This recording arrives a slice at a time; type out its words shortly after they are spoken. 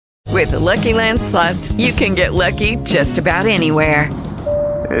With the Lucky Land Slots, you can get lucky just about anywhere.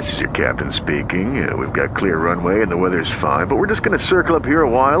 This is your captain speaking. We've got clear runway and the weather's fine, but we're just going to circle up here a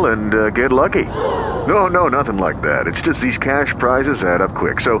while and get lucky. No, nothing like that. It's just these cash prizes add up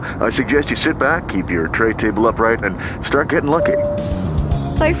quick. So I suggest you sit back, keep your tray table upright, and start getting lucky.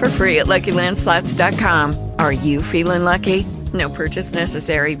 Play for free at LuckyLandSlots.com. Are you feeling lucky? No purchase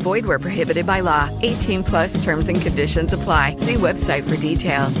necessary. Void where prohibited by law. 18 plus terms and conditions apply. See website for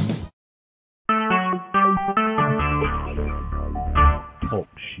details. Talk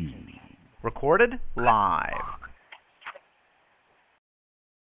show. Recorded live.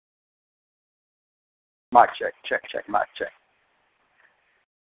 Mic check, mic check.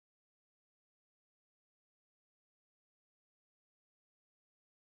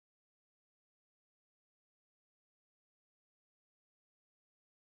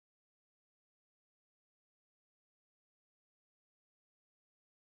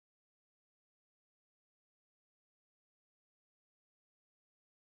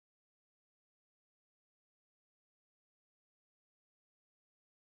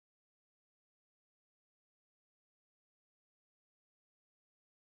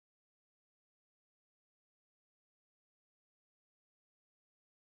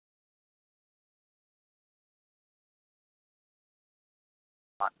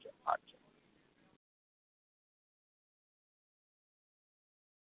 Mic check, mic check.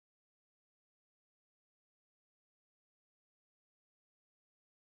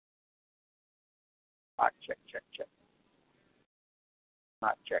 Mic check, check, check.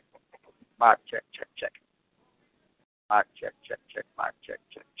 Mic check. Mic check, check, check. Mic check, check, check. Mic check,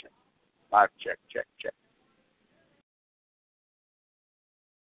 check, check. Mic check, check, check.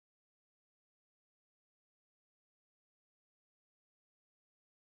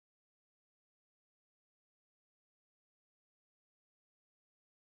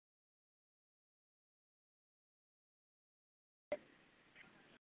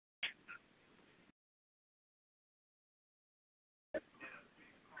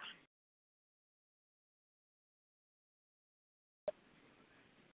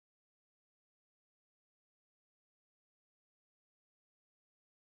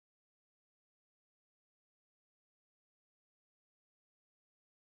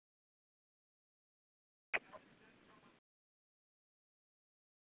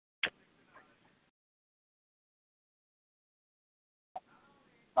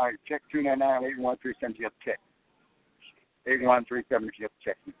 All right, check 299-8137 if you have to check. 8137 if you have to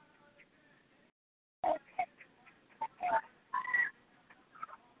check me.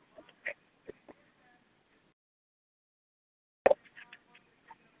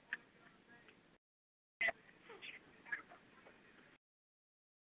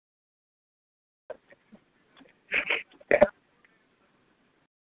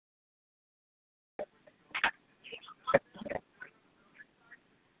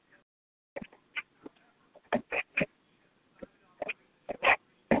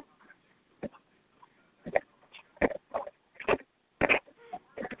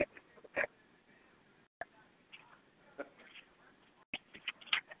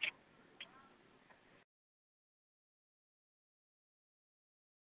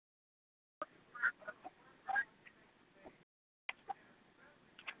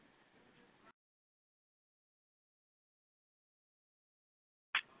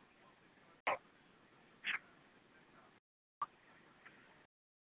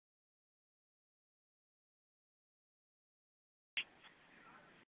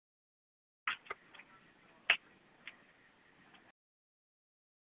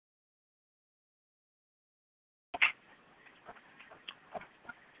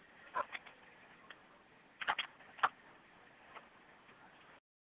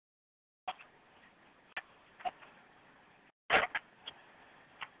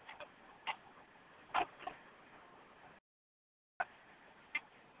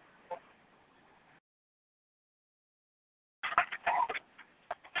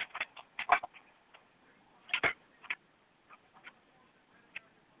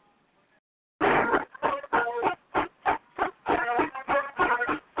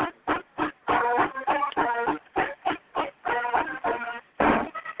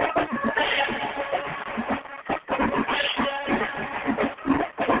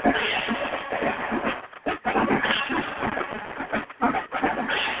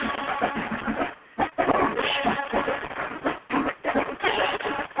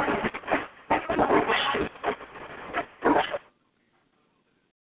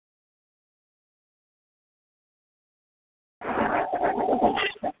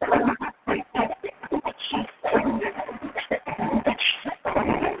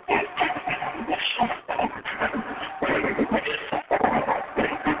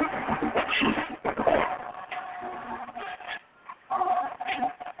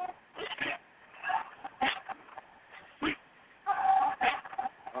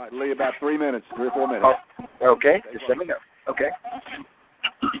 All right, Lee, about 3 minutes, 3 or 4 minutes. Oh, okay, just let me know. Okay.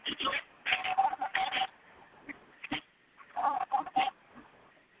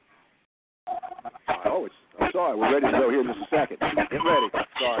 Oh, I'm sorry. We're ready to go here in just a second. Get ready.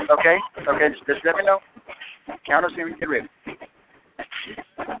 Sorry. Okay, just let me know. Count us in and get ready.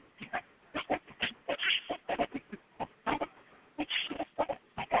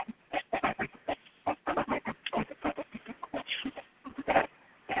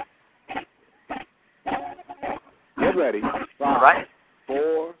 Get ready. 5, Right.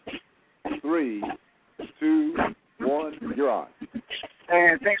 4, 3, 2, 1. You're on.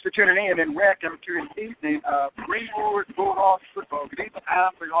 And thanks for tuning in, and welcome to this evening of Greenwood Bulldogs football. Good evening,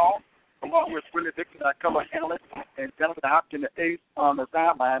 I'm Lee Hall, along with Willie Dixon, our color analyst, and Jonathan Hopkins, the ace on the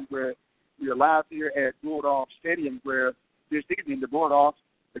sideline, where we are live here at Bulldog Stadium, where this evening the Bulldogs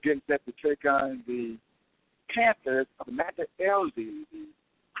are getting set to take on the Panthers of Atlanta LZ, the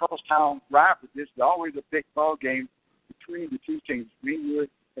crosstown rivalry. This is always a big ball game between the two teams. Greenwood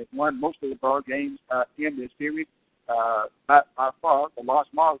has won most of the ball games in this series. By far, the lost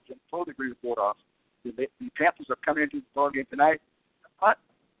margin for the Greenwood Bulldogs. The Panthers are coming into the ball game tonight, but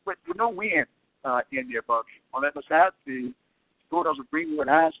with no win in their ball game. On the other side, the Bulldogs of Greenwood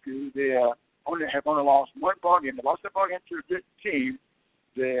High School, they have only lost one ball game. They lost their ball game to a good team.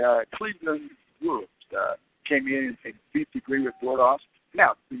 The Cleveland Wolves came in and beat the Greenwood Bulldogs.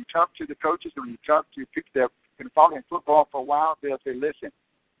 Now, when you talk to the coaches and when you talk to people that have been following football for a while, they'll say, listen,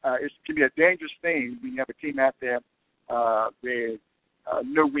 it can be a dangerous thing when you have a team out there with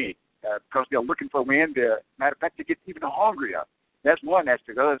no win because they're looking for a win. Matter of fact, they get even hungrier. That's one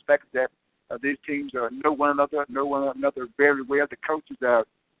aspect. The other aspect is that these teams know one another very well. The coaches are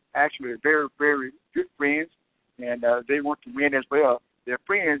actually very, very good friends, and they want to win as well. They're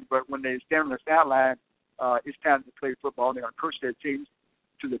friends, but when they stand on the sideline, it's time to play football. They're going to coach their teams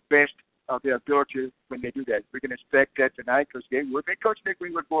to the best of their ability when they do that. We can expect that tonight because we've been coaching the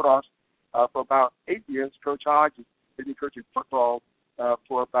Greenwood Bulldogs for about 8 years. Coach Hodge has been coaching football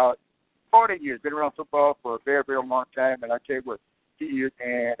for about 40 years. Been around football for a very, very long time. And I tell you what, he is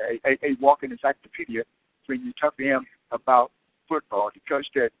a walking encyclopedia when you talk to him about football. He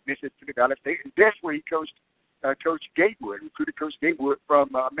coached at Mississippi Valley State, and that's where he coached Coach Gatewood, recruited Coach Gatewood from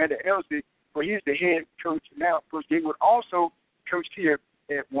Amanda Elsie, where he's the head coach now. Coach Gatewood also coached here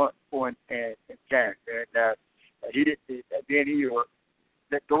at one point in time, and he did. Then he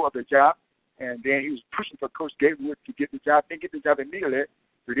let go of the job, and then he was pushing for Coach Gatewood to get the job. Didn't get the job immediately,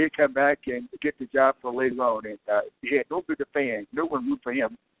 but did come back and get the job for later on. And he had no bigger fan, no one rooted for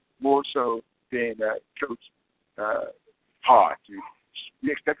him more so than Coach Hart.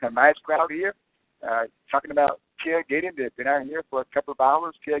 We expect a nice crowd here. Talking about tailgating, they've been out here for a couple of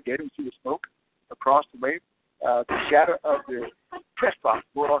hours. Tailgating, see the smoke across the way. The shadow of the press box,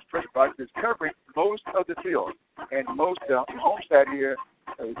 Bulldogs press box, is covering most of the field, and most home side here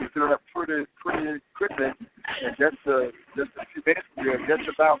is filling up pretty quickly. And just a few minutes, we're just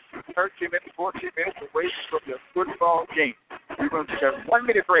about 13 minutes, 14 minutes away from the football game. We're going to take a 1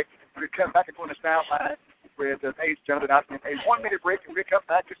 minute break. We come back and go on the sideline with the ace Jonathan Hopkins. A 1 minute break, and we come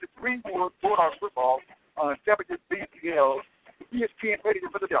back to the Greenwood Bulldogs football on WBPL ESPN Radio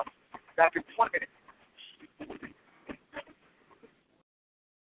for the Delta. Back in 1 minute.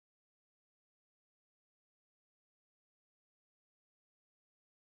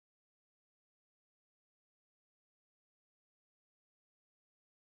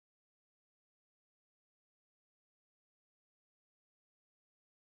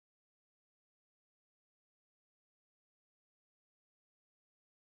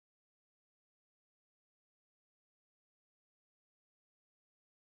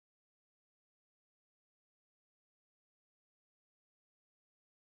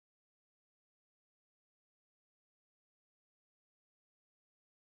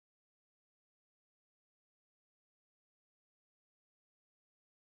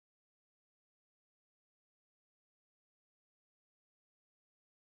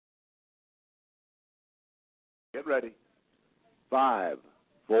 Get ready. 5,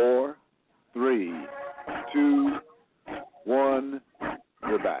 4, 3, 2, 1.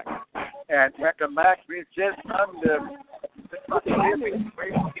 You're back. And welcome back. We're just under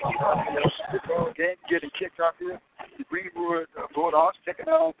game getting kicked off here. The Greenwood Bulldogs taking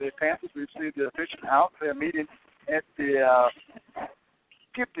on the Panthers. We've seen the official out. They're meeting at the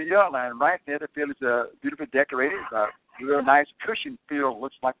 50-yard line right there. The field is beautifully decorated. Real nice cushion field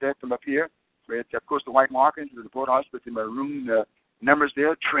looks like that from up here. With, of course, the white markings with the Bulldogs with the maroon numbers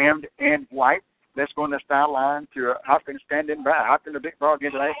there, trimmed in white. let's go on the sideline to Hopkins standing by. Hopkins, a big ball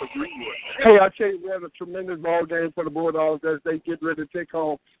game tonight for Greenwood. Hey, I tell you, we had a tremendous ball game for the Bulldogs as they get ready to take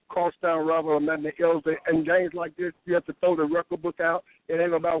on crosstown rival Amanda Elder. And games like this, you have to throw the record book out. It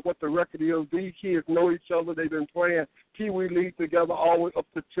ain't about what the record is. These kids know each other. They've been playing Pee-wee League together all the way up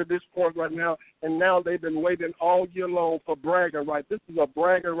to this point right now. And now they've been waiting all year long for bragging right. This is a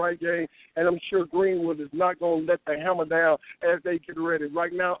bragging right game, and I'm sure Greenwood is not going to let the hammer down as they get ready.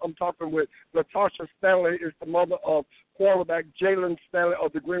 Right now, I'm talking with Latasha Stanley, is the mother of quarterback Jalen Stanley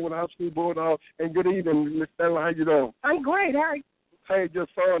of the Greenwood High School Bulldogs. And good evening, Ms. Stanley. How you doing? I'm great. How are you? Hey, your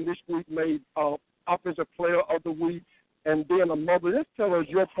son this week made Offensive Player of the Week. And being a mother, just tell us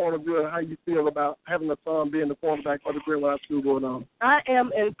your point of view and how you feel about having a son being the quarterback of the Greenwood High School Bulldogs. I am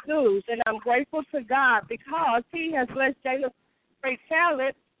enthused, and I'm grateful to God because he has blessed Jalen with great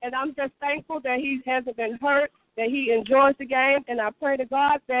talent, and I'm just thankful that he hasn't been hurt, that he enjoys the game, and I pray to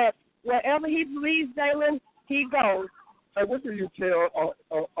God that wherever he leads Jalen, he goes. Hey, what do you tell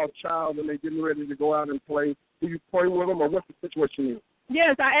a child when they're getting ready to go out and play? Do you pray with them, or what's the situation is?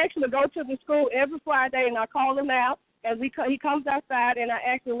 Yes, I actually go to the school every Friday, and I call him out. As he comes outside, and I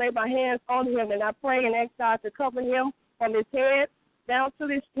actually lay my hands on him, and I pray and ask God to cover him from his head down to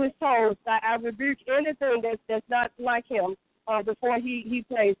his toes. I rebuke anything that's not like him before he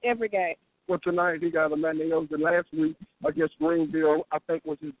plays every game. Well, tonight he got Amanda Elder. Last week against Greenville, I think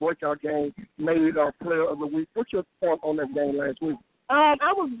was his breakout game, made it Player of the Week. What's your point on that game last week?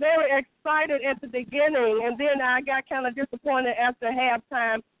 I was very excited at the beginning, and then I got kind of disappointed after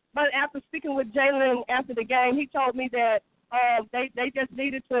halftime. But after speaking with Jalen after the game, he told me that they just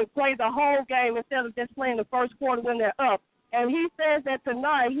needed to play the whole game instead of just playing the first quarter when they're up. And he says that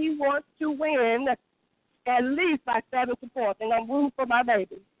tonight he wants to win at least by 7 to 4, and I'm rooting for my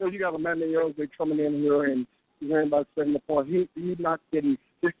baby. So you got Amanda Elder coming in here and winning by 7 to 4. He's not getting.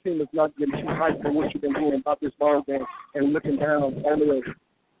 This team is not getting too hyped for what you've been doing about this ball game and looking down on the way.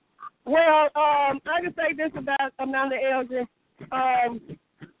 Well, I can say this about Amanda Elder.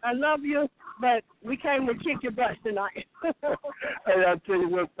 I love you, but we came to kick your butt tonight. Hey, I tell you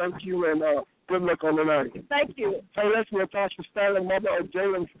what, thank you, and good luck on the night. Thank you. Hey, that's Natasha Stanley, mother of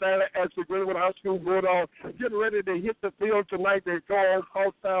Jalen Stanley, as the Greenwood High School Bulldogs getting ready to hit the field tonight. They go on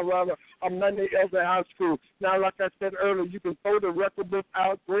crosstown rival Amanda Elder High School. Now, like I said earlier, you can throw the record book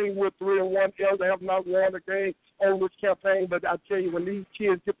out. Greenwood 3-1. Elder have not won a game on this campaign, but I tell you, when these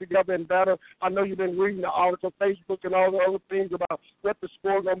kids get together and battle, I know you've been reading the article, Facebook, and all the other things about what the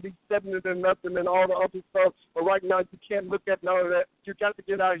score's going to be 70-0 and all the other stuff. But right now, you can't look at none of that. You got to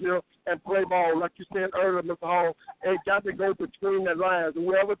get out here and play ball, like you said earlier, Mr. Hall. And got to go between the lines. And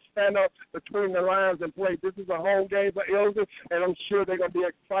whoever stand up between the lines and play, this is a home game for Elder, and I'm sure they're going to be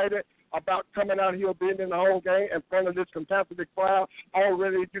excited about coming out here, being in the home game in front of this competitive crowd.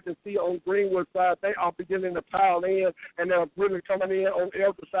 Already, you can see on Greenwood side, they are beginning to pile in, and they're really coming in on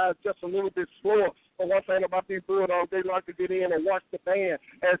Elder side just a little bit slower. But one thing about these Bulldogs, they like to get in and watch the band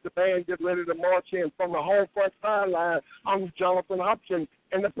as the band gets ready to march in. From the home front sideline, I'm Jonathan Hopkins.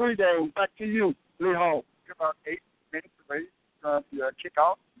 In the pregame, back to you, Lee Hall. About 8 minutes away from the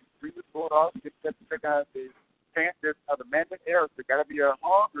kickoff. Greenwood Bulldogs get set to pick out the Panthers of the Amanda Elder. They got to be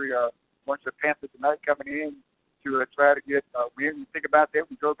hungry once the Panthers tonight coming in to try to get a win. We think about that.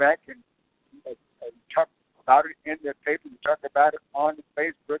 We go back and talk about it in the paper. We talk about it on the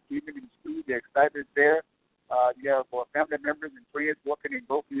Facebook, even in the school. The excitement is there. You have family members and friends working in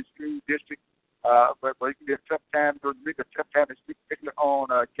both of the school districts. But it can be a tough time to make a tough time to speak, particularly on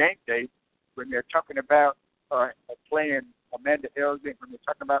game day when they're talking about playing Amanda Elder, when they're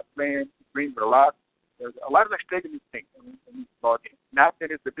talking about playing Greenwood a lot. There's a lot of mistakes in these ball games. Not that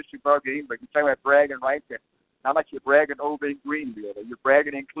it's a district ball game, but you're talking about bragging right there. Not like you're bragging over in Greenville or you're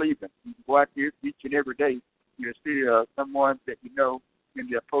bragging in Cleveland. You go out here each and every day, you see someone that you know in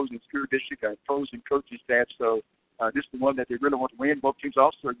the opposing school district, opposing coaching staff. So this is the one that they really want to win. Both teams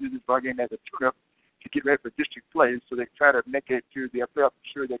also use this ball game as a tune-up to get ready for district play. So they try to make it to the playoff. I'm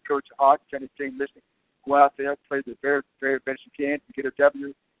sure that Coach Hart and his team listening, go out there, play the very, very best you can to get a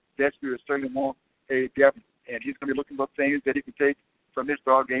W. That's who certainly want a W. And he's going to be looking for things that he can take from this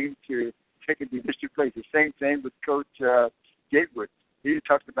ball game to taking the district play. The same thing with Coach Gatewood. He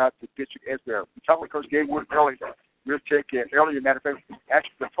talked about the district as well. We talked with Coach Gatewood earlier. We'll take earlier, matter of fact,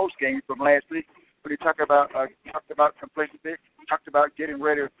 actually the post game from last week when he talked about complacency, talked about getting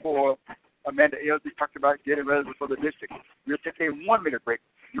ready for Amanda Elder, talked about getting ready for the district. We'll take a 1-minute break.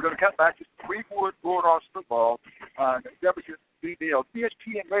 We're going to come back to Greenwood Bulldogs football on WBL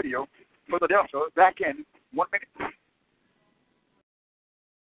ESPN Radio for the Delta. Back in 1 minute.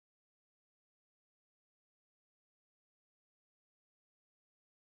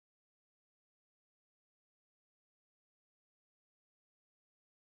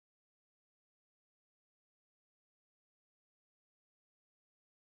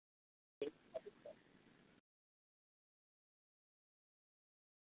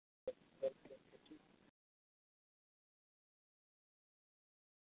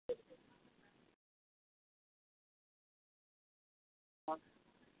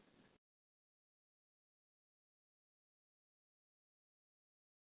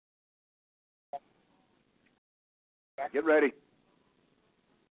 Get ready.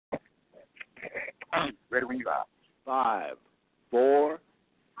 Ready when you are. 5, 4,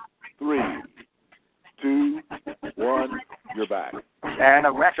 3, 2, 1. You're back.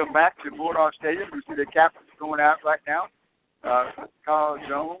 And welcome back to Bulldog Stadium. We see the captains going out right now. Carl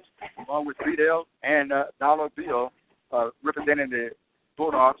Jones, along with Fidel and Dollar Bill, representing the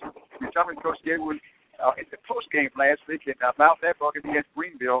Bulldogs. We were talking to Coach Gatewood in the post-game last week about that ball game against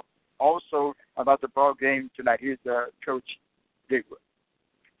Greenville. Also about the ball game tonight. Here's Coach Gatewood.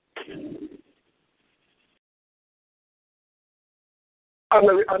 I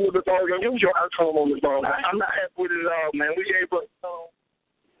know the ball game. It was your outcome on the ball. I'm not happy with it at all, man. We gave up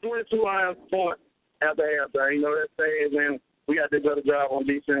 22 line point after halftime. You know, that says, man, we got to do a better job on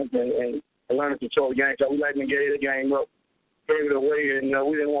defense and learn to control the game. So we let them get the game up, gave it away, and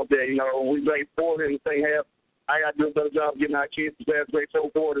we didn't want that. You know, we played 4 in the second half. I got to do a better job getting our kids to play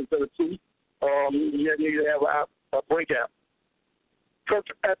 4 forward instead of 2. You just need to have a breakout.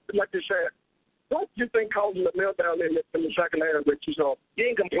 Coach, like you said, what do you think causing the meltdown in the second half that you saw? You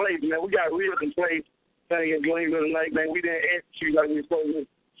ain't complacent, man. We got real complacent against Greenville tonight, man. We didn't execute like we were supposed to.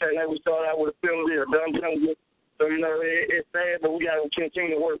 Like we started out with a penalty or done penalty. So, you know, it's sad, but we got to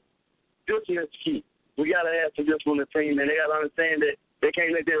continue to work. Discipline is key. We got to have some discipline in the team, and they got to understand that they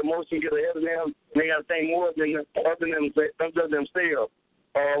can't let their emotions get ahead of them. They got to think more than themselves.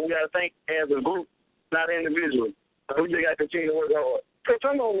 We got to think as a group, not individually. So we just got to continue to work hard. Coach,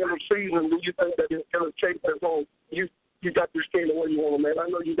 how long in the season do you think that it's going to take that long? You got this team the way you want to, man. I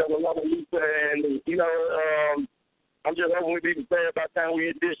know you got a lot of youth there, and, you know, I'm just hoping we be prepared by the time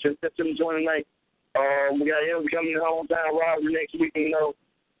we hit this, September 29th. We got him coming in hometown rivalry next week, and, you know,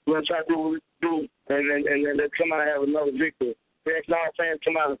 we're going to try to do what we do, and let's come out and have another victory. We ask all fans to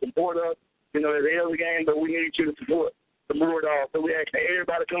come out and support us. You know, it's the early game, but we need you to support the Bulldogs. So we ask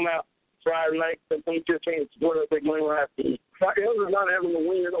everybody to come out Friday night, September 15th, support us at Greenville High School. Elders not having a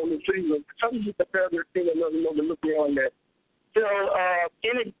win on the season. How do you prepare their team and let them know to look beyond that? You know,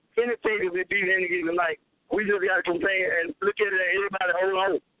 any team that we beat any given night, we just got to complain and look at it and everybody hold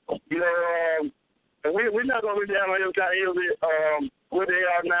on. You know, and we're not going to be down on them kind of where they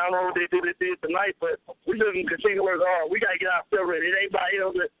are now. I know what they did tonight, but we just continue to work hard. We got to get ourselves ready. It ain't by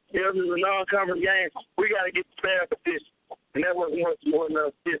Elders. Elders is a non-conference game. We got to get prepared for this. And that wasn't much more than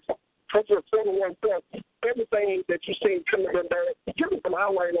this. Coach, 41 points. Everything that you seen coming in there, give me some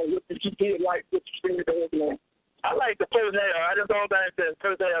highlight on what you did like, what you seen the other. I like the first half. I just don't think that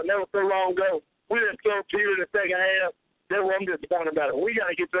first half never so long ago. We didn't slow period in the second half. That's what I'm disappointed about it. We got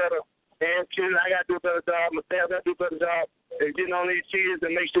to get better. And I got to do a better job. My staff got to do a better job of getting on these kids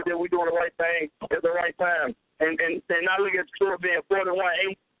and make sure that we're doing the right thing at the right time. And not look at the score being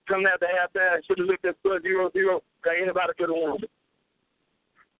 41-8 coming after halftime. Should have looked at score 0-0 because anybody could have won it.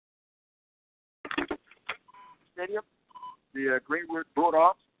 Stadium, the Greenwood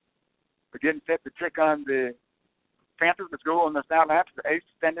Bulldogs are getting set to take on the Panthers. Let's go on the sound laps. The Ace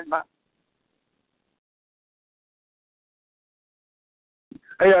standing by.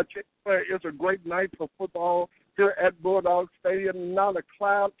 Hey, it's a great night for football here at Bulldog Stadium. Not a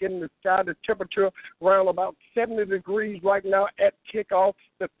cloud in the sky. The temperature around about 70 degrees right now at kickoff.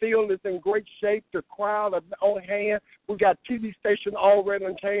 The field is in great shape. The crowd is on hand. We got TV station already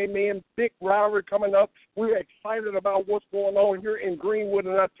came in. Big rivalry coming up. We're excited about what's going on here in Greenwood.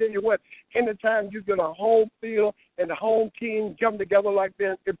 And I tell you what, anytime you get a home field and the home team come together like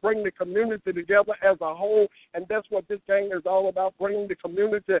this, it brings the community together as a whole. And that's what this game is all about, bringing the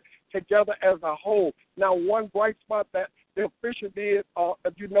community together as a whole. Now, one bright spot that the official did,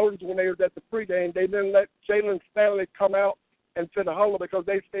 if you noticed when they was at the pregame, they didn't let Jalen Stanley come out and to the huddle because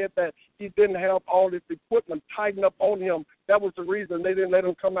they said that he didn't have all this equipment tightened up on him. That was the reason they didn't let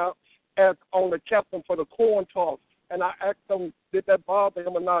him come out as on the captain for the corn toss. And I asked him, did that bother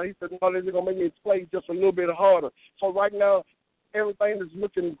him or not? He said, no, this is going to make me play just a little bit harder. So right now, everything is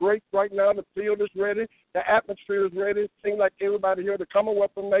looking great right now. The field is ready. The atmosphere is ready. It seems like everybody here, the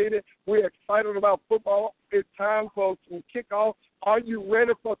Commonwealth made it. We're excited about football. It's time for some kickoff. Are you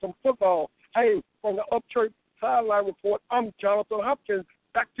ready for some football? Hey, from the Upchurch Sideline Report, I'm Jonathan Hopkins.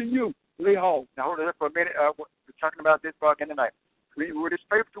 Back to you, Lee Hall. Now, hold it up for a minute. We're talking about this ball game tonight. Greenwood is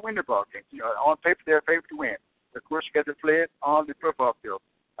favored to win the ball game. You know, on paper, they're favored to win. Of course, you got the players on the football field.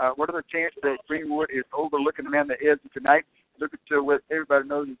 What are the chances that Greenwood is overlooking them on the edge tonight? Look at what everybody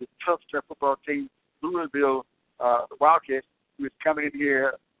knows is a tough football team, Louisville Wildcats, who is coming in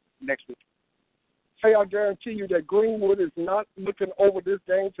here next week. Hey, I guarantee you that Greenwood is not looking over this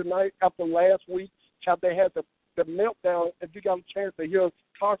game tonight after last week, how they had the the meltdown, if you got a chance to hear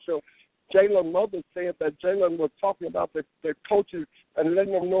Tasha, Jalen's mother said that Jalen was talking about the coaches and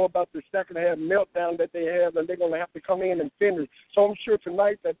letting them know about the second half meltdown that they have, and they're going to have to come in and finish. So I'm sure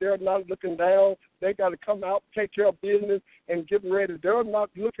tonight that they're not looking down. They got to come out, take care of business, and get ready. They're not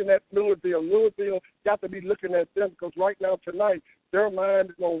looking at Louisville. Louisville got to be looking at them because right now tonight their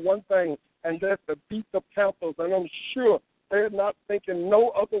mind is on one thing, and that's to beat the Panthers. And I'm sure they're not thinking no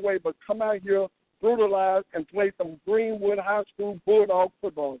other way but come out here, brutalize, and play some Greenwood High School Bulldog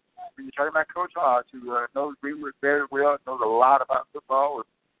football. When you're talking about Coach Hodge, who knows Greenwood very well, knows a lot about football, was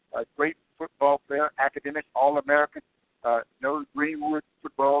a great football player, academic, All-American, knows Greenwood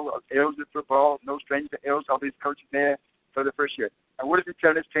football, Elgin football, no stranger to Elgin, all these coaches there for the first year. And what does he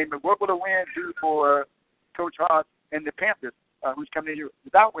tell this team? And what will a win do for Coach Hodge and the Panthers, who's coming in here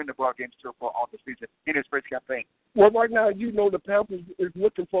without winning the ball game so far on the season in his first campaign? Well, right now, the Panthers is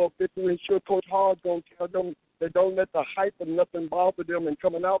looking for a victory. Sure, Coach Hodge going to tell them they don't let the hype and nothing bother them in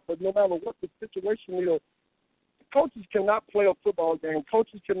coming out. But no matter what the situation is, coaches cannot play a football game.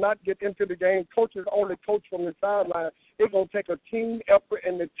 Coaches cannot get into the game. Coaches only coach from the sideline. It's going to take a team effort,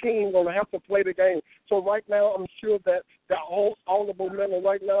 and the team going to have to play the game. So right now, I'm sure that all the momentum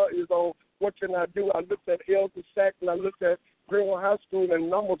right now is on what can I do. I looked at Elgin Sack, and I looked at Greenwood High School and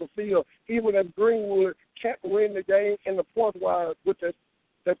numbers of field. Even if Greenwood can't win the game in the fourth wide with the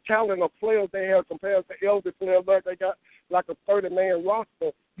talent of players they have compared to Elgin players, like they got like a 30-man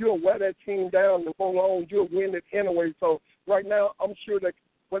roster, you'll wear that team down and hold on, you'll win it anyway. So right now, I'm sure that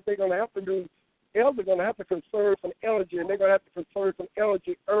what they're going to have to do, Elgin's going to have to conserve some energy, and they're going to have to conserve some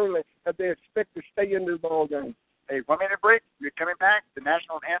energy early if they expect to stay in this ball game. Hey, 1 minute break. We're coming back. The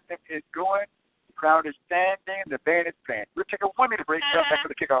national anthem is going. The crowd is standing. The band is playing. We'll take a 1 minute break. Come back for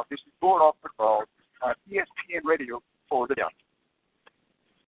the kickoff. This is Bulldog Football on ESPN Radio for the Delta.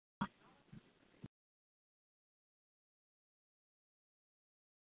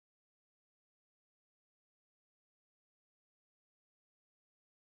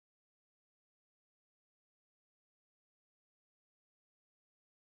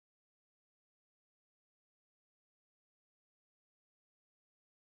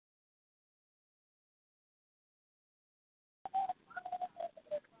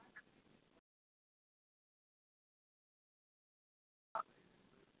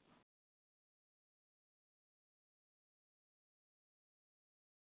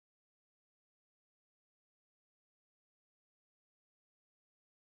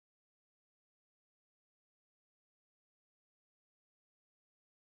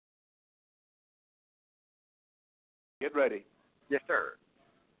 Get ready. Yes, sir.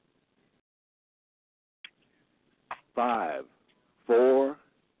 5, 4,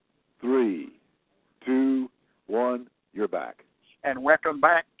 3, 2, 1. You're back. And welcome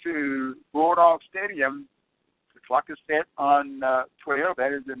back to Bulldog Stadium. The clock is set on 12.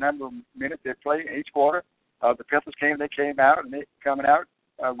 That is the number of minutes they play in each quarter. The Panthers came out, and they're coming out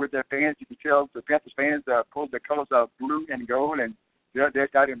with their fans. You can tell the Panthers fans pulled the colors of blue and gold, and they're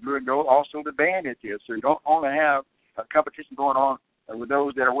got in blue and gold. Also, the band is here. So you don't only have competition going on with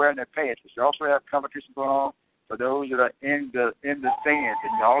those that are wearing their pants, but you also have competition going on for those that are in the stands.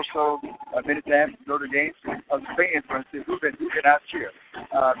 And you also, many times, go to games of the fans for instance, who can out cheer.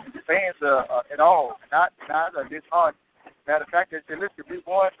 The fans are at all, not disheartened. Matter of fact, they listen, we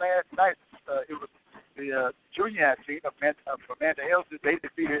won last night. It was the junior team of Amanda Elson. They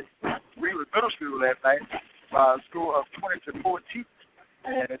defeated Greenwood Middle School last night by a score of 20-14.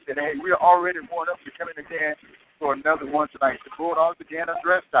 And they said, hey, we are already warmed up to come in again for another one tonight. The Bulldogs again are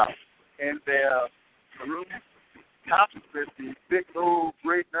dressed out in their maroon tops with the big, old,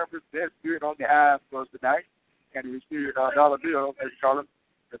 great numbers. They're good on the eyes for us tonight. And we see dollar bill, as you call him,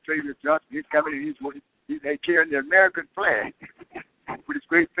 the Travis Johnson. He's coming in. He's carrying the American flag with his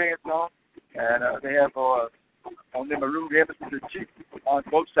great fans on. And they have on the maroon helmets with the chief on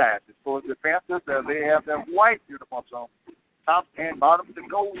both sides. As far as the Panthers, they have their white uniforms on. Top and bottom, the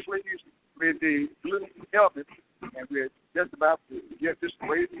gold sleeves with the blue helmets. And we're just about to get this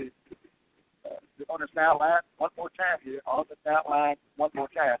way on the sideline one more time here. On the sideline one more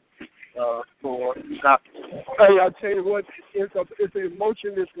time for soccer. Hey, I tell you what, it's the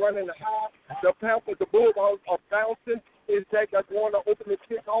emotion that's running high. The Panthers, the Bulldogs are bouncing. It's like they're going to open the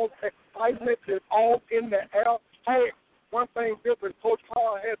kickoff. Excitement is all in the air. Hey, one thing different, Coach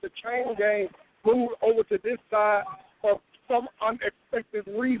Hall had the chain game moved over to this side for some unexpected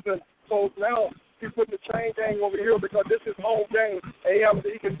reason. So now he's putting the chain game over here because this is home game. And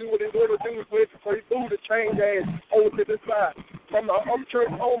he can do what he's going to do with it. So he moved the chain game over to this side. From the Church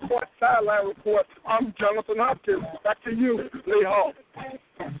Home Point Sideline Report, I'm Jonathan Hopkins. Back to you, Lee Hall.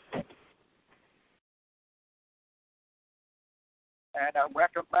 And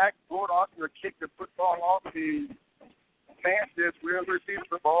welcome back. Bulldogs will kick the football off the fence. We'll receive the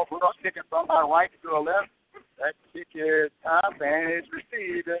football. Bulldogs kicking from our right to our left. That kick is up and it's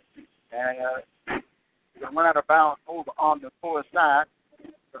received. And they went out of bounds over on the far side.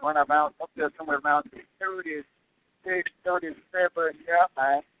 They went out of bounds up there somewhere around 36, 37 yard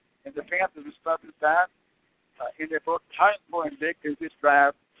line. And the Panthers are stuck inside. In their book, tight for and big is this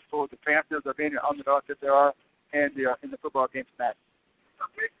drive for the Panthers of any underdogs that there are in the football game tonight.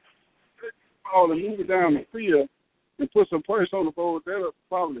 Oh, to move it down the field and put some points on the board, that'll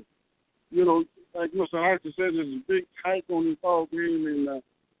probably, like Mr. Hartson said, there's a big hype on this ball game, and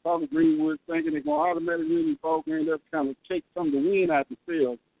probably Greenwood thinking they're going to automatically win this ball game. That'll kind of take some of the wind out the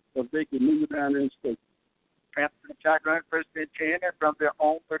field if they can move it down there and stay. Panthers shotgun, first and 10 from their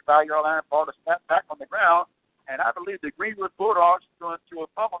own 35-yard line. Ball to snap back on the ground. And I believe the Greenwood Bulldogs going to a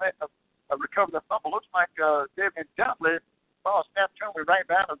fumble, recover the fumble. Looks like David Dunley ball snapped to him right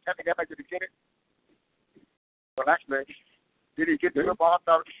down and attempting to get back to the get it. Well, actually, did he get the football? I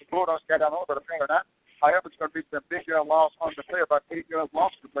thought the Bulldogs got down over the finger or not. However, it's going to be some big loss on the play, about 8 yards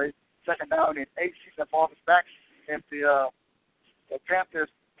lost to play. Second down and 8. The ball is back. And the Panthers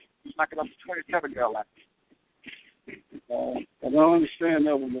knock it up to 27-yard line. I don't understand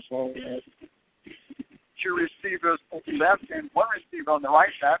that one, Mr. Hall. Two receivers on the left and one receiver on the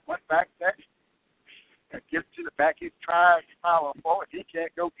right side. One back there. Gets to the back. He's trying to follow forward. He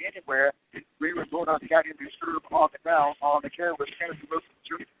can't go anywhere. Greenwood Bulldogs got him to shoot on the ground on the carry with Kennedy Wilson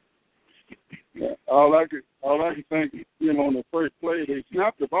Jr. Yeah, all I could think, on the first play, they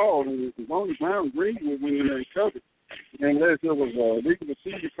snapped the ball and it was on the ground. Greenwood went in there and covered. Unless there was a legal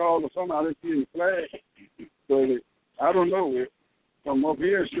procedure call or somehow they see in the flag. But I don't know. From up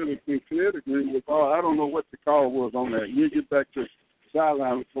here, should have been clear to Greenwood ball. I don't know what the call was on that. We'll get back to the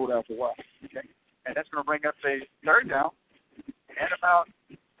sideline report after a while. Okay. And that's going to bring up a third down and about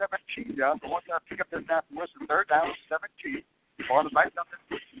 17 yards. Once I pick up this snap from Wilson, third down, 17. Ball is right up to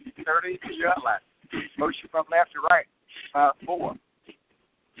 30-yard line. Motion from left to right, 4.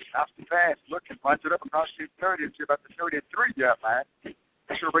 Stops the pass, looking, runs it up across the 30 to about the 33-yard line.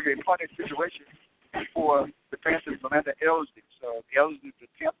 That's going to bring a punting situation for the Panthers from the Elsley. So the Elsley's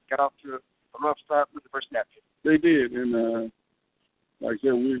attempt got off to a rough start with the first snap. They did, and like I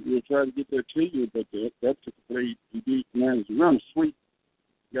said, we'll try to get that to you, but that took a play. He did manage to run a sweep,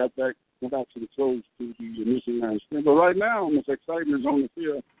 got back, went out to the close to the initial line. But right now, most excitement is on the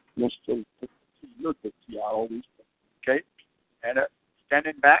field. Let's look at all these. Okay, and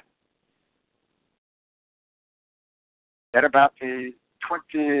standing back at about the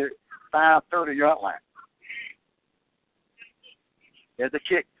 25-30-yard line. There's a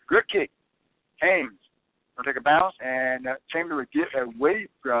kick, good kick. Haynes will take a bounce, and Chamber would get away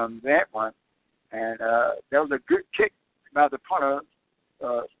from that one. And that was a good kick by the punter,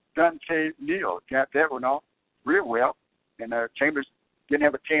 Dante Neal. Got that one off real well, and Chambers didn't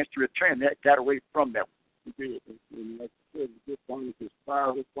have a chance to return that, got away from that one. He did. And like I said, the good point is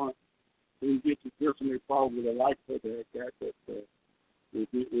fire response. When you get to personally fall with a light for that, it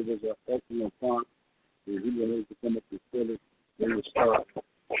was an excellent punt. He was able to come up to Philly. They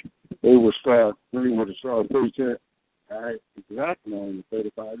would start Greenwood to start 30. All right, exactly on the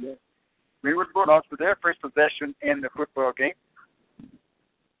 35 yard. Greenwood Bulldogs for their first possession in the football game.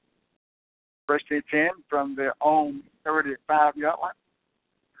 First and 10 from their own 35-yard line.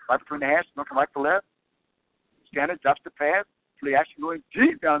 Right between the hashes, looking right to left. Scanner drops the pass. Play actually going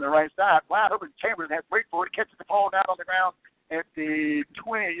deep down the right side. Wide open. Chambers has to wait for it. Catches the ball down on the ground at the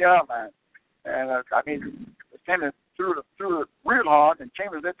 20-yard line. And, Scanner threw it real hard, and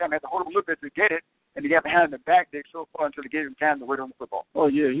Chambers that time had to hold him a little bit to get it, and he got behind the back deck so far until he gave him time to wait on the football. Oh,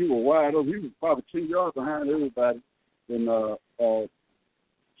 yeah, he was wide open. He was probably 2 yards behind everybody. And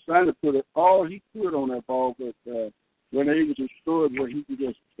trying to put it all he could on that ball, but when they was restored where he could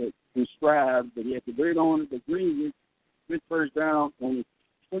just describe, but he had to wait on it. But Greenwood, big first down on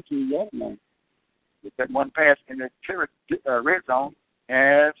the 20-yard line. With that one pass in the red zone,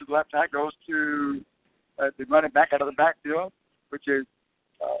 and to the left side goes to the running back out of the backfield, which is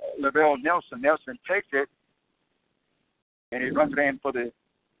Lavelle Nelson. Nelson takes it, and he runs it in for the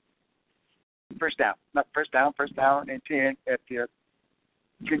first down. Not first down and 10 at the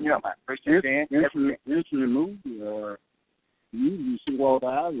 10-yard line. First and 10. Interesting move. Usually see Walter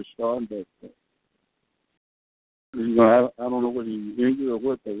Irish starting, but I don't know whether he's injured or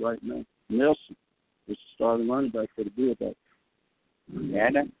what, but right now, Nelson is the starting running back for the Bulldogs.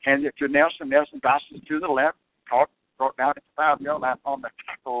 And hands it to Nelson. Nelson passes to the left, brought down at the 5-yard line on the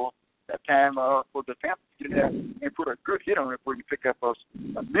tackle that time for the Panthers to get there and put a good hit on it before you pick up a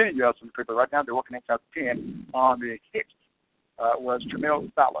many yards from the paper. Right now they're working inside the 10 on the hit was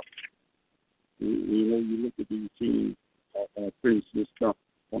Jamil Fowler. You look at these teams, finish this stuff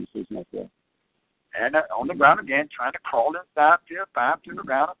on the season myself. And on the ground again, trying to crawl inside there, 5 to the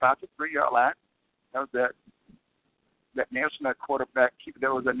ground, about the 3-yard line. That was that Nelson, that quarterback keeper.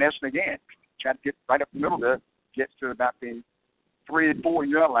 There was a Nelson again, trying to get right up the middle there, gets to about the 3 and 4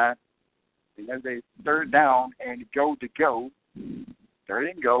 yard line. And there's a third down and go to go. Third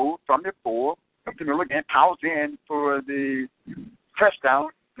and go from the 4. Up the middle again, powers in for the touchdown.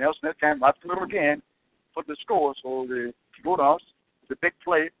 Nelson that time right up the middle again for the score. So the Bulldogs, the big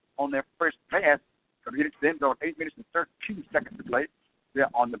play on their first pass, from getting to the end zone, 8 minutes and 13 seconds to play. They're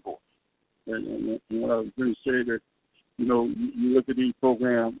on the board. And what I was going to say that, you look at these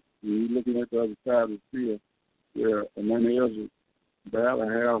programs, and you're looking at the other side of the field, where many others barely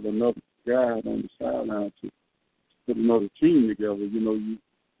have enough guys on the sideline to put another team together. You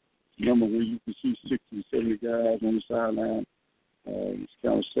remember when you could see 60, 70 guys on the sideline. It's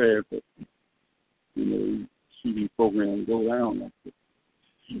kind of sad, but, you see these programs go down like that.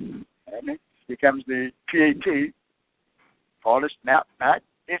 And here comes the PAT. Ball is snapped back.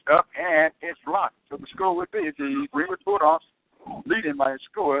 It's up and it's blocked. So the score would be the Greenwood Bulldogs leading by a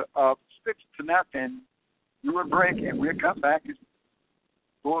score of 6-0. We will break and we'll come back. It's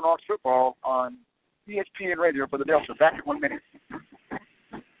Bulldogs football on ESPN Radio for the Delta. Back in 1 minute.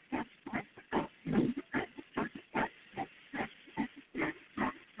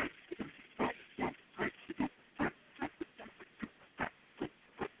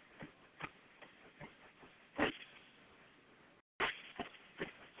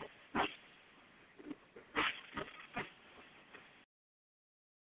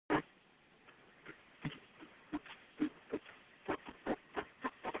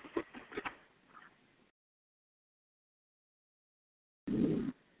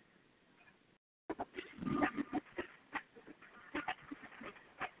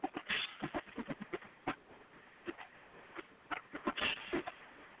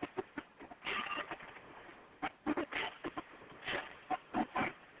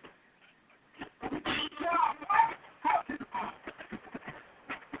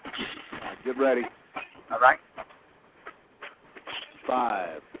 Get ready. All right.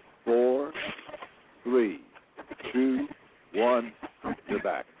 5, 4, 3, 2, 1. You're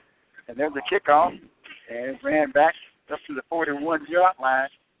back. And there's the kickoff. And ran back up to the 41-yard line.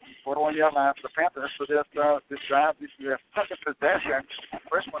 41-yard line for the Panthers. So this drive, this is their second possession.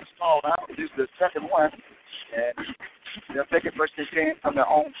 First one stalled out. This is the second one. And they'll take it first and 10 from their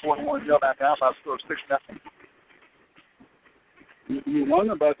own 41-yard line down by a score of 6-0. You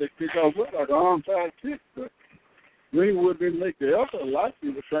wonder about that kickoff. Looked like an onside kick, but Greenwood didn't make the effort like he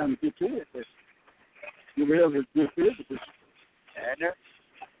was trying to get to it. But you have a good physical. And there's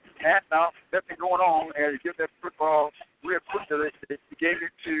handoff, nothing going on, and you give that football real quick. They gave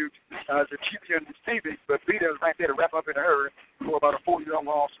it to the champion Stevens, but Vita was right there to wrap up in a hurry for about a 40-yard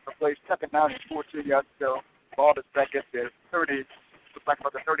loss to play second down and 14 yards to go. Ball is back at the 30, looks like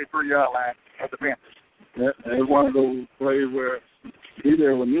about the 33-yard line of the Panthers. That's one of those plays where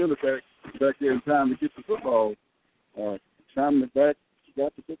Vita was nearly back there in time to get the football. Time to back,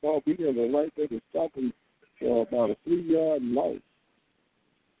 got the football. Vita was right there to stop him for about a 3-yard loss.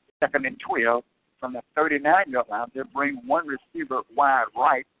 Second and 12 from the 39-yard line. They'll bring one receiver wide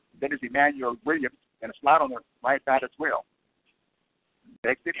right. That is Emmanuel Williams, and a slot on the right side as well.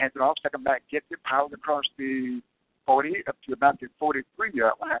 Takes it, hands it off. Second back gets it, powers across the 40 up to about the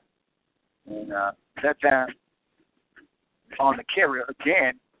 43-yard line. And that time on the carrier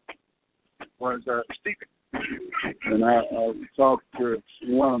again was Stephen. And I talked to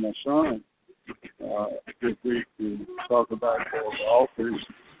one of my sons this week and talked about the offense.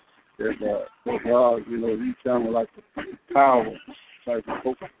 That God, he's kind of like the power type of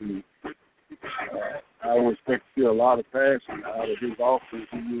coach to me. I always expect to see a lot of passing out of his offense.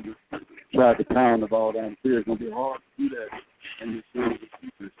 He really tried to pound the ball down the field. It's going to be hard to do that in this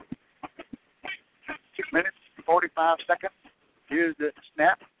field. 6 minutes, 45 seconds. Here's the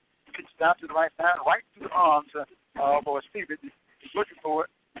snap. Kicks down to the right side, right to the arms of Stephen. He's looking for it.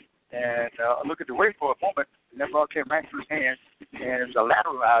 And looking to wait for a moment. And that ball came right through his hands. And it was a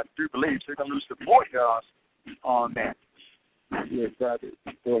lateral, I do believe. So they're going to lose the 4 yards on that. Yeah, tried to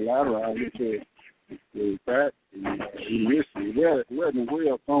throw a lateral out into the back. And he missed it. It wasn't a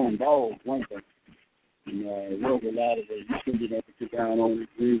well-thrown ball, one thing. And it was a lateral. He shouldn't be able to get down on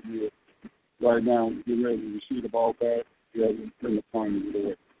it. Right now, getting ready to receive the ball back. Yeah, in the corner of the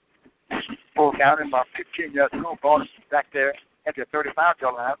way. Full count in about 15 yards. No ball is back there at the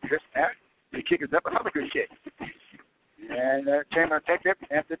 35-yard line. Just that. The kick is up. Another good kick. And Chamberlain takes it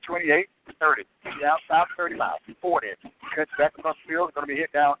at the 28-30. the outside 35, 40. Cuts back across the field. Going to be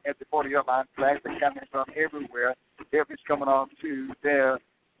hit down at the 40-yard line. Flags are coming from everywhere. Everybody's coming on to there.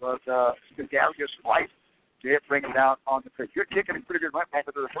 Was Darius White. Jed bringing down on the play. You're kicking a pretty good run back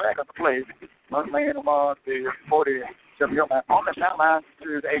to the flag on the play. One laying him on the 47-yard line. On the sideline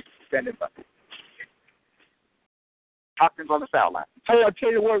to the 8 standing by. Hopkins on the sideline. Hey, I'll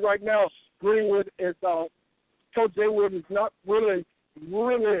tell you what, right now, Greenwood is, Coach Jaywood is not really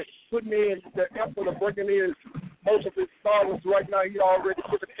putting in the effort of bringing in most of his starters right now. He already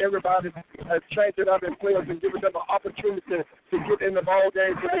given everybody a chance it out in players and giving them an opportunity to get in the ball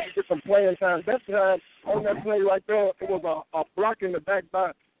game so they can get some playing time. That time, on that play right there, it was a block in the back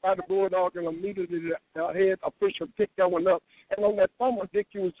by the Bulldog, and immediately the head official picked that one up. And on that fumble, Dick,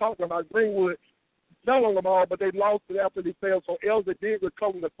 you was talking about, Greenwood fell on the ball, but they lost it after they failed. So Elder did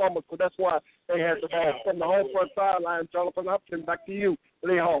recover the fumble, so that's why they had the ball from the home front sideline. Jonathan Hopkins, back to you.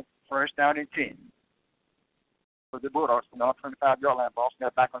 Lee Hall. First down and 10. For the Bulldogs from the 25-yard line. Ball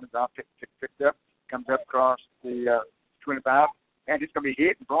snap back on the ground, picked up, comes up across the 25, and it's going to be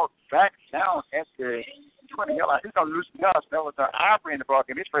hit and brought back down at the 20-yard line. He's going to lose the dust. That was Ivory in the ball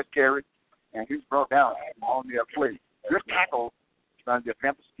game, his first carry, and he's brought down on the play. Good tackle from the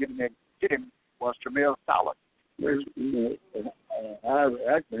defense, hit him was Jamil Solid. Ivory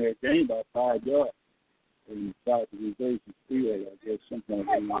actually had gained about 5 yards in the organization field. I guess sometimes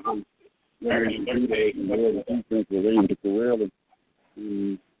learning to do that, and the defense was able to corral it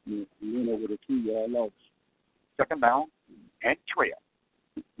and went over the 2-yard loss. Second down and 12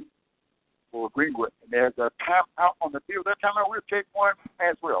 for Greenwood. And there's a timeout on the field. That timeout we'll take one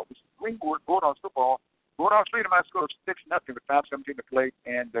as well. This is Greenwood Bulldogs football. Bulldogs lead them by a score of 6-0 with 5:17 to play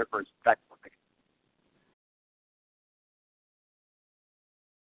and their first tackle.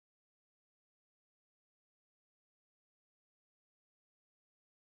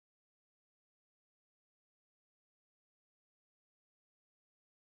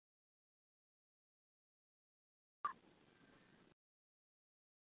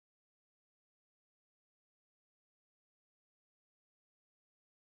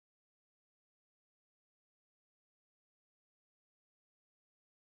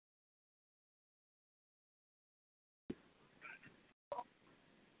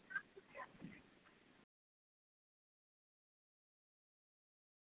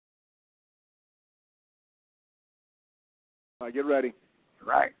 All right, get ready.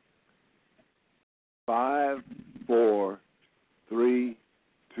 Right. 5, 4, 3,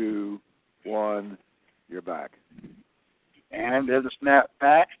 2, 1. You're back. And there's a snap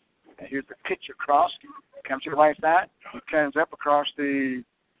back. And here's the pitch across. Comes to the right side. He turns up across the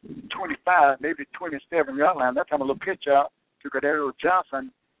 25, maybe 27-yard line. That time a little pitch out to Cordero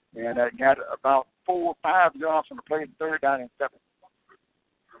Johnson. And got about 4 or 5 yards on the play, 3rd down and 7.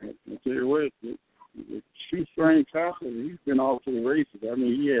 I'll tell you what, the shoestring tackle, he's been off to the races. I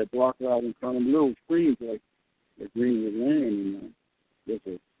mean, he had blocked out in front of him, little screens like Greenwood ran, and just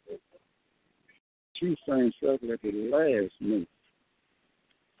a shoestring tackle at the last minute.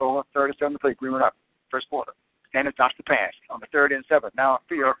 4:37 to play. Greenwood up. First quarter. And it's off the pass on the 3rd and 7. Now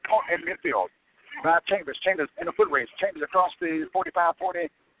field in midfield. By Chambers. Chambers in the foot race. Chambers across the 45-40,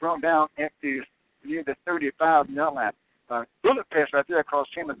 thrown down at near the 35-yard line. Bullet pass right there across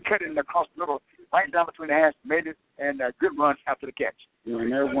Chambers, cutting across the middle, right down between the hands, made it, and a good run after the catch. Yeah,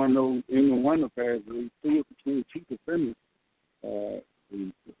 and that one, though, in the one passes, he threw it between 2 defenders.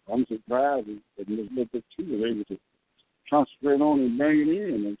 I'm surprised that a little bit too was able to concentrate on and bring it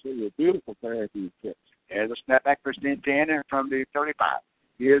in and show you a beautiful pass in the catch. There's a snap back first and 10 from the 35.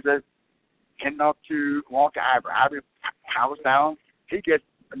 Here's a handoff to Walker Ivory. Ivory powers down. He gets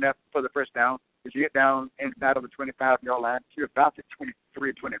enough for the first down. As you get down inside of the 25-yard line to about the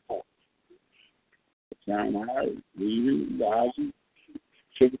 23-24. Time Ivory, leading, rising,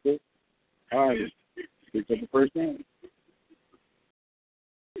 typical, Ivory, picks up the first down.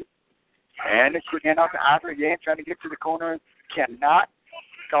 And a quick handoff to Ivory again, trying to get to the corner. Cannot.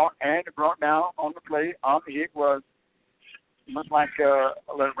 Caught and brought down on the play. On the hit was much like a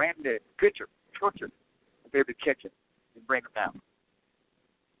Randy pitcher, was able to catch it and bring it down.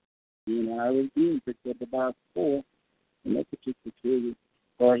 And Ivory again picked up about 4, and that particular period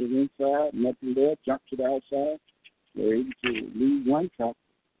started inside, nothing there, jumped to the outside. They're able to lead one top.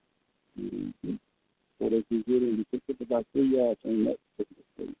 So they can get in and pick up about 3 yards on that particular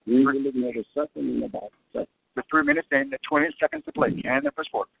play. Greenwood looking at a second and about 7. The 3 minutes and 20 seconds to play. And the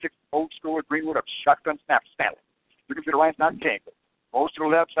first quarter. 6 old school Greenwood up. Shotgun snap. Stanley. Looking to the right side. Tangle. Goes to the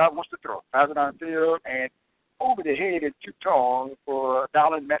left side. Wants to throw. Fires it on the field. And over the head is too tall for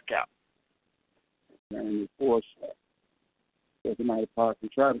Donald Metcalf. And the 4 shot. That's another part. He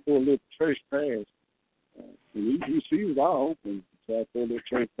tried to throw a little church pass. And these receivers are open. So I throw a little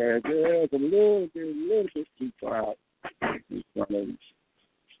church pass. Yeah, it's a little bit too far out in front of him.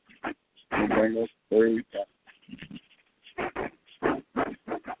 And bring us third down.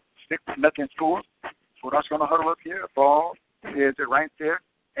 6-0 score. So that's going to huddle up here. Ball is right there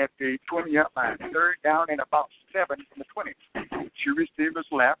at the 20-yard line. Third down and about 7 from the 20. Two receivers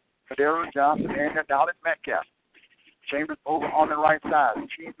left. Cadero Johnson and Dallas Metcalf. Chambers over on the right side.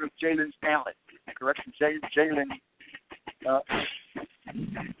 Chambers, Jalen Stanley. Correction, Jalen 17,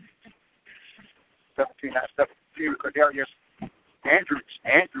 not 17. Cadero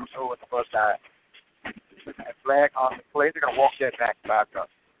Andrews over the first side. That flag on the play. They're going to walk that back 5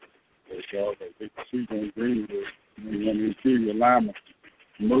 yards. They see them Greenwood. When the interior lineman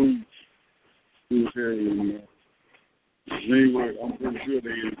moves through this area in Greenwood, I'm pretty sure they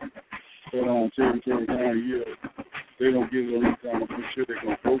put on territory down here. They don't get it on this time. I'm pretty sure they're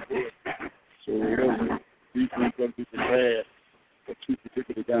going to go for it. So whatever defense going to be prepared for two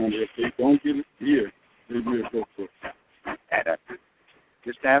particular down there. If they don't get it here, they will go for it. And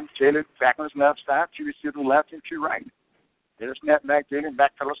this time, Jalen back on his left side, two receivers left and two right. There's snap back, Jalen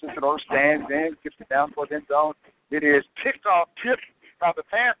back to those stands in, gets it down for the end zone. It is picked off, tipped by the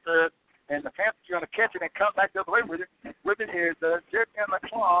Panthers, and the Panthers are going to catch it and come back the other way with it. With it is Chip and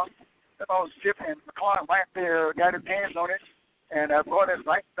McClung. Chip and McClung right there got his hands on it and brought it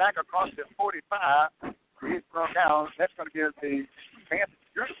right back across the 45. He's thrown down. That's going to give the Panthers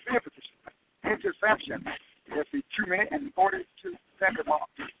your field position. Interception. It's the 2-minute and 42-second mark.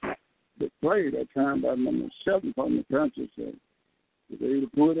 The play that time by number 7 from the Panthers. They able to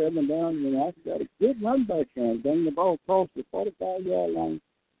pull that one down, and I got a good run back down, bring the ball across the 45-yard line.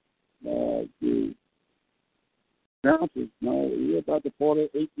 The Panthers, we're about the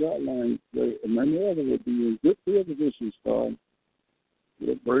 48-yard line. Manila would be in good field position starting with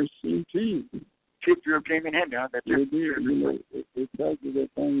a bursting team. Chip Drew came in hand now. They did. They practiced that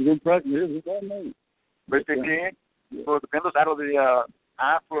thing. Good practice. It's that name. But they did. For the Bengals, out of the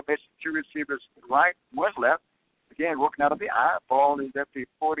I formation, two receivers right, one left. Again, working out of the I. Ball is at the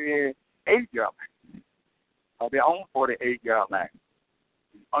 48-yard line. Their own 48-yard line.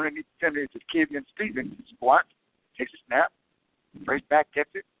 Underneath the center is Kevian Stevens. Squat, takes a snap, first back gets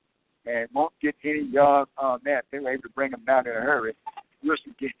it, and won't get any yards on that. They were able to bring him down in a hurry.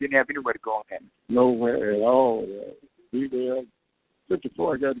 Wilson didn't have anywhere to go on that. Nowhere at all.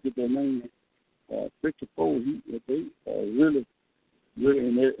 54, I got to get their name. 54, they really,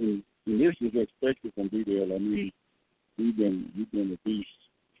 and this is expected from DDL. I mean, he's been a beast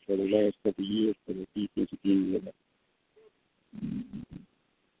for the last couple of years for the defensive team.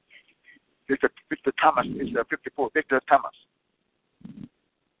 Victor Thomas is 54. Victor Thomas.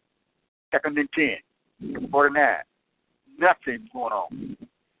 Second and 10. 49. Nothing going on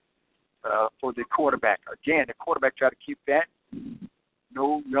for the quarterback. Again, the quarterback tried to keep that.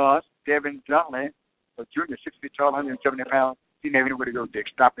 No yards. Devin Dunley, a junior, 6 feet tall, 170 pounds. He didn't have anywhere to go, Dick.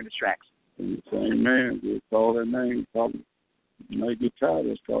 Stop in his tracks. Same man. Just call that name. You might get tired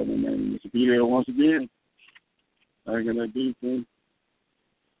of calling that name. Mr. Be there once again. Taking that defense.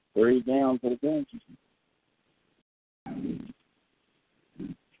 Third down for the Panthers.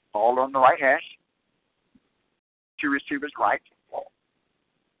 Ball on the right hash. Two receivers right.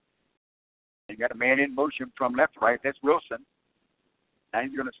 You got a man in motion from left to right. That's Wilson. Now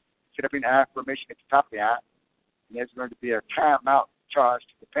he's going to set up in I formation at the top of the I. And there's going to be a timeout charge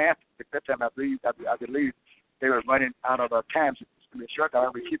to the Panthers. At that time, I believe they were running out of time. So it's going to be a short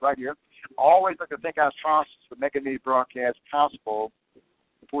time. We keep right here. Always like to thank our sponsors for making these broadcasts possible.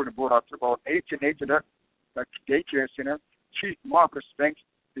 Supporting board our football. H&H Daycare Center. Chief Marcus thanks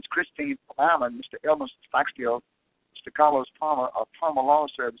Ms. Christine Plowman, Mr. Elmer Stockstill, Mr. Carlos Palmer of Palmer Law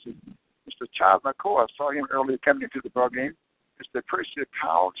Services, Mr. Charles McCoy, I saw him earlier coming into the ball game, Mr. Percy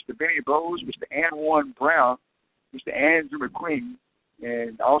Powell, Mr. Benny Bowes, Mr. Ann Brown, Mr. Andrew McQueen,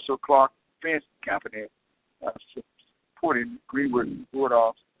 and also Clark Fence Company supporting Greenwood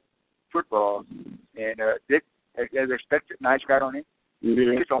Bulldogs football. And Dick, as expected, nice guy on him.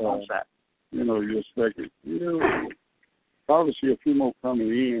 Yeah, it's on one side. You expect it. Probably see a few more coming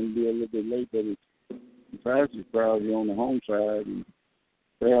in, be a little bit late, but it's fastest crowd here on the home side, and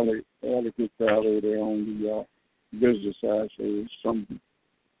fairly good crowd over there on the visitor side. So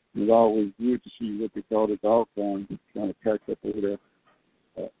it's always good to see what they call the dog pound kind of packed up over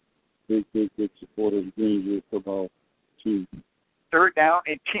there. Big supporter of the Greenwood football team. Third down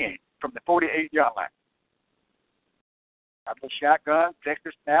and 10 from the 48-yard line. After the shotgun, takes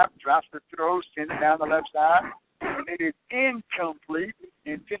the snap, drops the throw, sends it down the left side, and it is incomplete.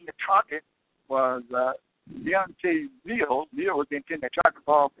 And then the target was Deontay Neal. Neal was the intended target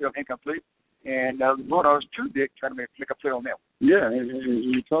ball field incomplete. And the Bulldogs too big trying to make a play on that. Yeah, and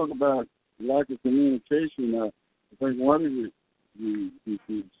you talk about lack of communication. I think one of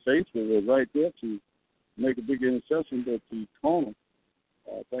the safety was right there to make a big interception, but the corner,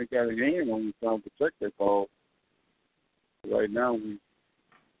 I think, got a hand when he trying to protect that ball. Right now, we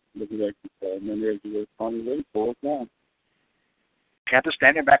looking at many of the on the way for us now. Panthers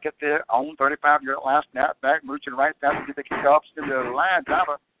standing back at their own 35-yard line, snap back, mooching right down to get the kickoffs to the line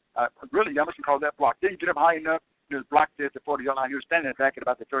driver. Really, I must call that block. Didn't get him high enough. He was blocked there at the 40-yard line. He was standing back at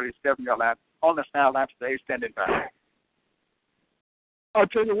about the 37-yard line on the sideline today, standing back. I'll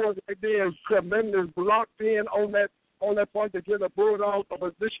tell you what, right there is tremendous blocked in on that point to get a Bulldogs a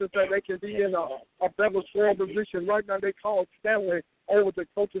position that they can be in a better scoring position. Right now they call Stanley over the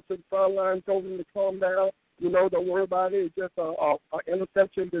coaches and sidelines, told him to calm down. You know, don't worry about it. It's just an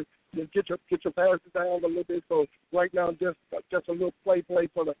interception to get your passes down a little bit. So right now, just a little play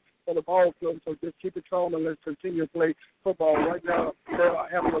for the ball club. So just keep it calm and let's continue to play football. Right now, they're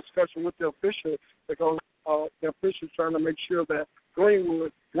having a discussion with the official because the official trying to make sure that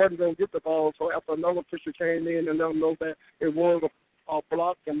Greenwood wasn't going to get the ball. So after another official came in and let them know that it was a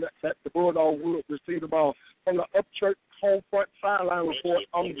block and that the Bulldogs would receive the ball. From the Upchurch home front sideline report,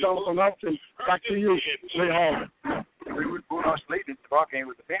 I'm Jonathan Upton. Back to you, Lee Hall. Greenwood Bulldogs lead in the ball game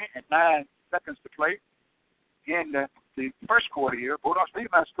with the bench and 9 seconds to play in the first quarter here. Bulldogs lead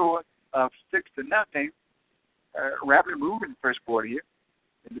by a score of 6-0. Rapidly moving in the first quarter here.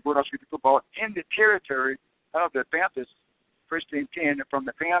 And the Bulldogs get the football in the territory of the Panthers. First and 10 from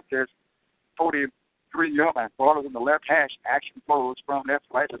the Panthers, 43-yard line. Ball is on the left hash. Action flows from left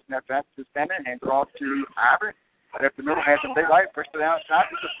to right. The snap back to Stanley and draw to Ivory. Left the middle has a big right. First it outside.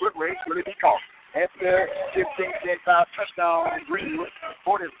 It's a foot race. Will it be caught? After 15-5 touchdown in Greenwood,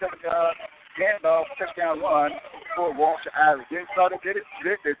 47-yard handoff, touchdown run for Walter Ivory. Didn't start to get it.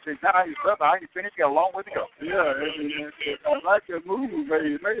 It's now he's up. How you finish? Got a long way to go. Yeah, I like that move.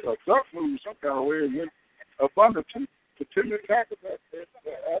 He made a duck move some kind of way. Up on the two tackles.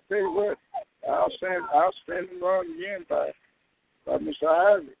 I tell you what, outstanding run again by Mr.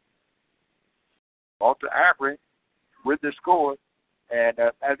 Ivory. Walter Ivory with the score. And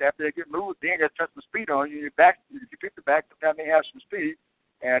after they get moved, then they touch the speed on you. You pick the back, sometimes they have some speed.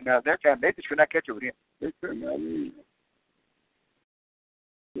 And that time they just could not catch up with him. They couldn't. I mean,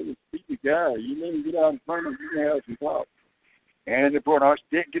 he's a speedy guy. You let him get out in front of him, you can have some pop. And the Bulldogs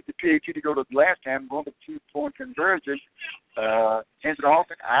didn't get the PAT to go to the last time, going to 2-point conversion. Ends it off,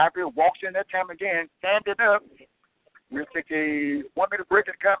 and Ivory walks in that time again, standing up. We'll take a 1-minute break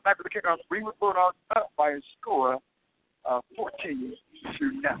and come back to the kickoff. Greenwood Bulldogs up by a score of 14-0. This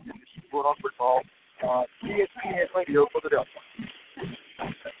is Bulldog football on ESPN Radio for the Delta.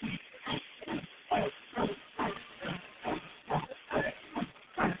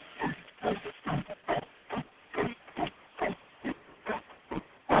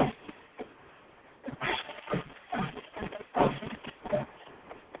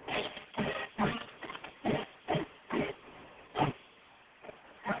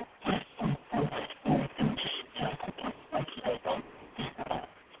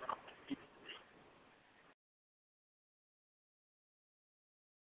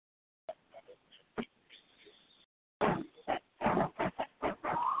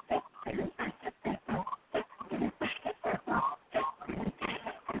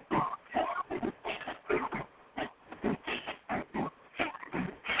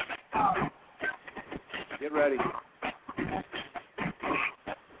 Get ready. 5,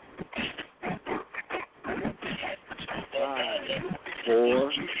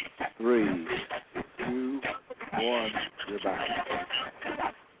 4, 3, 2, 1. You're back.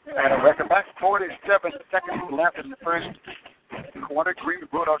 And a record back, 47 seconds left in the first quarter. Greenwood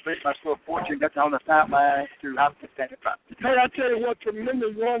Bulldogs lead by score of 14. That's on the sideline to out to 75. Hey, I tell you what,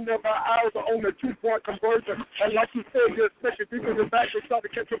 tremendous run there by Ivory on the 2-point conversion. And like you said, just second defensive back to try to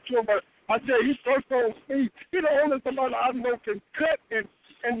catch up to him. But I tell you, he's first on speed. He's the only somebody I know can cut and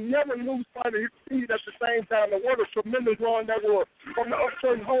never lose sight of his speed at the same time. And what a tremendous run that was. From the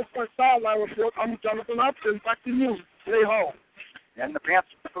Upchurch home front sideline report, I'm Jonathan Upton. Back to you, Lee Hall. And the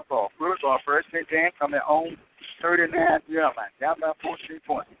Panthers football first and 10 from their own 39-yard line, down by 14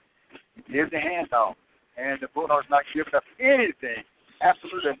 points. Here's the handoff, and the Bulldogs not giving up anything,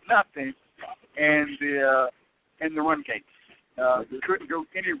 absolutely nothing, in the run game. Couldn't go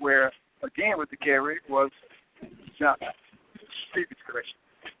anywhere. Again with the carry was Johnson. Stevens correction.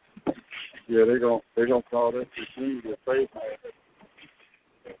 Yeah, they're gonna call that the swing to face.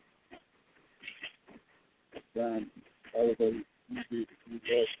 Down, everybody.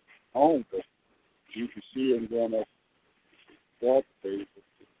 Home, but you can see him going up that phase.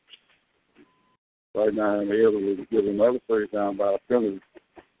 Right now, in the able to get another first down by a penalty.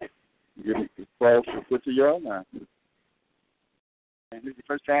 Get it across the 50-yard line. And this is the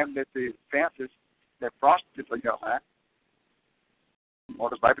first time that the Panthers have crossed the 50-yard line.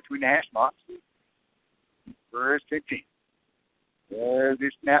 Orders right between the hash marks. First 15. There's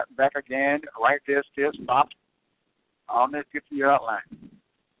the snap back again. Right there, still stopped on the 50-yard line.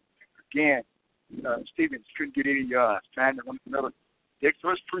 Again, Stevens couldn't get any yards, trying to run the middle. Dick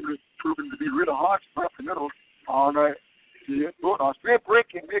was proven to be really hard to run the middle on the Bulldogs. We'll break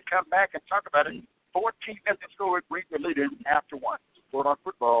and we'll come back and talk about it. 14-0 score at Greenwood leading after one. Bulldog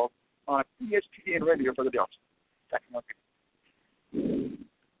football on ESPN Radio for the Delta. Second one.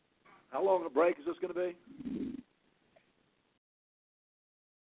 How long a break is this going to be?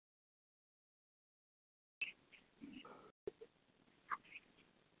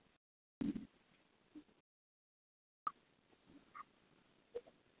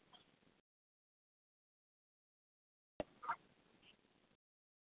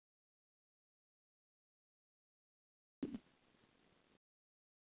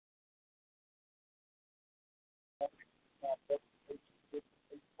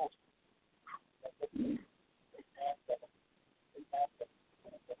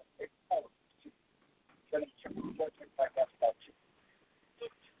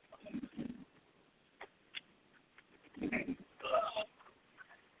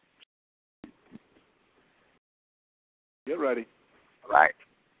 Get ready. Right.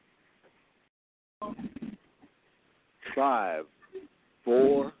 5,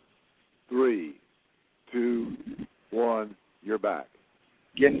 4, 3, 2, 1. You're back.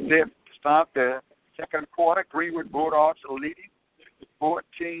 Getting set to start the second quarter. Greenwood Bulldogs are leading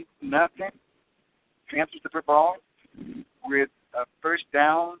 14-0. Panthers the football with a first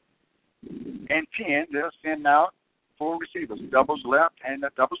down and 10. They'll send out 4 receivers. Doubles left and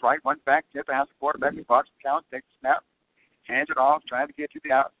doubles right. One back. Get behind the quarterback in the box. Count. Takes the snap. Hands it off. Trying to get to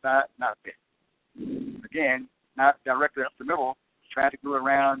the outside. Not there. Again, not directly up the middle. Trying to go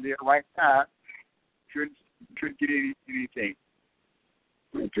around the right side. Couldn't get anything.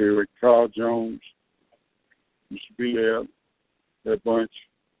 Okay, with Carl Jones, used to be there, that bunch.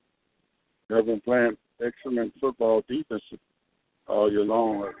 They've been playing excellent football defense all year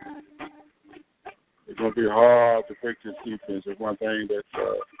long. It's going to be hard to break this defense. It's one thing that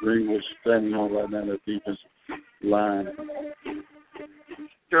Greenwood's standing on right now, that defense line.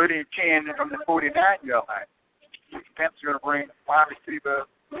 30 and 10 from the 49-yard line. Panthers are going to bring wide receiver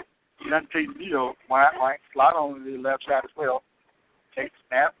Dante Neal wide right, slot on the left side as well. Take the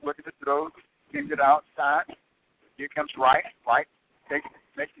snap, look at the throw, sends it outside. Here comes right,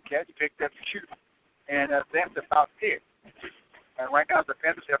 makes the catch, picked up the shoot. And that's about it. And right now the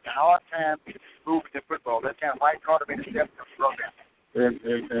Panthers have a hard time moving the football. That kind of right caught him in the depth of the program.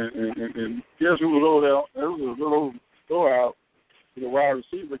 And guess who was over there? It was a little throw out to the wide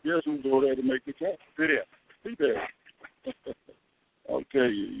receiver. Guess who was over there to make the catch? Be there. I'll tell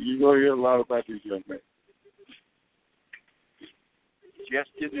you, you're going to hear a lot about these young men. Just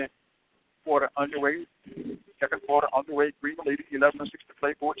getting the quarter underway. Second quarter underway. Greenwood leading 11-6 to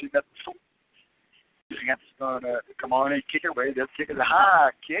play, 14-0. It's going to come on and kick it away. They'll kick it a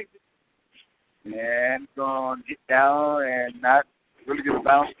high kick. And going to get down and not really get a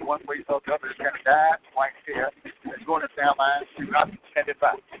bounce to one way or the other. It's going to die right there. It's going to sound line. Do not send it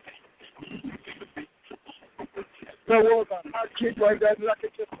back. There was a high kick right there that I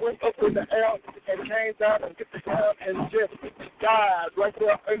could just went up in the air and came down and get the ground and just died right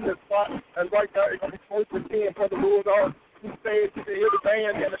there in the spot. And right there, it's going to be close to 10 for the Bulldogs. We stayed to hear the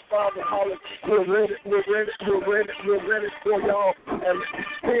band and the father calling, we're ready for y'all. And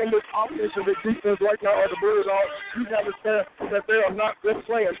seeing this offense and the defense right now of the Bulldogs, you got to understand that they are not just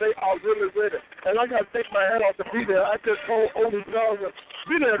playing. They are really ready. And I got to take my hat off to be there. I just told Odie Johnson,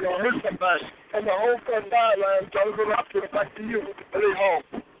 be there, going to hurt somebody. And the whole front sideline, Jonathan, I'll put it back to you. And they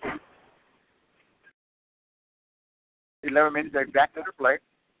home. 11 minutes exactly to play.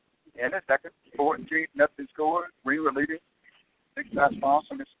 In the second, 14-0 score. Greenwood leading. 6 shots falls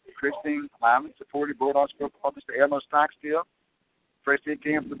from Christine Lyman, supported Bulldogs football. Mr. Elmo Stockstill. First 10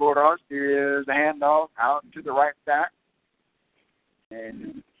 for the Bulldogs. There is a handoff out to the right side.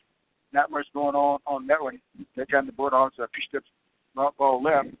 And not much going on that one. That time the Bulldogs pitched up ball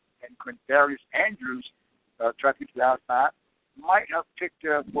left. And Quintarius Andrews tried to get to the outside. Might have picked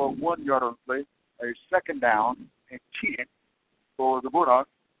up for 1 yard on the play. A second down and 10 for the Bulldogs.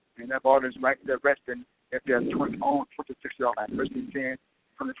 And that ball is right there resting at their 26-yard line. First and 10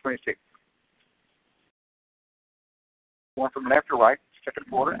 from the 26. Going from left to right, second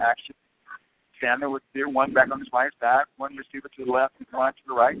quarter action. Stanley with their one back on his right side, one receiver to the left and one to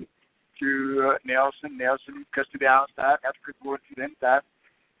the right. To Nelson. Nelson cuts to the outside. After going to the inside.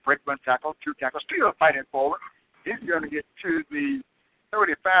 Break one tackle, two tackles, still fighting forward. He's going to get to the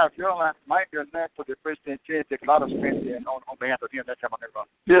 35-yard line. Might be enough for the first and 10. Take a lot of spin on behalf of him that time on that run.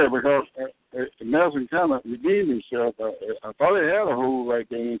 Yeah, because Nelson kind of redeemed himself. I thought he had a hole right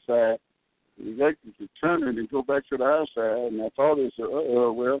there inside. He elected to turn it and go back to the outside, and I thought he said,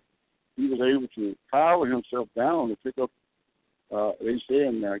 well, he was able to power himself down to pick up, they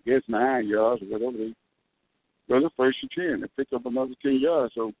said, I guess 9 yards or whatever. It was the first and 10. They picked up another 10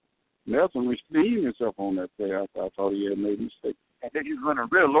 yards. So Nelson redeemed himself on that play. I thought he had made a mistake. And then he was running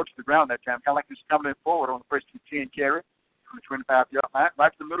real low to the ground that time, kind of like he was coming forward on the first and 10 carry. 25-yard line.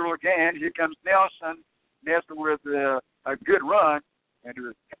 Right to the middle again. Here comes Nelson. Nelson with a good run. And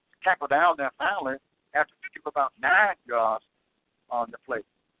to tackle down there finally after picking up about 9 yards on the play.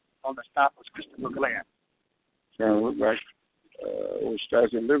 On the stop was Christopher Glenn. Kind of looked like old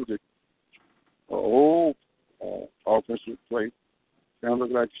Statue of Liberty. Offensive play. Kind of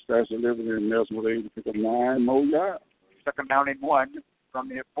looked like Statue of Liberty, and Nelson was able to pick up 9 more yards. Second down and 1 from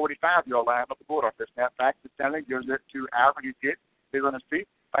the 45-yard line of the Bulldogs. Snap back to Stanley, gives it to Alfred. He's good. He's on his feet.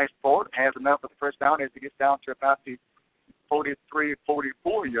 Fights forward. Has enough for the first down as he gets down to about the 43,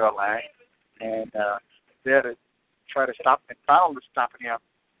 44-yard line. And there to try to stop and finally stopping him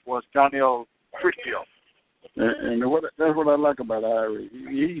was Donnell Whitfield. And that's what I like about Irie.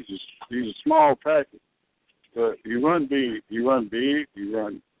 He's a small package, but he run big. He got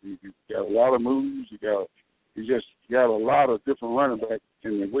a lot of moves. He just got a lot of different running backs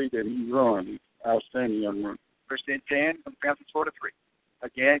in the way that he runs. He's outstanding young runner. First and 10 from Panthers 43.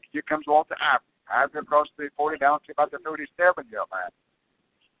 Again, here comes Walter Ivory. Ivory across the 40 down to about the 37-yard line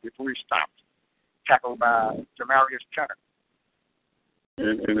before he stopped. Tackled by Jamarius Turner.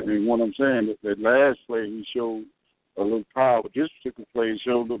 And what I'm saying, that last play he showed a little power. This particular play he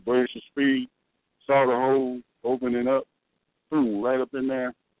showed a little burst of speed, saw the hole opening up, boom, right up in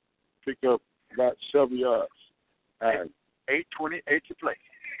there, picked up about 7 yards. 8:28 to play.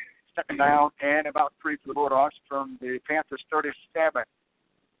 Second down and about 3 for the Bulldogs from the Panthers 37.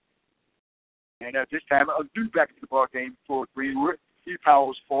 And this time, a new back to the ball game for Greenwood. He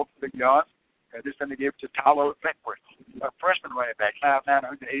powers 4 yards. This time they gave it to Tyler Beckworth, a freshman running back, 5'9",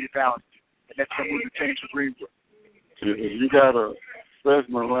 180 pounds. And that's the move to change for Greenwood. If you got a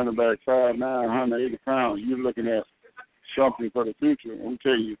freshman running back, 5'9", 180 pounds, you're looking at something for the future. I'm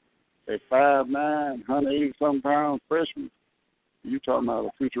tell you, at 5'9", 180-something pounds freshman, you're talking about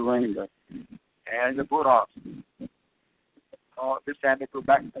a future running back. And the Bulldogs. This time they go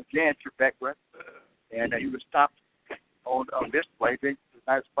back again to Beckworth. And he was stopped on this play.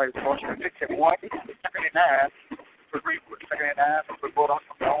 Nice play for 6-1, second and 9 for Greenwood. Second and 9 for the Bulldogs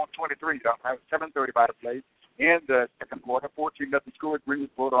on 23. 7:30 by the play. In the second quarter, 14-0 score. Greenwood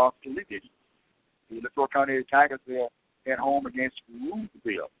Bulldogs to lead it. The Little County Tigers there at home against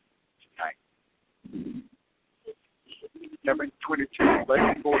Roosevelt tonight. 7:22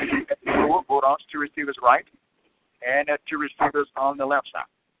 play. 40 at the score. Bulldogs, 2 receivers right and 2 receivers on the left side.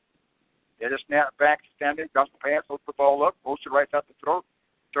 They just snap back, standing, gospel pass, holds the ball up, goes to right out the throat,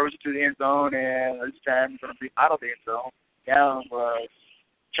 throws it to the end zone, and this time it's going to be out of the end zone. Down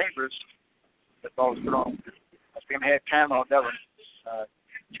Chambers. The ball is thrown. I think had time on that one.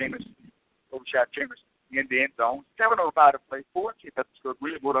 Chambers, overshot Chambers in the end zone. 7:05 to play. 14 at the score.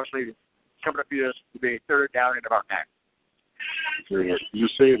 Really Bulldogs leading. Coming up here to be 3rd down and about 9. You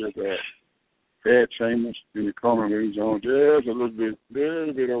say that had Chambers in the corner range zone just a little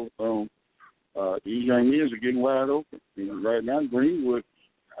bit overthrown. These young men are getting wide open. Right now, Greenwood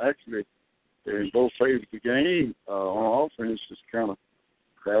actually in both phases of the game on offense is kind of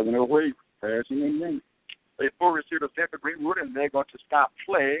grabbing their way, passing and running. They 4 receivers there for Greenwood, and they're going to stop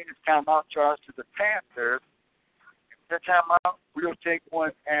play. It's timeout charge to the Panthers. That timeout, we'll take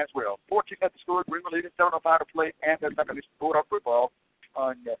one as well. 14 at the score. Greenwood leading 7:05 to play, and they're not going to score our football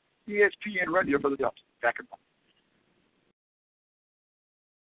on ESPN Radio for the Ducks. Back in one.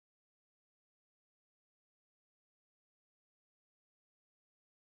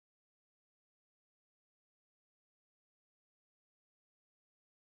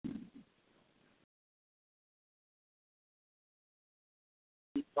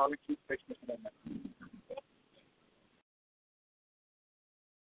 Sorry, keep fixing this moment.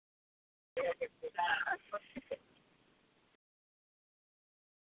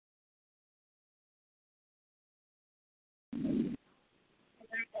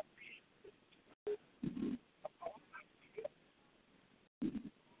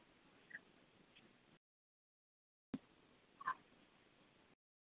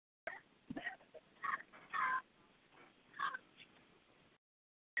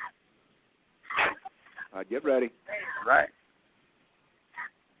 All right, get ready. All right.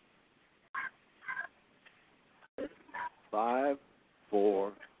 5,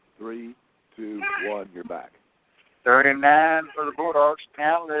 4, 3, 2, 1. You're back. 39 for the Bulldogs.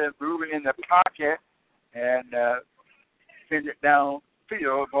 Stanley moving in the pocket and send it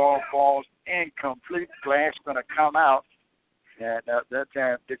downfield. Ball falls incomplete. Glass going to come out. And that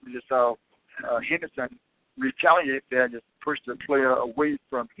time, we just saw Henderson retaliate there and just push the player away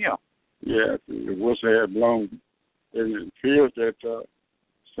from him. Yeah, the whistle had blown. And it feels that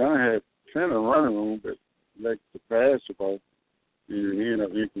Sun had plenty of running room, but like the pass the ball, and he ended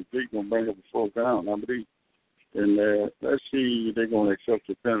up incomplete, going to bring up a 4th down, I believe. And let's see if they're going to accept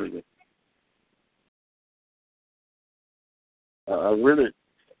the penalty. I really,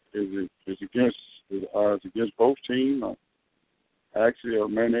 it's against both teams. Actually,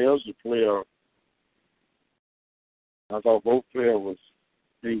 Manel's the player. I thought both players was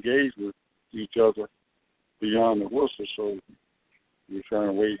engaged with each other beyond the whistle, so we're trying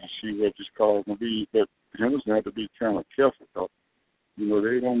to wait to see what this call is going to be. But Henderson had to be kind of careful, though. You know,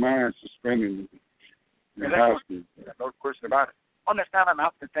 they don't mind suspending in high school. No question about it. On this time, I'm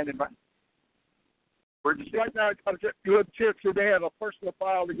out suspended, but right now, it's going to get good tips. They had a personal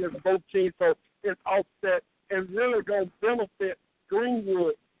foul against both teams, so it's offset and really going to benefit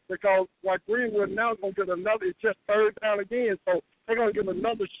Greenwood because like Greenwood now is going to get another. It's just 3rd down again, so they're going to get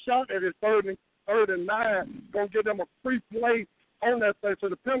another shot at it. 3rd and 9, going to give them a free play on that thing. So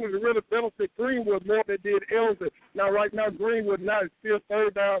the penalty really benefit Greenwood more than it did Elgin. Now, right now, Greenwood now is still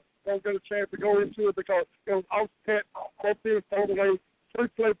 3rd down. Don't get a chance to go into it because it was offset. Both teams thrown away. Free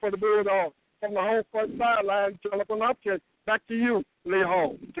play for the Bulldogs. From the home front sideline, Jonathan Hopkins. Back to you, Lee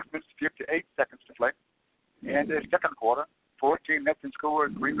Hall. 6 minutes, 58 seconds to play. And the second quarter, 14 nothing score.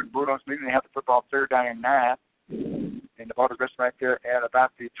 Greenwood Bulldogs leading. They have the football 3rd down and 9. And the ball is resting right there at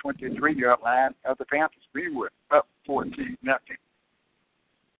about the 23-yard line of the Panthers. Greenwood up 14 nothing.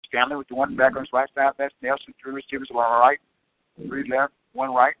 Stanley with the one back on his right side. That's Nelson. 3 receivers to our right. 3 left,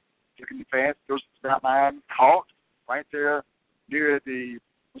 1 right. Taking the pass. Goes to the stop line. Caught right there near the,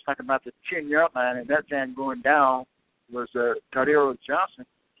 was talking about the 10-yard line. And that time going down was Tadeo Johnson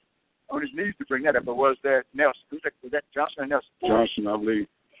on his knees to bring that up. But was that Nelson? Was that Johnson or Nelson? Johnson, I believe.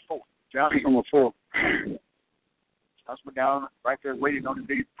 4. Johnson. Number 4. Johnson went down right there waiting on his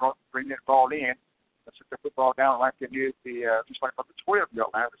knees to bring that ball in. Let's put the football down right there near the, just like about the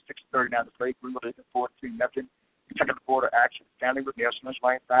 12-yard line. With 6:39 to play. Greenwood leading 14 nothing. Second quarter action. Stanley with Nelson on his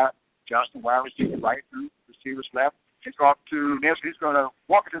right side. Johnson wide receiver right through. Receivers left. He's off to Nelson. He's going to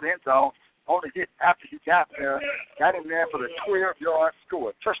walk into the end zone. Only hit after he got there. Got him there for the 12-yard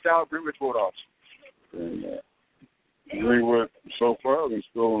score. Touchdown, Greenwood Bulldogs. And Greenwood so far been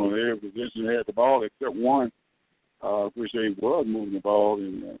scoring on every position. They had the ball except one, which they was moving the ball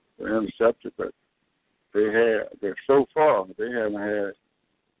and intercepted, but so far they haven't had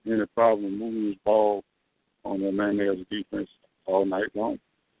any problem moving the ball on their Manel's defense all night long.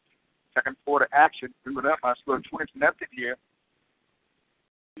 Second quarter action. Greenwood up by a score of 20 nothing here.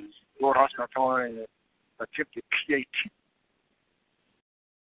 Lord Austin Artillery attempted PAT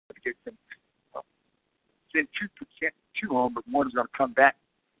to get them send 2% to them, but one is going to come back,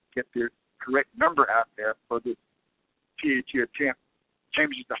 get the correct number out there for the PAT attempt.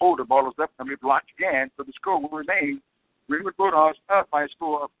 Changes the holder, ball is up, and be blocked again, so the score will remain Greenwood Bulldogs up by a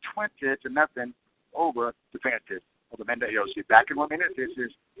score of 20 to nothing over the Panthers of the Mendel AOC. Back in 1 minute, this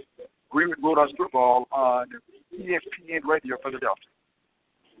is Greenwood Bulldogs football on ESPN Radio Philadelphia.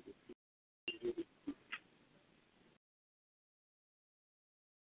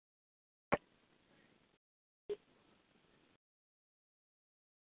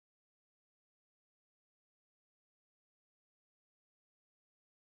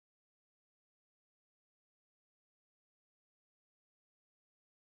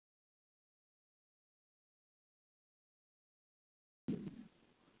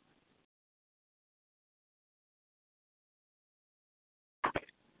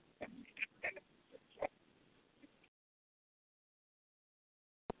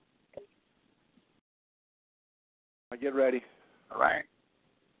 Get ready. All right.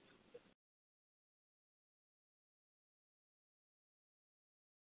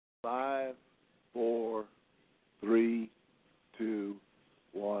 Five, 4, 3, 2,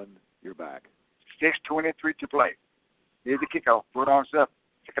 1. You're back. 6:23 to play. Here's the kickoff. Bulldogs up.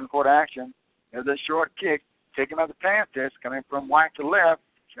 Second quarter action. There's a short kick. Taken by the Panthers. Coming from right to left.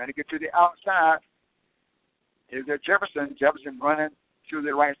 Trying to get to the outside. Here's their Jefferson. Jefferson running to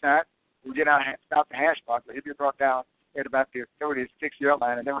the right side. We get out stop the hash box, but he'll be brought down at about the 36-yard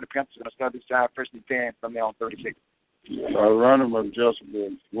line, and then when the Panthers are going to start this side, first and 10 from there on 36. Running was just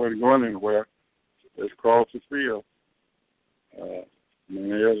wasn't going anywhere. Just across the field.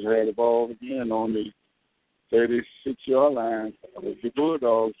 Menez had the ball again on the 36-yard line with the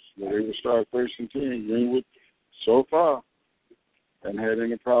Bulldogs. They would start 1st and 10. Greenwood, so far, hasn't had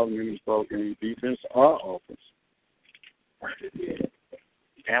any problem in this ball game, defense or offense.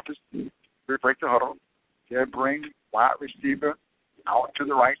 Panthers break the huddle. They'll bring wide receiver out to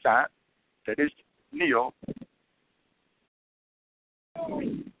the right side. That is Neal.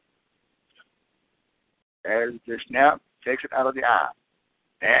 As the snap takes it out of the eye.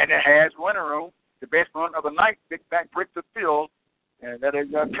 And it has running room. The best run of the night. Big back breaks the field. And that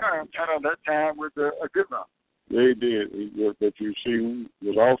is turned out of that time with a good run. They did. But you see who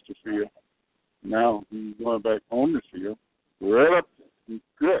was off the field. Now he's going back on the field. Right up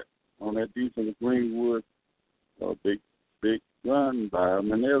good on that defense. Greenwood. Big run by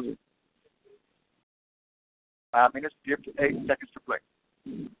Menez. 5 minutes, 58 seconds to play.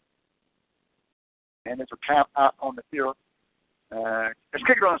 And there's a tap out on the field. Let's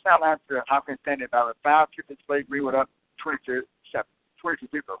kick it on the sideline to Hopkins standing about 5 chips play. Greenwood up 22-0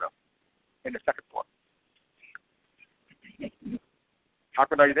 in the second quarter.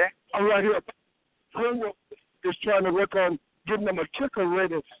 Hopkins, are you there? I'm right here. Greenwood is trying to work on getting them a kicker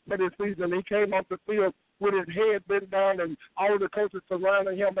ready for this season. He came off the field with his head bent down, and all of the coaches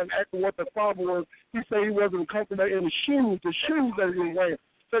surrounding him and asking what the problem was. He said he wasn't comfortable in the shoes that he was wearing.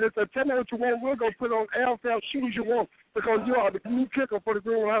 So they said, tell me what you want. We're going to put on NFL shoes you want because you are the new kicker for the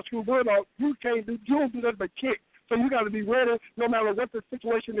Greenwood High School Bulldogs. You don't do nothing but kick. So you got to be ready no matter what the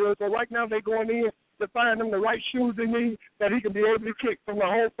situation is. So right now they're going in to find him the right shoes they need that he can be able to kick from the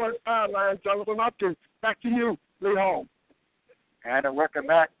whole front sideline. Jonathan Hopkins, back to you, Lee Hall. And welcome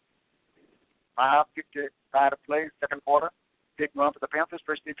back. 5:55 to play, second quarter. Big run for the Panthers,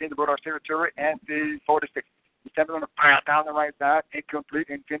 first team in the Bulldogs territory at the 46. He's stepping on the pass down the right side, incomplete,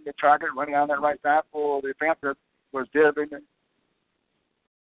 intended target, running on that right side for the Panthers was Devin,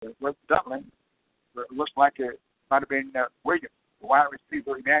 was Dublin. But it looks like it might have been Williams, the wide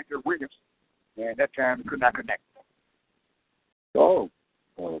receiver, Emmanuel Williams, and that time could not connect.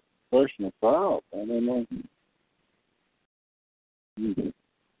 Personal foul. I don't know.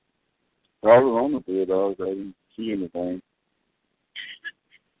 I was on the Bulldogs. I didn't see anything.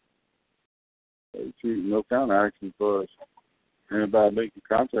 No counter action for us. Anybody making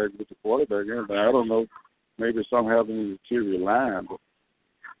contact with the quarterback, anybody. I don't know. Maybe something happened in the interior line, but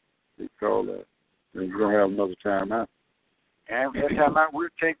they call that. And we're going to have another timeout. And that timeout, we'll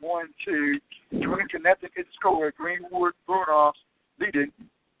take 1-2. 20-0 is the score. Greenwood Bulldogs leading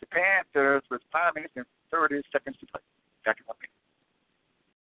the Panthers with 5 minutes and 30 seconds to play. Back in 1 minute.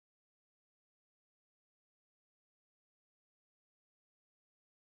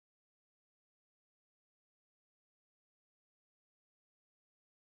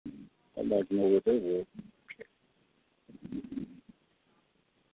 I'd like to know what they were.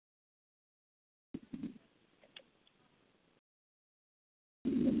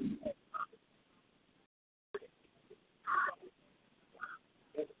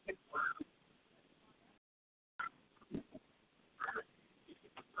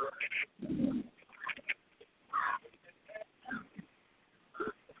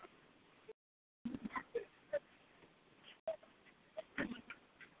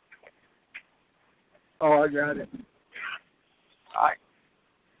 Oh, I got it. All right.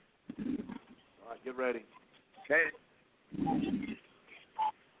 All right, get ready. Okay.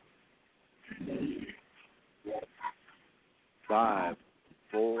 Five,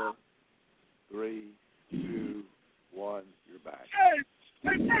 4, 3, 2, 1. You're back.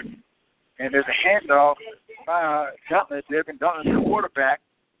 And there's a handoff by Duntless, Devin Duntless, the quarterback.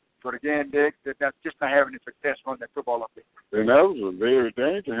 But again, Dick, that's just not having any success running that football up there. And that was a very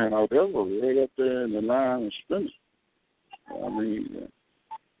dangerous handoff. That was right up there in the line of scrimmage. I mean,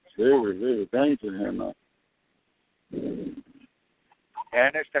 very, very dangerous handoff.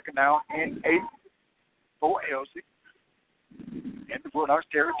 And it's second down and 8 for Elsie. In the Bulldogs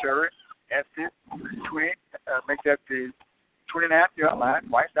territory at the 20, make that the 29-yard line.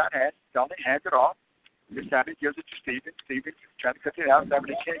 Right side has, Donnie hands it off. This time he gives it to Steven. Steven trying to cut it outside, but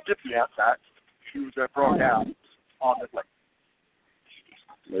he can't get to the outside. He was brought down on the play.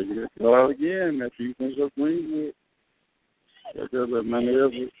 Well, again, that defense of Greenwood.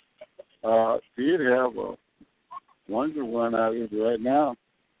 Menez did have a wonder run out of it right now.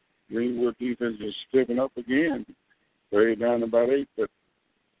 Greenwood defense is stepping up again. Way down about 8, but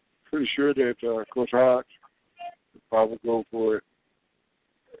pretty sure that Coach Hodge will probably go for it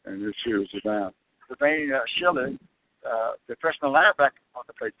and this series is down. Devane Schiller, the freshman linebacker on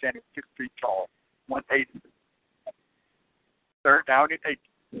the play, standing 6 feet tall, 180. Third down and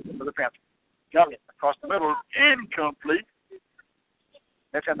 8 for the Panthers. Got it across the middle, incomplete.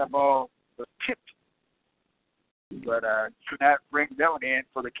 That time the ball was tipped, but could not bring that one in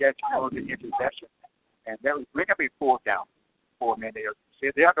for the catch or the interception. And that would bring up a 4th down. 4 men there.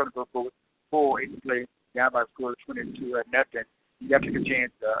 Said they are going to go for 4 in the play, down by a score of 22 nothing. You got to take a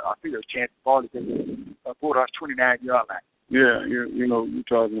chance, I feel a chance to ball to the Bulldogs 29-yard line. Yeah, you know, you're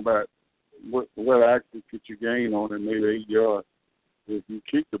talking about what actually could you gain on it, maybe 8 yards. If you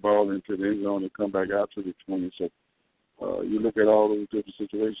kick the ball into the end zone and come back out to the 20. So you look at all those different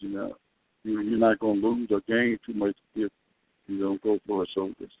situations now. You're not going to lose or gain too much if you don't go for it.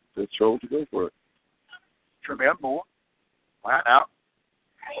 So it's chose to go for it. Tremel Moore, line out.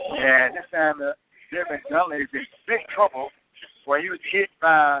 And this time, Devin Dunley is in big trouble where he was hit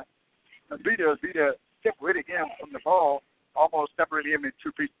by Vita. Vita separated him from the ball, almost separated him in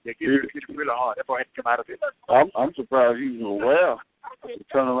 2 pieces. They hit him really hard. That ball had to come out of it. I'm surprised he was aware to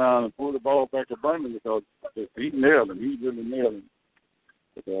turn around and pull the ball back to Bundy because he nailed him. He really nailed him.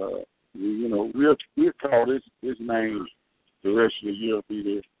 But, you know, we'll call his name the rest of the year. Be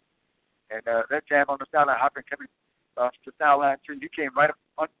there. And that jam on the sideline, hopping coming to the sideline, too. He came right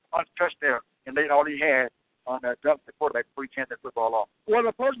up untouched there and laid all he had on the quarterback before he handed the football off. Well,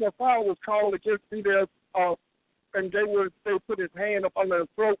 the personal foul was called against Peters, and they put his hand up under his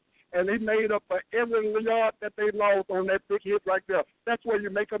throat, and he made up for every yard that they lost on that big hit right there. That's where you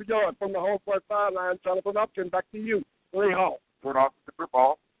make up a yard from the home front sideline. Jonathan Upton, back to you. Lee Hall. Put off the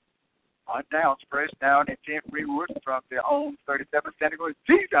football. On down, pressed down, and Tim Greenwood from their own 37, standing going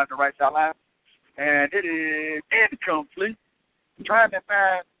deep down the right sideline. And it is incomplete. Trying to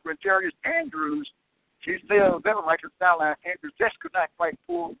find Quintarius Andrews. He still Bevan right to the sideline. Andrews just could not quite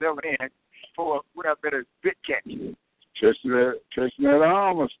pull Bevan in for what I've been a big catch. Chasing that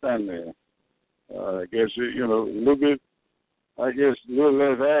arm was standing there. I guess, you know, a little bit, a little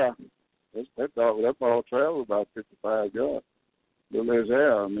less air. That ball traveled about 55 yards. A little less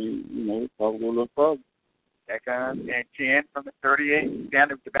air. I mean, you know, probably a little further. Back on and 10 from the 38. Down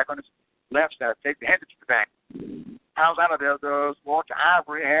to the back on his left side. Take the hand to the back. Pounds out of there, goes Walter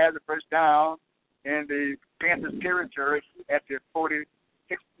Ivory, has the first down in the Panthers territory at the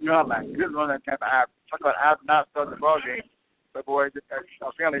 46-yard line. Good run that time for Ivory. Talk about Ivory not starting the ball game. But, boy,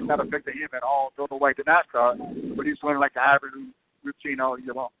 apparently it's not affecting him at all. Don't know why he did not start. But he's running like the Ivory who we've seen all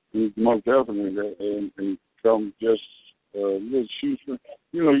year long. He's most definitely. And come just little shoe.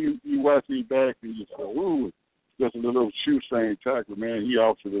 You know, you watch me back and you say, ooh, just a little shoestring tackle, man. He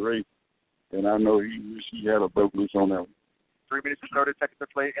off to the race. And I know he had a broke loose on that one. 3 minutes and 30 seconds to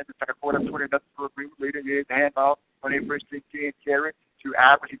play in the second quarter. 20 nothing for Greenwood leading. Here's the handoff on a first 15 carry to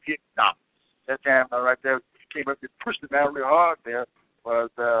Ivory. He hit stop. That time right there came up and pushed the ball really hard there was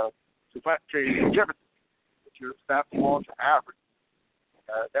Jefferson to stop the ball to Ivory.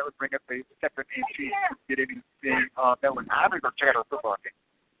 That would bring up a second and 10. Get anything that was Ivory going to check out the football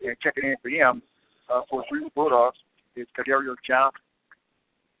game. And checking in for him for Greenwood Bulldogs is Cadario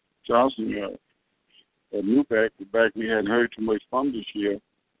Johnson, a new back we hadn't heard too much from this year,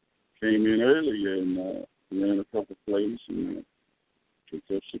 came in early and ran a couple of plays and took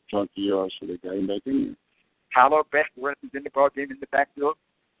up some chunky yards, so they got him back in there. Tyler Beckworth is in the ball game in the backfield.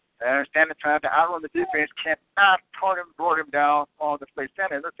 Standing trying to outrun the defense, cannot caught him, brought him down on the play.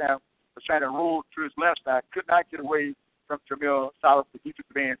 Standing this time was trying to roll to his left side, could not get away from Jamil Salas, the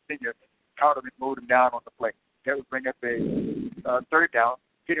defensive end senior, caught him and moved him down on the play. That would bring up a third down.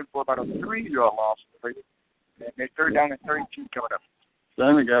 Hit him for about a 3-yard loss. And they third down and 32 coming up.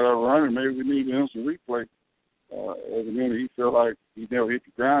 Stanley got up running. Maybe we need him some replay. As a minute, he felt like he never hit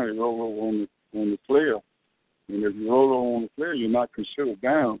the ground. He rolled over on the player. And if you roll over on the player, you're not considered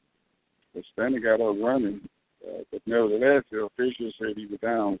down. But Stanley got up running. But nevertheless, the officials said he was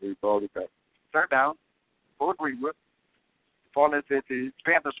down, so he called it back. Third down for Greenwood. Falling at the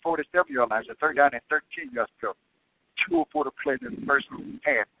Panthers' 47-yard line. So third down and 13 yards to go. 2:04 to play in the first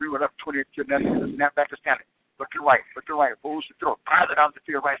half. Greenwood up 22-0. Snap back to Stanley. Look to right. Bulls to throw. Piles it on the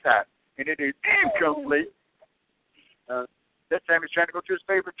field right side. And it is incomplete. That time he's trying to go to his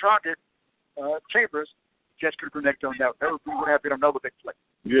favorite target, Chambers. Just could connect on that. That would have been another big play.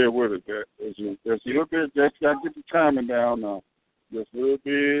 Yeah, it would have. There's a little bit. Just got to get the timing down now. Just a little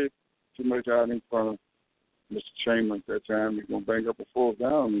bit too much out in front of Mr. Chambers that time. He's going to bang up a fourth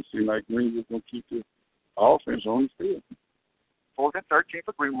down and seem like Greenwood's going to keep the offense on the field. 4th and 13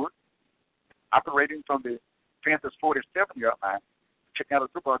 for Greenwood. Operating from the Panthers' 47-yard line. Checking out the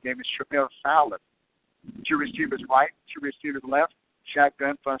football game is Shamil Salas. 2 receivers right, 2 receivers left.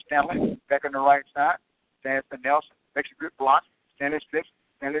 Shotgun from Stanley. Back on the right side. Stands to Nelson. Makes a good block. Stanley flips.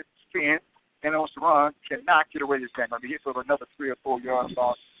 Stanley spins. Stanley wants to run. Cannot get away this time. He's hit for another 3 or 4 yard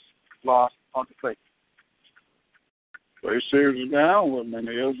loss on the plate. First series is down with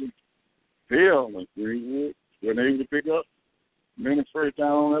Mendoza, Hill, and Greenwood. We're able to pick up many first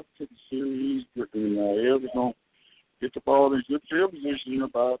down up to the series. And Hill's going to get the ball in good field position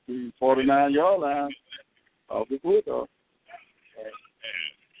about the 49-yard line of the Bulldogs.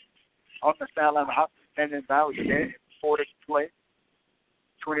 On the sideline, the Hopkins standing by with the 40 play.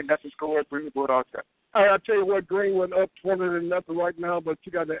 20-0 score. Greenwood Bulldogs up. I tell you what, Greenwood up 20-0 right now, but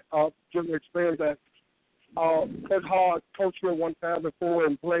you got to give them experience that Coach Hard coached here one time before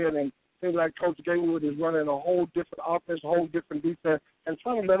and playing, and seems like Coach Greenwood is running a whole different offense, a whole different defense, and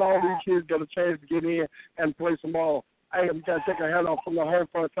trying to let all these kids get a chance to get in and play some ball. Hey, we got to take a head off from the home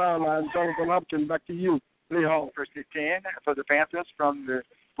front sideline. Jonathan Hopkins, back to you. Lee Hall. First and 10 for the Panthers from the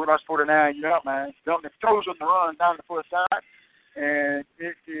Bulldogs 49-yard line. Dumping the toes on the run down the foot side, and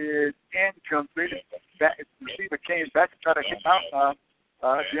it is incomplete. That receiver came back to try to hit out.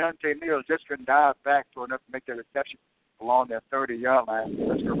 Deontay Neal just couldn't dive back for enough to make the reception along that 30-yard line.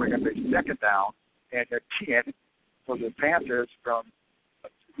 That's going to bring up a second down and a 10 for the Panthers from,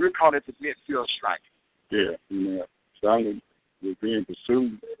 we're calling it the midfield strike. Yeah, Solid was being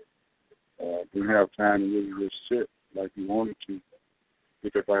pursued. Didn't have time to really just sit like he wanted to.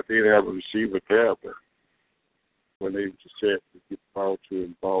 Because I did have a receiver there, but when they just set to get the ball to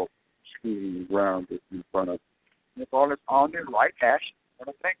the ball scooting the ground in front of. The ball is on the right hash. And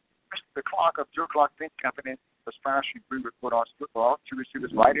I think the clock of Joe Clark Think Company was sponsoring Greenwood Bulldogs football. Two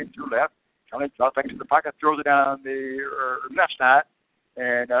receivers right and two left. Johnny drops back to the pocket, throws it down the left side,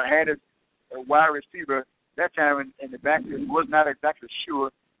 and handed a wide receiver. That time in the backfield was not exactly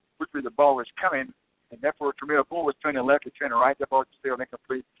sure which way the ball was coming, and therefore Camille Bull was turning left and turning right. That ball was still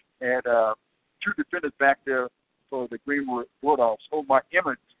incomplete. And two defenders back there for the Greenwood Bulldogs. Omar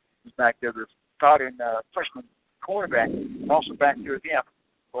Emmons was back there, the starting freshman cornerback, and also back there at the end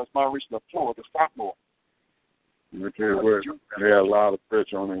was Maurice LaFleur, the sophomore. I tell you what, they had a lot of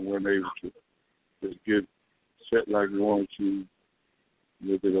pressure on them when they were to just get set like they wanted to, a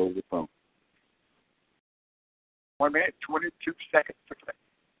little bit over the phone. 1 minute, 22 seconds to play.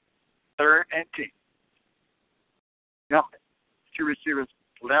 3rd and 10. Nothing. Two receivers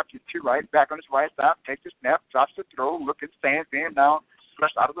left and two right. Back on his right side. Takes the snap. Drops the throw. Looking, stands in. Now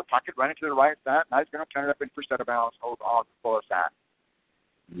flushed out of the pocket. Running to the right side. Now he's going to turn it up and push that out of bounds on the far side.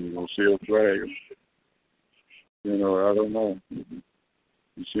 You're going to see a flag. I don't know.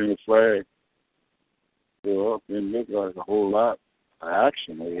 You see a flag go up. It look like a whole lot of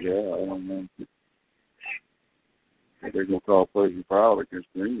action over there. I don't know. They're going to call personal foul against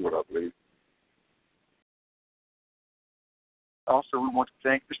Greenwood, I believe. Also, we want to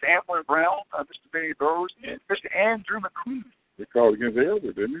thank Mr. Antwin Brown, Mr. Benny Burrows, and Mr. Andrew McQueen. They called against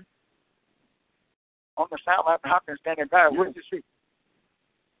Elder, didn't they? On the sideline, Hopkins standing by. What did you see?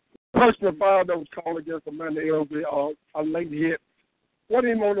 Personal foul that was called against Amanda Elder, a late hit. Wasn't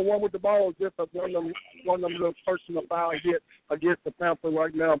even on the one with the ball, just one of them little personal foul hit against the Panther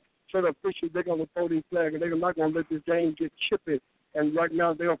right now. So the officials, they're going to throw these flags, and they're not going to let this game get chippy. And right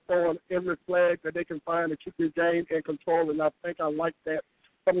now they're throwing every flag that they can find to keep this game in control, and I think I like that.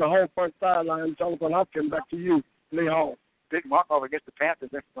 From the home front sideline, Jonathan Hopkins, back to you, Lee Hall. Big walk-off against the Panthers.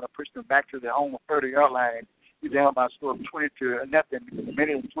 They're going to push them back to their own 30-yard line. You're down by a score of 20-0. A minute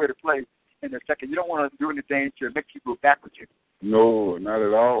and 20 to play in the second. You don't want to do anything to make people go back with you. No, not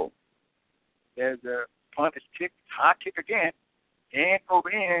at all. There's a punt is kicked, high kick again, and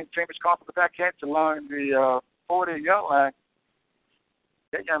over in. Chambers called for the back catch along the 40-yard line.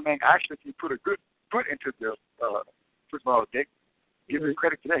 That young man actually can put a good foot into the football, Dick. Give him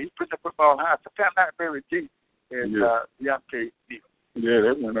credit to that. He put the football high. Sometimes not very deep. And Deontay Neal. Yeah,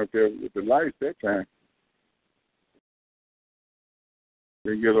 that went up there with the lights that time.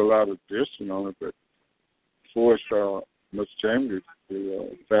 They get a lot of distance on it, but forced Mr. Chambers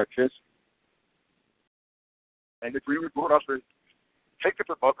to back catch. And the Greenwood Bulldogs will take the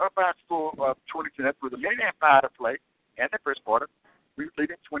football up by a score of 20 minutes with a minute and 5 to play in the first quarter. We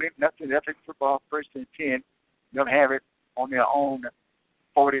lead it 20-0. They'll take the football first and 10. They'll have it on their own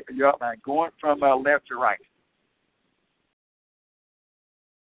 40-yard line, going from left to right.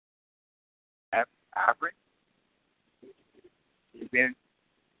 At Ivory. He's been in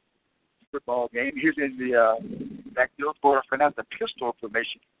the football game. He's in the backfield for the pistol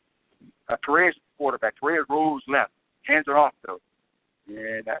formation. Perez quarterback. Perez rolls left. Hands are off, though.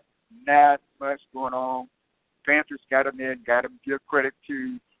 And not much going on. Panthers got him in, give credit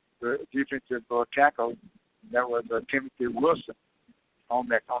to the defensive tackle. That was Timothy Wilson on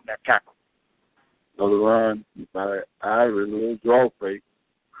that tackle. Another run by Ivory, a little draw fake.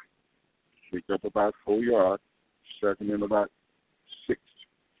 Picked up about 4 yards. Second and about 6.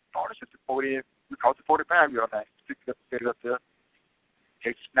 Started at the 40, we call it the 45-yard line. Picked it up there.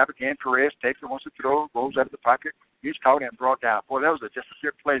 Takes the snap again. Perez takes it, wants to throw, rolls out of the pocket. He's caught and brought down. Boy, that was just a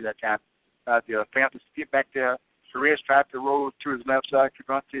good play that time. The Panthers get back there. Perez tried to roll to his left side.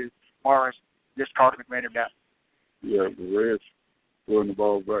 Javante Morris just caught him and ran him down. Yeah, Perez throwing the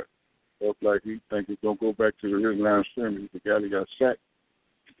ball back up like he think he's going to go back to the original line of scrimmage. The guy that got sacked.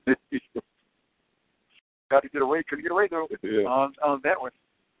 Got to get away. Couldn't get away, though, yeah. on that one.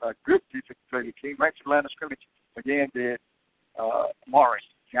 Good defensive play. He came right to the line of scrimmage. Again, did Morris.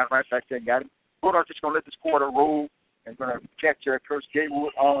 Got right back there and got him. Bulldogs just going to let this quarter roll and going to catch Coach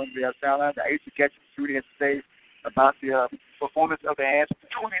Gatewood on the sideline. The ace to catch him, shooting and say about the performance of the Ants.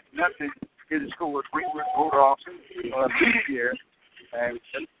 20-0 is the score. Greenwood Bulldogs lead here. And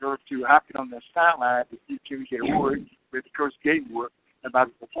let's go to Hopkins on the sideline to see if we get a word with Coach Gatewood about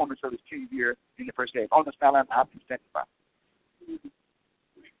the performance of his team here in the first half. On the sideline, Hopkins standing by.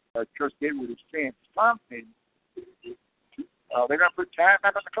 Coach Gatewood is saying something. They're going to put time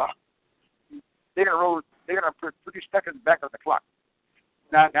back on the clock. They're going to put 30 seconds back on the clock.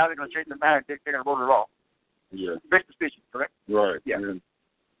 Now they're going to change the mind. They're going to roll it off. Yeah. Best decision, correct? Right. Yeah. And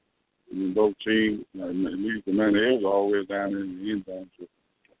both teams, at least the man is always down in the end zone. So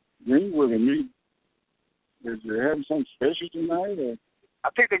Greenwood and me, is there having something special tonight? Or? I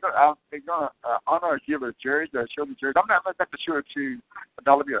think they're going to honor or give a jersey, or show the jersey. I'm not exactly sure to a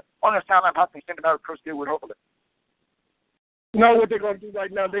dollar bill. On the sideline, how can they send it out to Coach Gatewood, hopefully? No, what they're going to do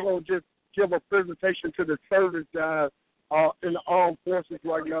right now, they're going to just give a presentation to the service guys in the armed forces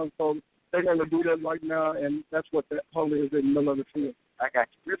right now. So they're going to do that right now, and that's what that whole is in the middle of the field. I got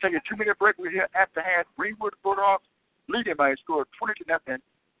you. We'll take a 2-minute break. We're here at the half. Greenwood Bulldogs leading by a score of 20-0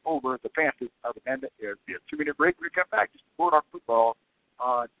 over the Panthers of Amanda. There's a 2-minute break. We come back to Bulldog football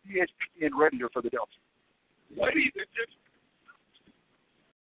on ESPN Radio for the Delta. Ladies and gentlemen,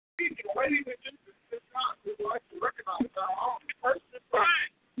 it's time we would like to recognize our own person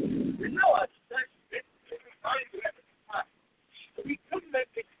Brian. We realize that it's exciting at the time. We couldn't let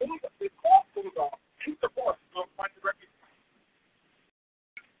it go, but we call Bulldog in support of one recognition.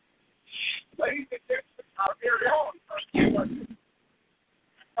 Ladies and gentlemen, our very own person.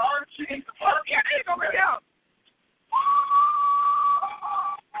 Our chief, over here.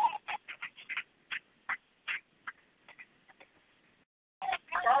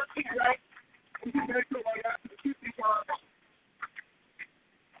 Our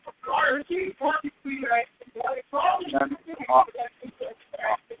chief, right?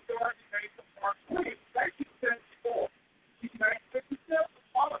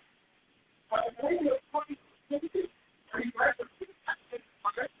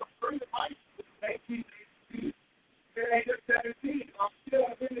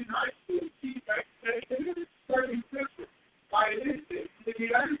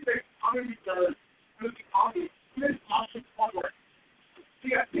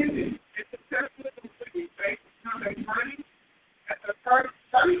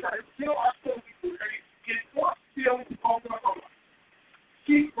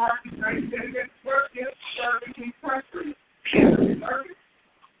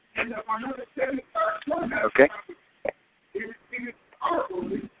 Okay.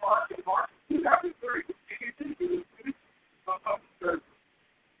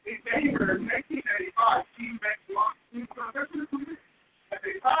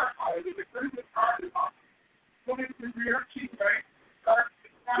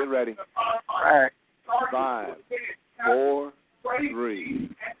 Get ready. All right. 5, 4, 3,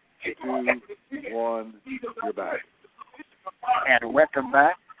 2, 1. You're back. And welcome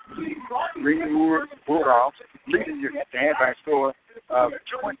back. Greenwood Bulldogs leading the half-back score of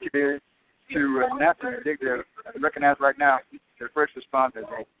 20 to nothing. They're recognized right now the first responders.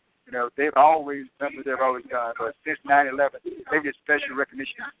 You know, they've always done what they've always done, but since 9/11, they get special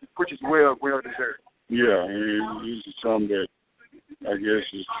recognition, which is well deserved. Yeah, this is something that I guess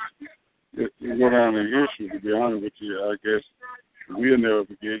it go down in history, to be honest with you. I guess we'll never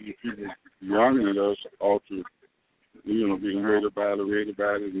forget. You people younger than us ought to, be heard about it, read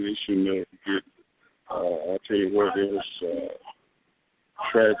about it, and they should never forget. I'll tell you what, there was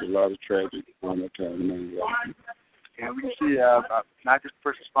a lot of tragic during that time. And we see not just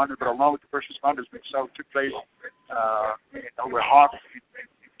first responders, but along with the first responders, which took place over Harvard,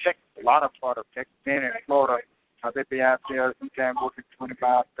 Texas, a lot of Florida, Texas, and in Florida. They'd be out there sometimes working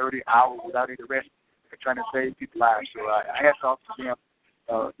 25, 30 hours without any rest, trying to save people's lives. So hats off to them.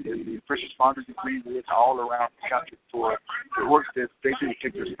 The first responders in Greenwood all around the country for the work that they do. It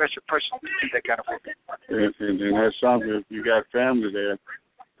takes a special person to do that kind of work. And that's something, if you got family there,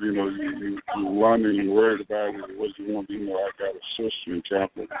 you wondering and worried about it. What you want to do? I got a sister in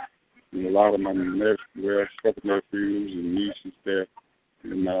Chapel, and a lot of my couple nephews and nieces there.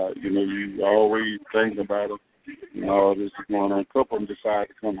 And, you always think about them. And all this is going on. A couple of them decide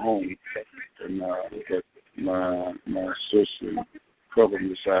to come home. And but my sister, a couple of them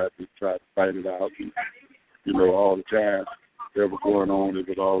decide to try to fight it out. And, all the time, whatever going on, it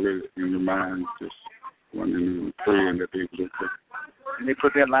was already in your mind, just wondering and praying that they would okay. And they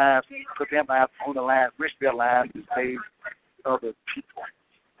put their lives on the line, risk their lives to save other people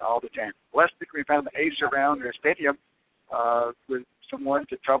all the time. Last week we found the ace around their stadium with someone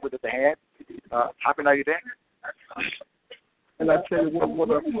to trouble that they had. Happy now you there? And I tell you what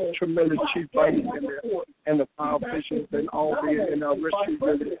a tremendous chief fight and the fire officials and all and our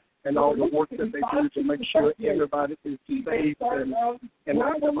rescue and all the work that they do to make sure everybody is safe. And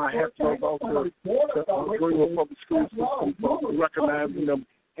I have to also to Greenwood Public School System for recognizing them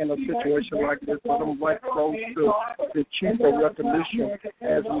in a situation like this, for them right close to the chief of recognition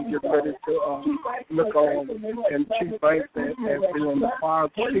as we get ready to look on and Chief Banks and being the fire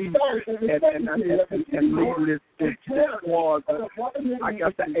chief and leading this squad. I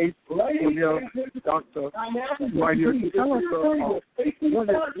got the eighth here, Dr. right here. Tell us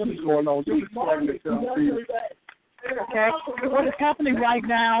what is going on. Just explain it to us. Okay, what is happening right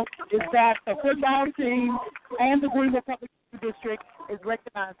now is that the football team and the Greenwood Public School District is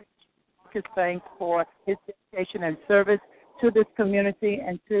recognizing Marcus Banks for his dedication and service to this community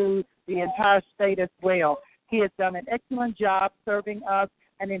and to the entire state as well. He has done an excellent job serving us,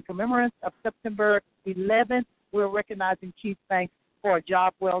 and in commemoration of September 11th, we're recognizing Chief Banks for a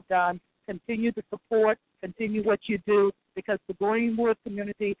job well done. Continue the support, continue what you do, because the Greenwood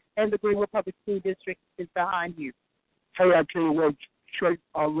community and the Greenwood Public School District is behind you. Hey, I tell you what, straight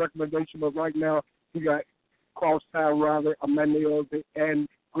recommendation, but right now we got Crosstown Riley, Emmanuel, and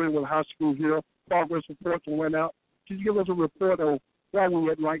Greenwood High School here. Progress reports went out. Can you give us a report on where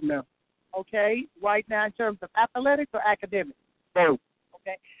we're at right now? Okay, right now in terms of athletics or academics? Both.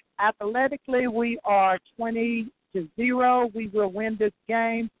 Okay, athletically we are 20-0. We will win this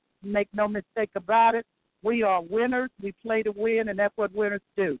game. Make no mistake about it. We are winners. We play to win, and that's what winners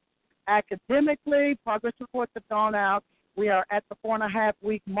do. Academically, progress reports have gone out. We are at the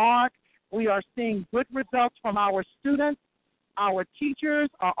 4.5-week mark. We are seeing good results from our students. Our teachers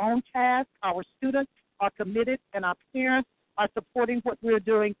are on task. Our students are committed, and our parents are supporting what we're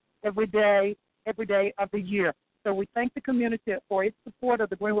doing every day of the year. So we thank the community for its support of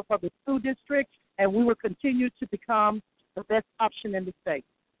the Greenwood Public School District, and we will continue to become the best option in the state.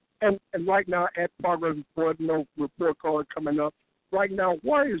 And right now at Progress Report, no report card coming up. Right now,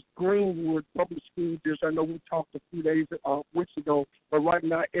 why is Greenwood Public School District? I know we talked a few weeks ago, but right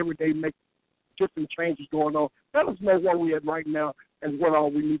now, every day make different changes going on. Let us know where we're at right now and what all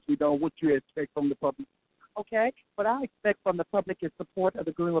we need to be done, what you expect from the public. Okay, what I expect from the public is support of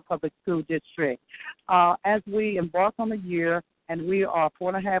the Greenwood Public School District. As we embark on the year and we are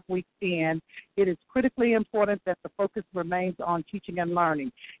 4.5 weeks in, it is critically important that the focus remains on teaching and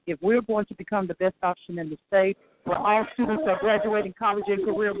learning. If we're going to become the best option in the state, where all students are graduating college and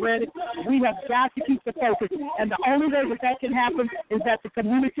career ready, we have got to keep the focus. And the only way that can happen is that the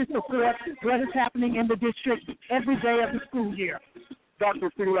community supports what is happening in the district every day of the school year.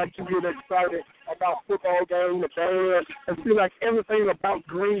 Doctor, feel like you get excited about football game, the band, and feel like everything about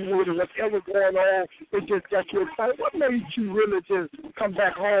Greenwood and whatever going on, it just got you excited. What made you really just come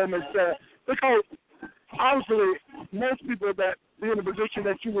back home and say, because obviously most people that be in the position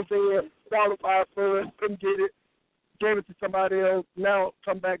that you was in, qualified for it, couldn't get it, gave it to somebody else, now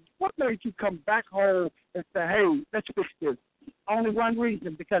come back. What made you come back home and say, hey, let's fix this? Only one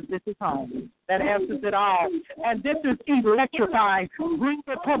reason, because this is home. That answers it all. And this is electrifying.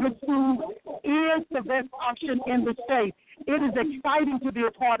 Greenwood Public School is the best option in the state. It is exciting to be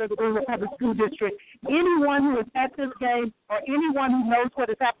a part of the Greenwood Public School District. Anyone who is at this game or anyone who knows what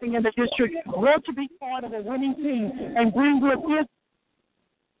is happening in the district wants to be part of a winning team. And Greenwood is,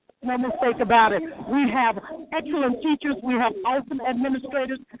 no mistake about it. We have excellent teachers. We have awesome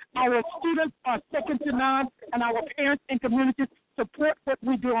administrators. Our students are second to none, and our parents and communities support what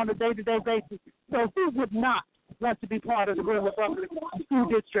we do on a day-to-day basis. So who would not want to be part of the Greenwood Public School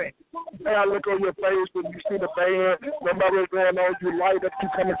District? Hey, I look on your face when you see the band, no matter what's going on, you light up, you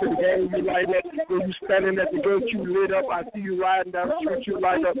come into the game, you light up. When you standing at the gate, you lit up. I see you riding down the street, you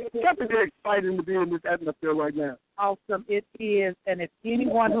light up. It's got to be exciting to be in this atmosphere right now. Awesome, it is. And if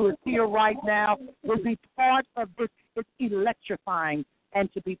anyone who is here right now will be part of this, it's electrifying.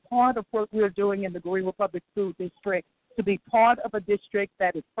 And to be part of what we're doing in the Greenwood Public School District to be part of a district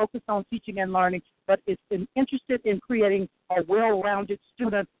that is focused on teaching and learning, but is interested in creating a well-rounded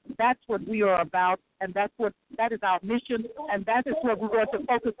student. That's what we are about, and that is our mission, and that is what we want to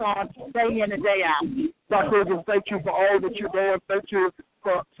focus on day in and day out. Dr. Evans, thank you for all that you're doing. Thank you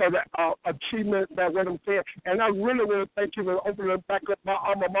for the achievement that what I'm saying. And I really want to thank you for opening back up my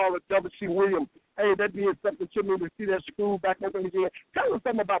alma mater, W.C. Williams. Hey, that means something to me to see that school back open again. Tell us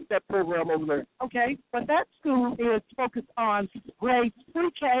something about that program over there. Okay, but that school is focused on grades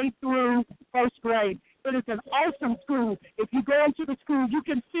pre-K through first grade. It is an awesome school. If you go into the school, you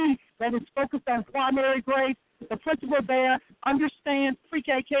can see that it's focused on primary grades. The principal there understands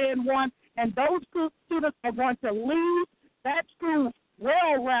pre-K, K, and 1, and those students are going to leave that school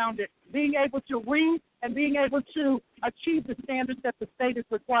well-rounded, being able to read and being able to achieve the standards that the state is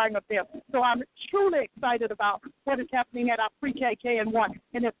requiring of them. So I'm truly excited about what is happening at our pre-K, K, and 1.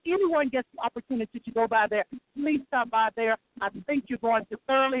 And if anyone gets the opportunity to go by there, please stop by there. I think you're going to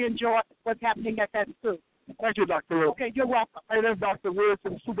thoroughly enjoy what's happening at that school. Thank you, Dr. Wilson. Okay, you're welcome. Hey, that's Dr.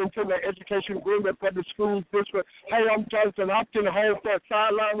 Wilson, Superintendent of Education, Greenwood Public Schools District. Hey, I'm Jonathan Hopkins, home for a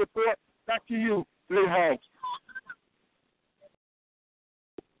sideline report. Back to you, Lee Holmes.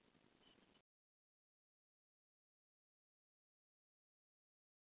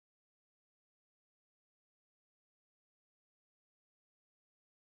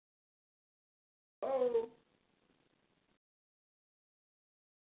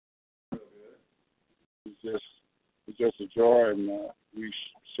 It's just a joy, and we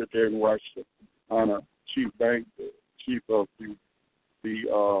sit there and watch the honor Chief Bank, the chief of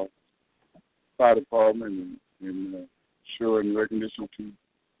the fire department, and showing recognition to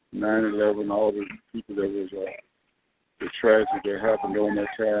 9/11, all the people that was the tragedy that happened during that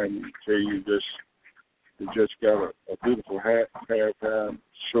time. And tell you we just got a beautiful halftime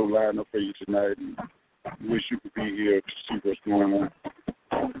show lined up for you tonight, and wish you could be here to see what's going on.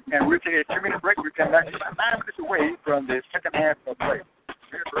 And we'll take a 2-minute break. We'll come back 9 minutes away from the second half of play.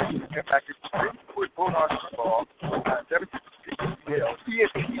 We'll come back to Bulldogs football. 760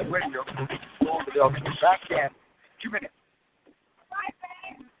 ESPN Radio. Back in 2 minutes.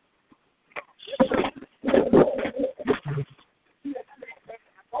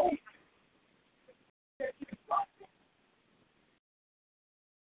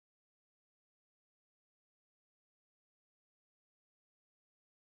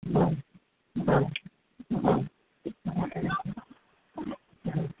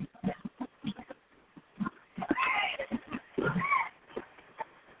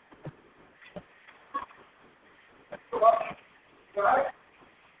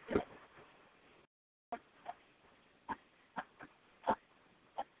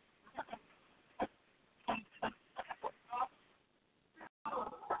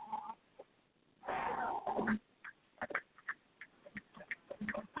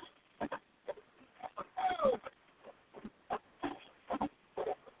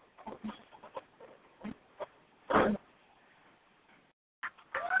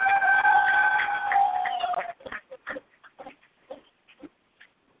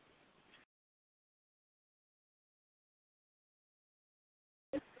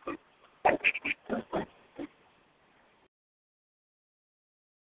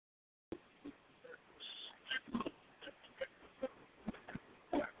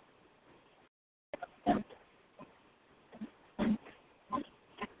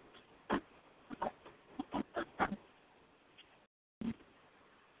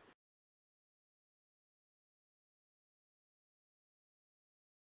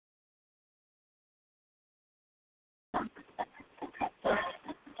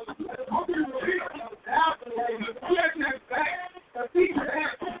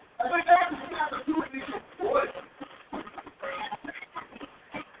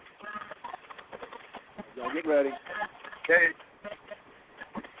 Get ready. Okay.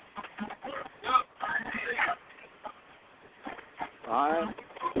 Five,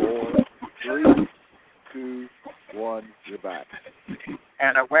 4, 3, 2, 1. You're back.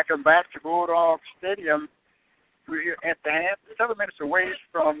 And welcome back to Bulldog Stadium. We're here at the half, 7 minutes away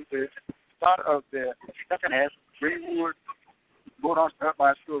from the start of the second half. Greenwood Bulldogs up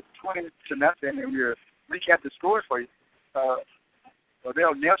by a score of 20-0, and we'll recap the scores for you.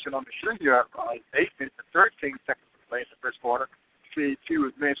 Odell Nelson on the senior 8 minutes and 13 seconds to play in the first quarter. C2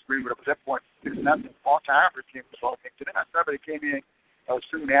 was Lance Greenwood up at that point 6-0. All-time for team the ball game. So then somebody came in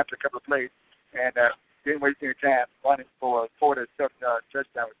soon after a couple of plays and didn't waste any time running for a 40-touchdown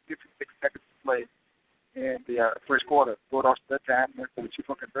with 56 seconds to play in the first quarter. Bulldogs at that time went for the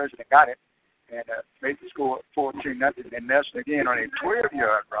 2-point conversion and got it and made the score 14-0. And Nelson again on a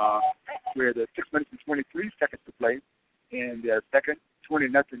 12-yard run with 6 minutes and 23 seconds to play. in the second,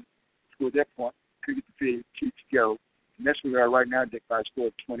 20-0 scored that point. Could get the field keep to go. And that's where we are right now. Dick by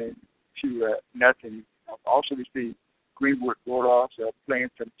scored 20-0. Also, we see Greenwood Bulldogs playing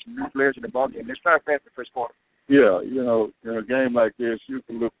some new players in the ball game. They started fast in the first quarter. Yeah, in a game like this, you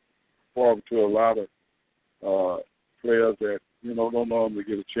can look forward to a lot of players that, don't normally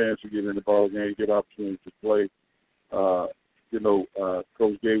get a chance to get in the ball game, get opportunities to play. Coach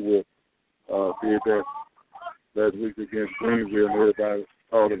Gatewood did that last week against Greenville, and everybody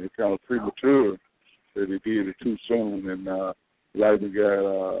thought it was kind of premature that he did it too soon. And Lightning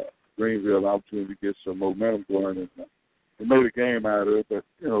got Greenville an opportunity to get some momentum going and made a game out of it. But,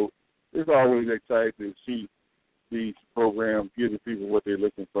 it's always exciting to see these programs giving people what they're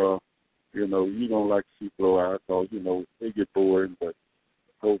looking for. You don't like to see blowouts because, they get bored, but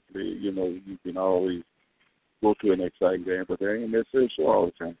hopefully, you can always go to an exciting game, but they ain't necessarily so all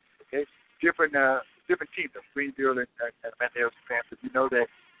the time. Okay. Different teams, Greenville and Mandel Panthers. You know that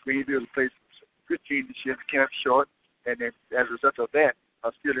Greenville plays some good teams this year. They came up short, and then as a result of that,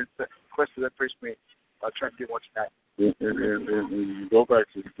 still in the quest of that first win, trying to get one tonight. And you go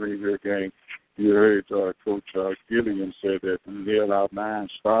back to the Greenville game, you heard Coach Gilliam said that he held out 9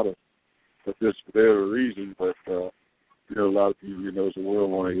 starters for this particular reason, but a lot of people, the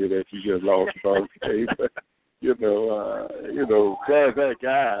world want to hear that you just lost the ball game. But, class that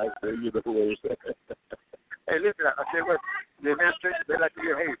guy, what I'm saying. Hey, listen, I tell you what, the administration, they like to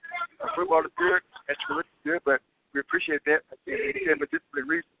hear, hey, football is good, that's good, but we appreciate that. Again, for discipline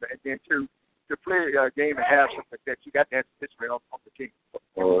reasons, and then to play a game and have something like that, you got to have discipline on the team.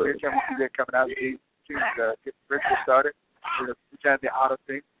 Every time we see that coming out of the teams get ready to start it, sometimes they're out of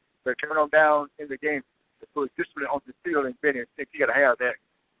things. But coming on down in the game, to put discipline on the field and bench, I think you got to have that.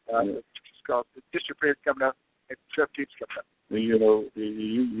 Because the district players coming up and tough teams coming up. And,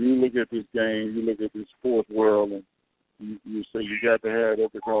 you look at this game, you look at this sports world, and you say you got to have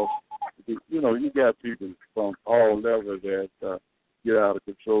that because, you got people from all levels that get out of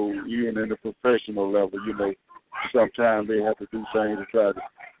control, even in the professional level. Sometimes they have to do things to try to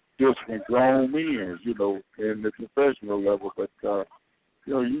discipline grown men, in the professional level. But,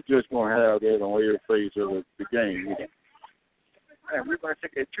 you just going to have that on every phase of the game. And we're going to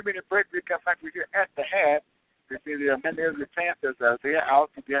take a 2-minute break. We'll come back with you at the half. We see the Mendez Panthers, they're out.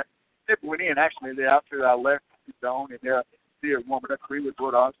 They're stepping in, actually. They're out to our left zone, and they're warming up. Greenwood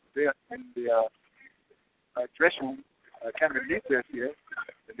Bulldogs. They're in the dressing room, kind of beneath us here.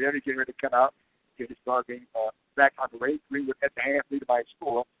 And they're getting ready to come out, get this ball game back on the way. Greenwood at the half, leading by a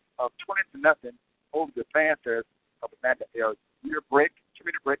score of 20-0 over the Panthers of Amanda L.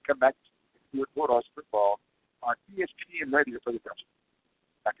 2-minute break, come back to Greenwood Bulldogs football on ESPN Radio for the Dutch.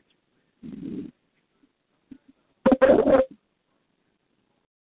 Back at you.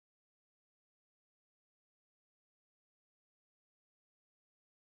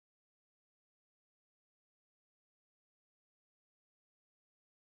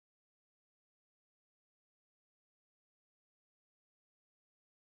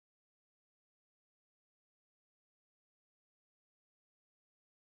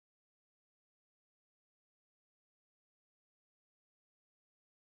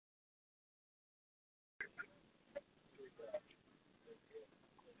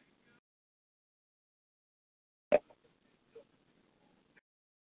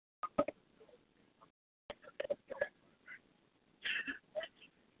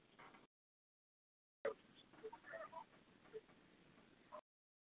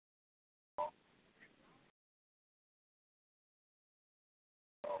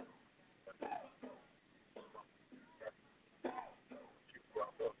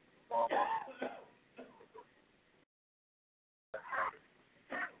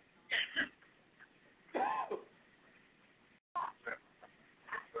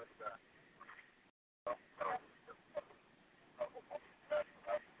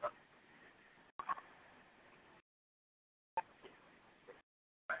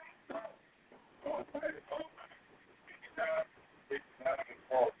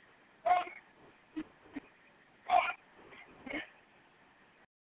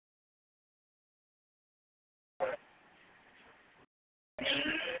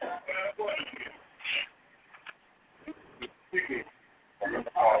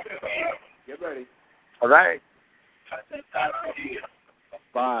 Get ready. All right.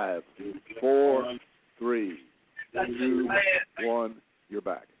 5, 4, 3, 2, 1. You're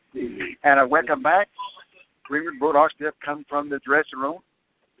back. And welcome back. Greenwood Bulldogs still come from the dressing room.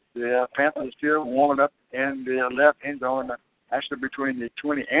 The Panthers are still warming up in the left end zone, actually between the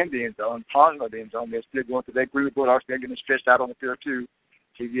 20 and the end zone, part of the end zone. They're still going to that. Greenwood Bulldogs, they're getting stretched out on the field, too,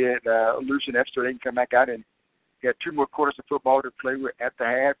 to get loosened up so they can come back out and We got 2 more quarters of football to play with at the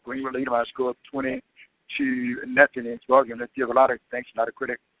half. Greenwood leading by a score of 20-0 in this ball game. Let's give a lot of thanks, a lot of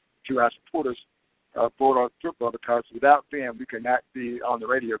credit to our supporters of Bulldog football, because without them, we could not be on the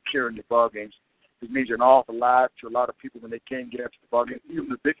radio carrying the ball games. It means an awful lot to a lot of people when they can't get out to the ball game. Even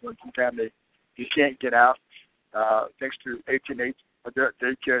the big ones, sometimes they can't get out. Thanks to 18H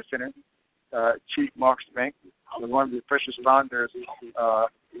Daycare Center, Chief Marks Bank, one of the first responders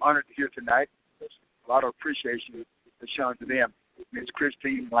honored here tonight. A lot of appreciation is shown to them. Ms.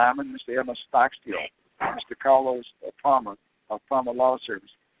 Christine Lyman, Mr. Emma Stockstill, Mr. Carlos Palmer of Palmer Law Service,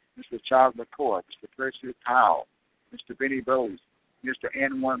 Mr. Charles McCoy, Mr. Percy Powell, Mr. Benny Bowes, Mr.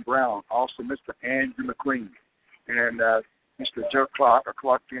 Anwan Brown, also Mr. Andrew McQueen, and Mr. Joe Clark of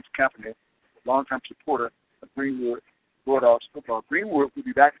Clark Fence Company, longtime supporter of Greenwood Bulldogs football. Greenwood will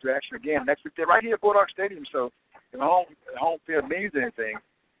be back to action again next week. They're right here at Bulldog Stadium, so if the home field means anything,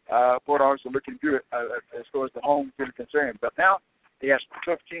 Bulldogs are looking good as far as the home field is concerned. But now they have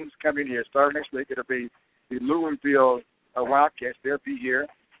tough teams coming here. Starting next week, it'll be the Louisville Wildcats. They'll be here.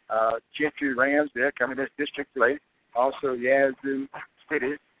 Gentry Rams, they're coming this district play. Also, Yazoo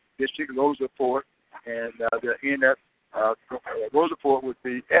City District, Rosa Ford, and they'll end up Rosa Ford would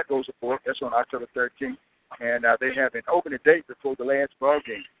be at Rosa Ford. That's on October 13th. And they have an opening date before the last ball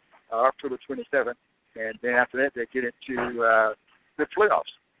game, October 27th. And then after that, they get into the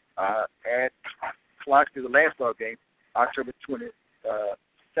playoffs at clock to the last ball game, October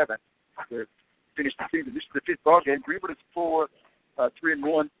 27th, to finish the season. This is the 5th ball game. Greenwood is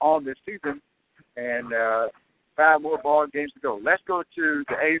 3-1 on this season, and 5 more ball games to go. Let's go to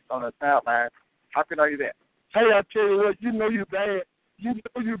the 8th on the sideline. How can I do that? Hey, I tell you what, you know you're bad. You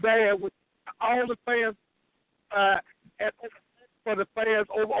know you're bad with all the fans for the fans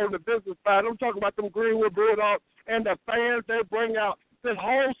over on the business side. I'm talking about them Greenwood Bulldogs and the fans they bring out. This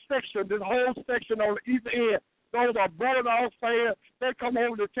whole section on the east end. Those are Bulldog fans. They come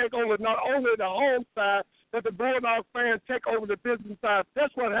over to take over not only the home side, but the Bulldog fans take over the business side.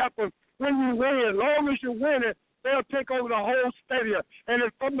 That's what happens when you win. As long as you win it, they'll take over the whole stadium. And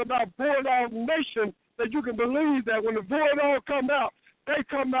it's something about Bulldog Nation that you can believe that when the Bulldogs come out, they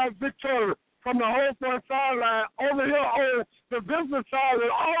come out victorious. From the home front sideline over here on the business side with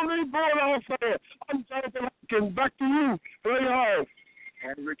all these Bulldog fans. I'm Jonathan Hopkins. Back to you. Play hard.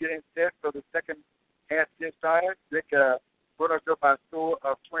 And we're getting set for the second half this time. Rick Bulldogs up by a score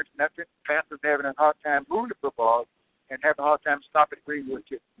of 20-0. Panthers having a hard time moving the football and having a hard time stopping Greenwood.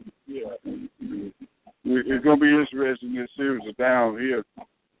 Yeah. It's going to be interesting. This series is down here.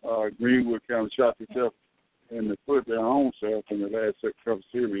 Greenwood kind of shot itself in the foot their own self in the last couple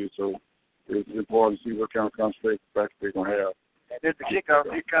series. So it's important to see what kind of concentration practice they're going to have. And then the kickoff,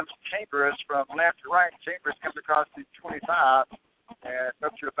 here comes Chambers from left to right. Chambers comes across the 25 and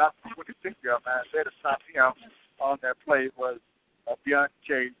up to about the 26-yard line. There to stop him on that play was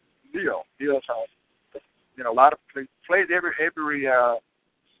Beyonce Neal. Neal's a lot of plays every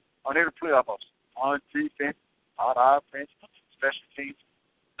on every play almost. On defense, on offense, special teams.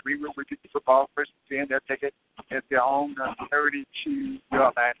 Greenwood will get the football first and 10. They'll take it at their own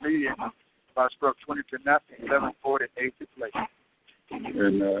 32-yard line lead. By a score of 20-0, 11:48 to play.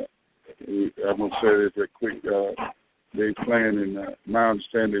 And I'm going to say this real quick. They're playing, in my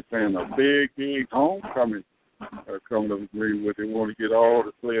understanding, they're playing a big homecoming coming up in Greenwood. They want to get all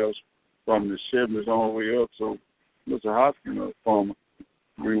the players from the 70s all the way up. So Mr. Hoskins, a former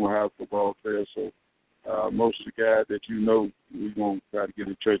Greenwood High football player. So most of the guys that you know, we're going to try to get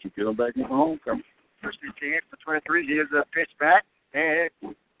in church and get them back in the homecoming. First and 10 for 23. Here's a pitch back. And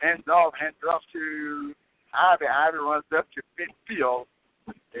hands off to Ivy. Ivy runs up to midfield,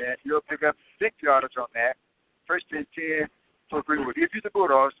 and he'll pick up 6 yardage on that. First and 10 for Greenwood. If you're the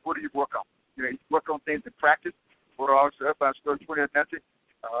Bulldogs, what do you work on? You work on things in practice. Bulldogs are up by a score 20-0.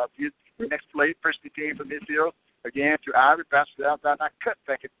 Next play, first and 10 for midfield. Again to Ivy, passes it outside, not cut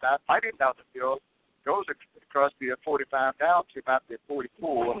back inside, fighting down the field. Goes across the 45 down to about the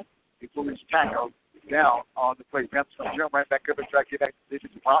 44 before he's tackled down on the play. Panthers going to jump right back up and try to get back to the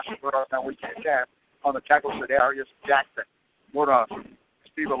position. Bulldogs now we can't have on the tackle for Darius Jackson. Bulldogs,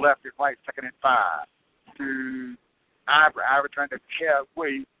 Steve left and right, 2nd and 5 to Ivy. Ivy trying to tear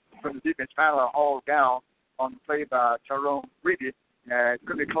away from the defense. Finally hauled down on the play by Tyrone Reedy. It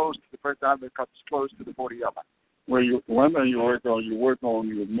could be close to the first time because it's close to the 40-yard line. Well, one thing you work on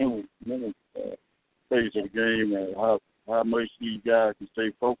your mental phase of the game and how much these guys can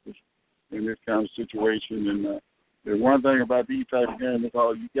stay focused in this kind of situation. And the one thing about these type of games is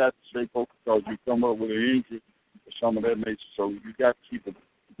you got to stay focused because you come up with an injury or some of that nature. So you got to keep it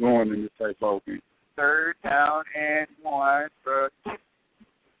going in this type of game. 3rd down and 1 for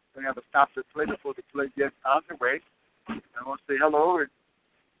We have to stop the play before the play gets underway. I want to say hello and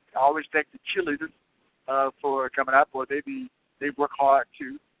I always thank the cheerleaders for coming out. Boy, they work hard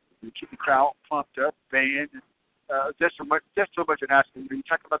too. You keep the crowd pumped up, band, just so much in high school. When you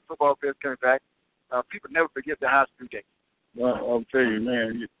talk about football players coming back, people never forget the high school days. Well, I'll tell you,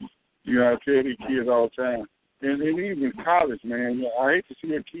 man. You know, I tell these kids all the time, and even college, man. You know, I hate to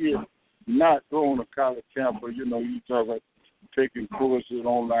see a kid not going to college camp, but you talk about taking courses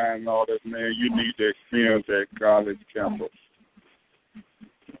online and all that, man. You need to experience that college campus.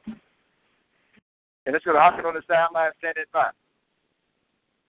 And let's go to Hawkins on the sideline, standing by.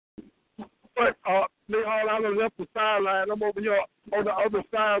 But I left the sideline. I'm over here on the other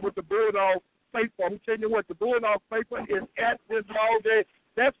side with the Bulldog paper. I'm telling you what, the Bulldog paper is at this ball game.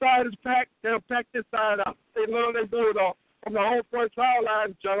 That side is packed. They'll pack this side out. They love their Bulldog. From the home front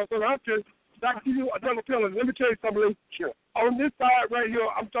sideline, Jonathan Hopkins, back to you, another feeling. Let me tell you something, Lee. Sure. On this side right here,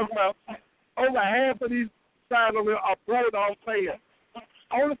 I'm talking about over half of these sides over here are Bulldog players.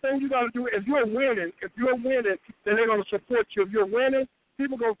 Only thing you got to do, if you're winning, then they're going to support you. If you're winning,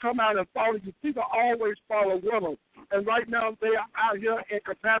 people going to come out and follow you. People always follow winners. And right now, they are out here in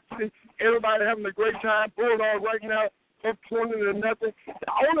capacity. Everybody having a great time. Bulldog right now, up 20-0. The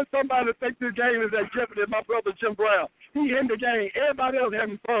only somebody that thinks this game is at jeopardy is my brother Jim Brown. He in the game. Everybody else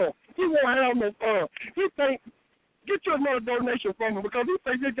having fun. He won't have no fun. He think, get you another donation from him because he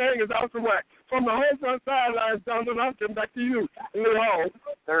thinks this game is out of whack. From the home front sidelines, Jonathan Hopkins, back to you.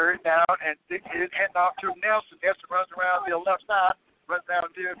 Third down, and Dick is handing off to Nelson. Nelson runs around the left side, runs down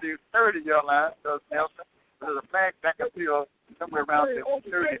near the 30-yard line. So Nelson, there's a flag back up here somewhere around the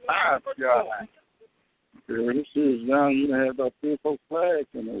 35-yard line. Yeah, this is now you have about 3 or 4 flags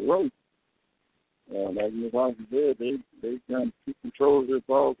in a row. Like Ms. Hopkins said, they kind of keep control of this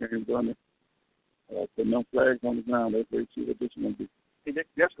ball game, done it. Put no flags on the ground. Let's see what this is going to be.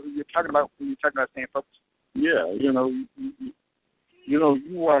 That's what you're talking about when you're talking about staying focused. Yeah, you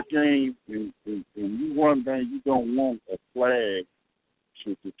watch games, and you one thing you don't want a flag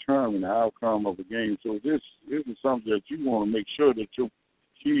to determine the outcome of a game. So this is something that you want to make sure that your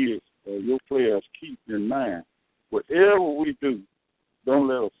kids or your players keep in mind. Whatever we do, don't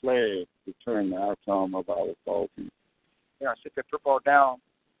let a flag determine the outcome of our ball team. Yeah, sit that football down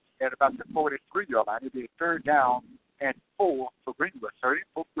at about the 43-yard line. It'd be a third down and 4 for Greenwood. 30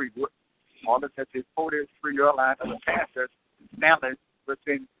 for Greenwood. All that's at the 43-yard line of the passer. Stanley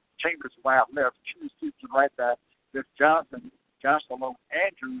within Chambers wide left. Choose to right back. This Johnson along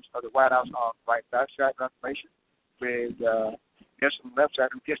Andrews of the White House on right back. Shotgun formation with Nelson left side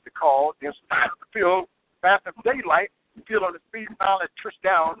who gets the call. Nelson out of the field. Fast and daylight. Field on the speed finally twist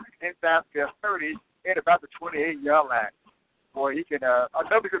down inside the 30 at about the 28-yard line. Boy, he can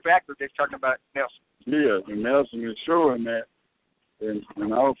another good back that they're talking about Nelson. Yeah, and Nelson is showing that. And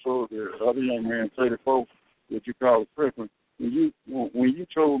also the other young man, 34, what you call a freshman. When you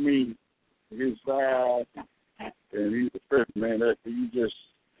told me his size and he's a freshman, man, that you just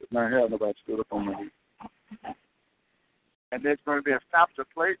not have nobody stood up on my feet. And there's going to be a stop to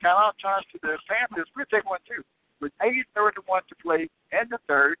play. Timeout charge to the Panthers. We'll take one too. With 8:31 to play in the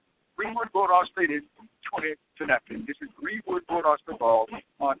third, Greenwood Bulldogs leading 20-0. This is Greenwood Bulldogs football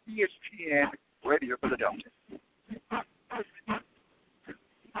on ESPN Radio Philadelphia.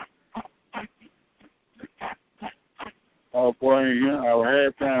 Oh boy,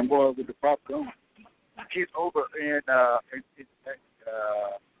 our halftime boy with the popcorn. He's over in the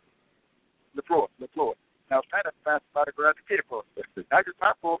floor. Now, kind of fast about to grab the kid for us. Not just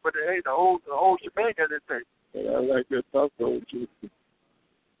popcorn, but hey, the whole shebang, as they say. Yeah, I like that popcorn too.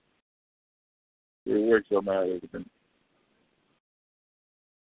 It works on my everything.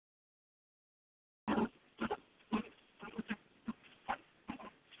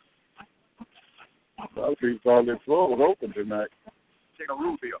 I think all this floor was open tonight. Take a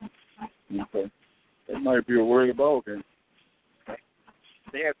rule bill. Okay. That might be a worthy ball game. Okay.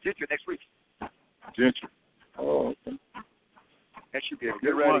 They have Gentry next week. Gentry. Oh, okay. That should be a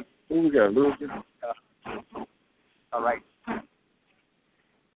good one. Who we got, Lucas? All right.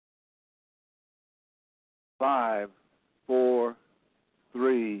 5, 4,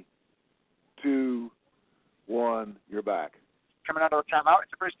 3, 2, 1. You're back. Coming out of the timeout,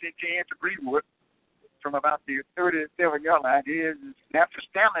 it's the first and 10 to Greenwood from about the 37-yard line. It is snap to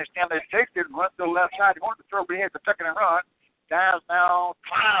Stanley. Stanley takes it and runs to the left side. He wants to throw, but he has to tuck it and run. Dives down,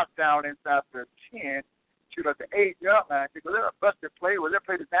 climbs down inside the 10 to the 8-yard line. Was there a busted play? Was there a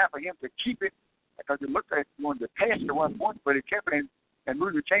play designed for him to keep it? Because it looked like he wanted to pass to one point, but he kept it and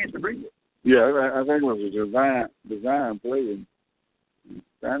moved the chains to Greenwood. Yeah, I think it was a design play. And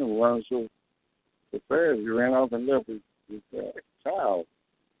Stanley was so fast, he ran off and left his child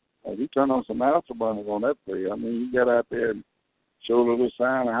He turned on some afterburners on that play. I mean, he got out there and showed a little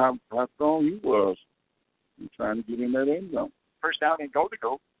sign of how strong he was. He's trying to get in that end zone. First down and goal to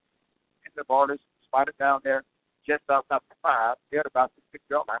go. And the ball is spotted down there just outside the 5. They're about the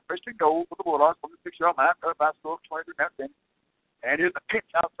 6-yard line. First and goal for the Bulldogs from the 6-yard line. They're about to score 23-0. And here's a pitch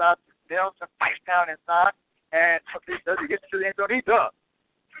outside. Nelson fights down inside. And does he get to the end zone? He does.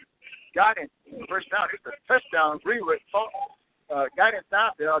 Got it. First down. It's a touchdown. Greenwood got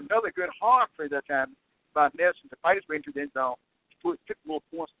inside there. Another good hard play that time by Nelson to fight his way into the end zone. Put 6 more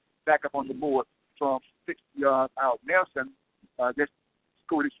points back up on the board from 6 yards out. Nelson just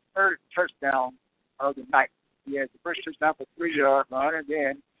scored his third touchdown of the night. He had the first touchdown for 3-yard run, and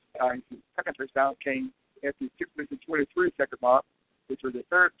then his second touchdown came at the 6-minute-and-23-second mark, which was the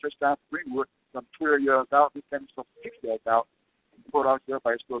third touchdown for Greenwood from 12 yards out. This time from 6 yards out. The Bulldogs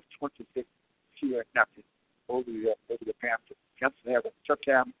everybody scores 26-0 over the Panthers. Panthers have a tough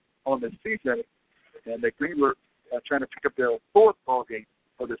time on the season, and the Greenwood are trying to pick up their 4th ball game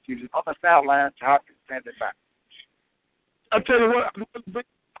of the season on the sideline. Hopkins standing back. I'll tell you what,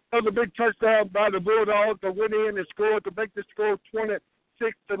 another big touchdown by the Bulldogs to win in and score to make the score 26-0.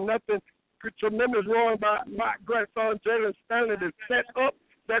 Tremendous run by my grandson Jalen Stanley to set up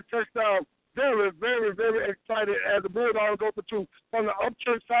that touchdown. Very, very, very excited as the Bulldogs go for 2. On the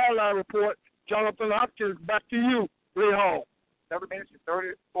upchurch sideline report, Jonathan Hopkins, back to you, Lee Hall. 7 minutes and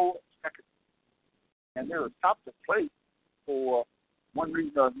 34 seconds. And they're top the plate for one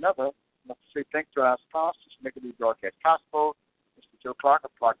reason or another. I'd like to say thanks to our sponsors for making these broadcasts possible. Mr. Joe Clark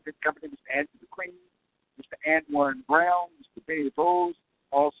of Clark Big Company, Mr. Andrew McQueen, Mr. Antoine Brown, Mr. Benny Bowles,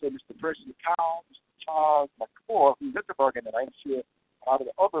 also Mr. Percy Powell, Mr. Charles McCoy, who's at the bargain tonight. I'm sure a lot of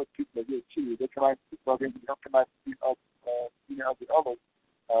the other people are here too. They come out to the bargain, they don't come out to see the others.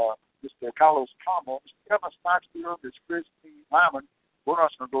 Mr. Carlos Palmer, Mr. Kevin Stockstill, Mr. Chris T. Lyman. We're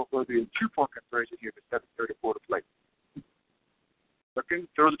also going to go for the 2-point conversion here with 7:34 to play. Looking,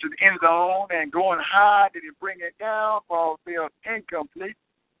 throws it to the end zone and going high. Did he bring it down? Ball field incomplete.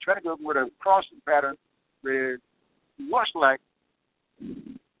 Trying to go with a crossing pattern with much like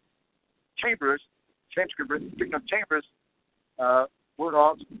Chambers picking up Chambers.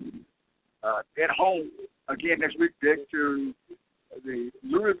 Bulldogs at home again next week, Dick, to the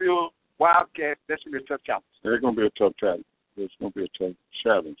Louisville Wildcats. That's going to be a tough challenge. It's going to be a tough challenge. It's going to be a tough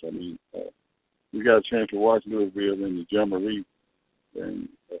challenge. I mean, we got a chance to watch Louisville in the Jamboree, and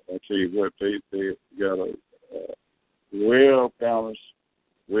I tell you what, they got a well-balanced,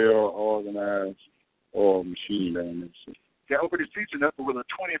 well-organized machine down there. So. They opened the season up with a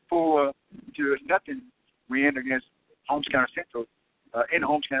 24-0 win against Holmes County Central, in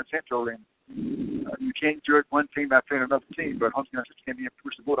Holmes County Central, and you can't judge one team by playing another team, but Holmes County Central came in and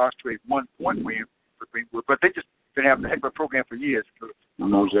pushed the Bulldogs to a 1-point win for Greenwood. But they just been having a heck of a program for years.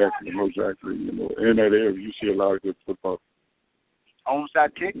 Most exactly. You know, in that area, you see a lot of good football.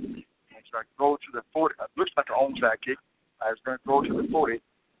 Onside kick. It's going to go to the 40. Looks like an onside kick. It's going to go to the 40.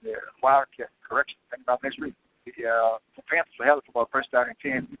 The Wildcat correction. Think about next week. The Panthers will have the football first down and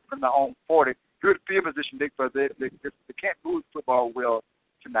 10 from their own 40. Good field position, Dick, but they can't move the football well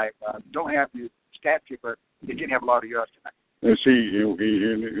tonight. Don't have the stat kick, but they didn't have a lot of yards tonight. And see,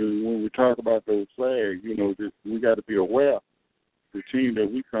 when we talk about those flags, you know, we got to be aware the team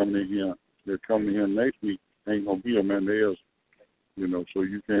that we coming in here, that coming in next week, ain't going to be a Mendez, you know, so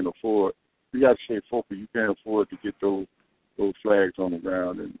you can't afford, you got to stay focused. You can't afford to get those flags on the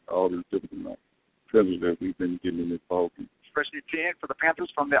ground and all these different penalties that we've been getting in this ball game. Especially 10 for the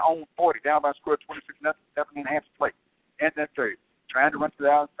Panthers from their own 40, down by a score of 26-0, 7.5 to play. And that third. Trying to run to the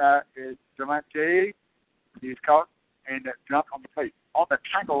outside is Devontae. He's caught. And that jump on the plate. On the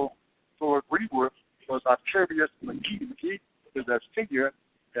tackle for Greenwood was Octavius McKee. McKee is a senior,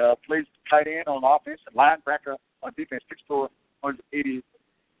 plays tight end on offense, and linebacker on defense, 6'4",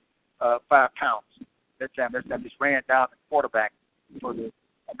 185 pounds. That time just ran down the quarterback for the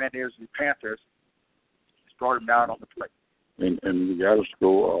Mendez Panthers. Just brought him down on the plate. And we got to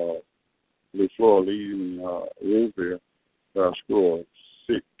score. LeFleur leading Louisville score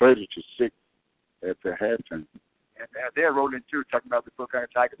 30-6 at the halftime. And they're rolling too, talking about the Cook County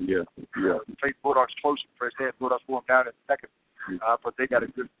Tigers. Yeah. They played Bulldogs close in the first half. Bulldogs wore them down in the second. But they got a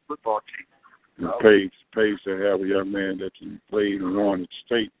good football team. Pays to have a young man that played and won the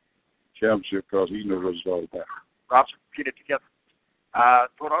state championship because he knows what it's all about. Robson get it together.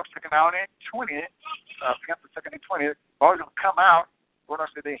 Bulldogs second out and 20. Panthers second and 20. Ball's going to come out.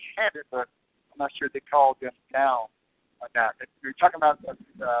 Bulldogs said they had it, but I'm not sure they called them down or not. You're talking about that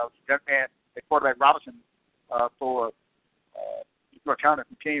man, the quarterback Robinson, for York County,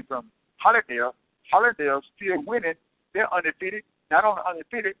 who came from Hollandale. Hollandale still winning. They're undefeated. Not only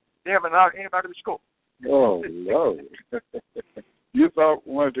undefeated, They haven't allowed anybody to score. Oh, Lord. You thought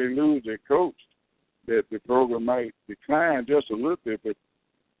once they lose their coach that the program might decline just a little bit, but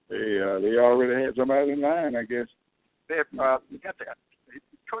they already had somebody in line, I guess. They have got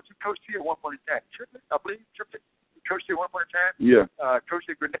coached here one point in time. I believe he coached here one point in time. Yeah. Coached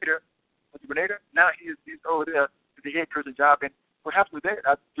at Grenada. Now he's over there to the head coaching job, and perhaps with that,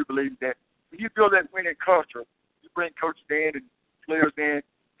 I do believe that when you build that winning culture, you bring coaches in and players in,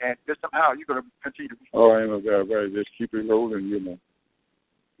 and just somehow you're going to continue. Oh, I know that, right? Just keep it rolling, you know.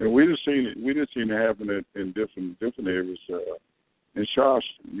 And we just seen it happen in different areas. In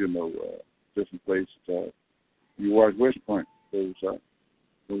Charleston, you know, different places. You watch West Point, those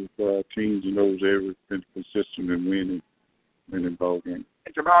teams in those areas been consistent in winning ball games.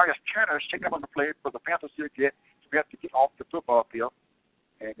 And Jamarius Turner is taking up on the play for the Panthers here to get off the football field.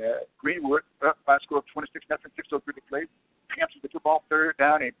 And Greenwood up by a score of 26-0, 6:03 to play. Panthers the football third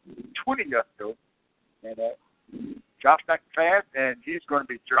down and 20 yards to go. And drops back fast, and he's going to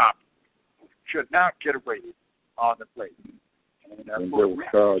be dropped. Should not get away on the play. And that was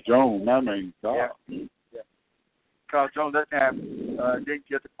Carl Jones, my man. Yeah. Carl Jones that time didn't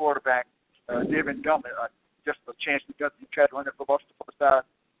get the quarterback. David Dummett, just a chance to try to run the football to the far side.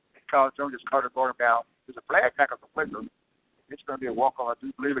 And Carl Jones just caught it going down. There's a flag back on the play. It's going to be a walk-on, I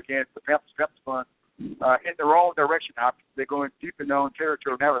do believe, again. The Panthers fun in the wrong direction. They're going deep in their own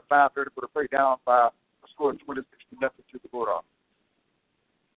territory. Now at 5:30 for the play down by a score of 26-0 to the Bulldogs.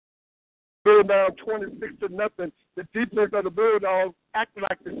 Bull down 26-0. The defense of the Bulldogs acting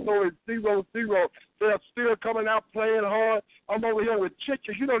like the score is 0-0. They're still coming out playing hard. I'm over here with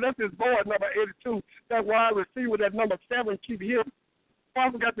Chicha. You know, that's his boy, number 82. That wide receiver, that number 7, keep hitting.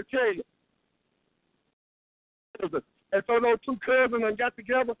 I forgot to tell you. And so those two cousins got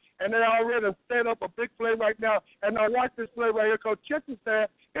together, and they already set up a big play right now. And now watch this play right here, because Chicha said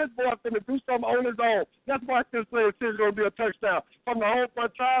his boy's going to do something on his own. Let's watch this play and see if it's going to be a touchdown. From the home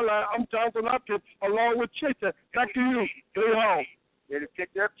front sideline, I'm Jonathan Hopkins, along with Chicha. Back to you, Lee Hall. They just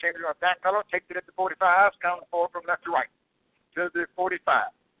picked up, changed it on back color, takes it at the 45, counting forward from left to right. To the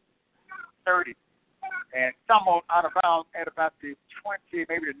 45, 30, and someone out of bounds at about the 20,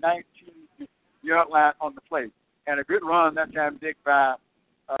 maybe the 19-yard line on the play. And a good run that time, Dick, by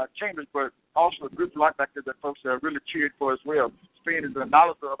Chambers, but also a good linebacker that folks really cheered for as well. Spain is a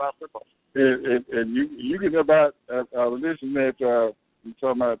knowledgeable about football. And you get about, I was listening that you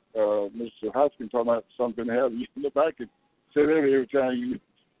talking about Mr. Hoskins talking about something else. You look back and say that every time you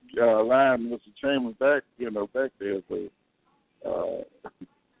line Mr. Chambers back, back there. So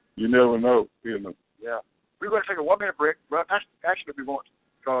you never know, Yeah. We're going to take a 1-minute break. Well, actually, we won't,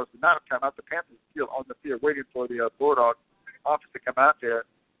 because the amount of time out, the Panthers are still on the field waiting for the Bulldog office to come out there.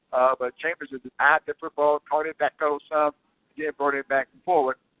 But Chambers has eyed the football, caught it back over some, again brought it back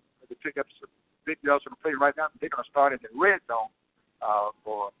forward to pick up some big yards on the play right now. They're going to start in the red zone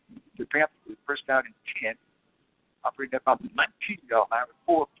for the Panthers, first down and 10. Operating at about the 19-yard line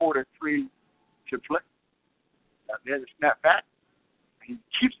with 4:43 to play. There's a snap back. He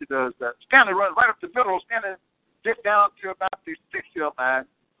keeps it. Stanley runs right up the middle. Stanley gets down to about the 6-yard line,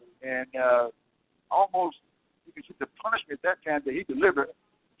 and almost you can see the punishment that time that he delivered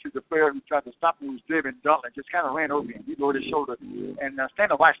to the player who tried to stop him, who was David Dunlap, just kind of ran over him. He lowered his shoulder, and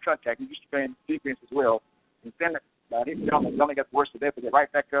Stanley likes contact. He used to play in defense as well. And Stanley, Dunlap got the worst of that, but they're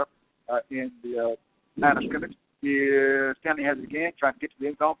right back up in the line of scrimmage. Here, Stanley has it again, trying to get to the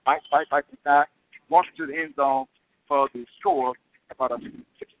end zone, fight inside, walks to the end zone for the score, about a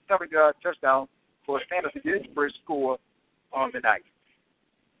 67-yard touchdown for Stanley to get his first score on the night.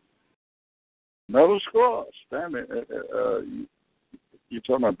 Another score, Stanley. You're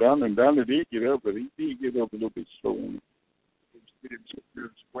talking about Donald. Donald did get up, but he did get up a little bit slow. He didn't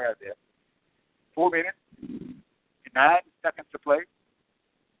square there. 4 minutes and 9 seconds to play.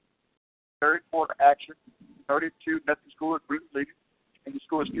 Third quarter action. 32, nothing score, Green leading. And the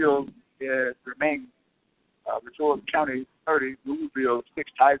score still remains Victoria County 30, Louisville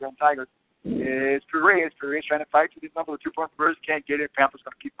 6, Tigers on Tigers. It's Perez. Perez trying to fight to the number of 2-point conversion. Can't get it. Panthers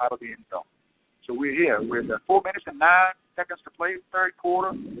going to keep out of the end zone. So we're here with 4 minutes and 9 seconds to play, third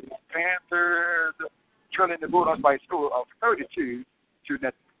quarter. Panthers trailing the Bulldogs by a score of 32 to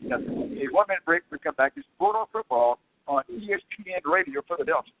nothing. A 1-minute break. We come back. This is Bulldog football on ESPN Radio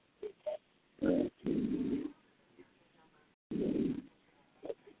Philadelphia.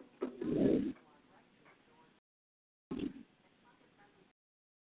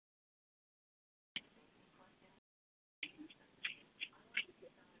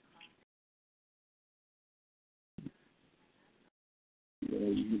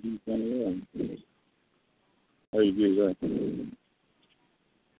 You can do something else. How you do that?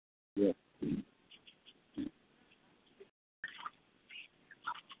 Yeah.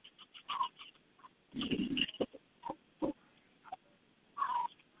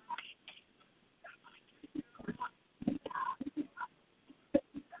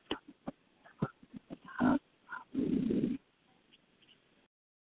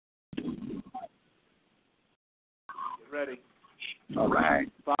 Ready. All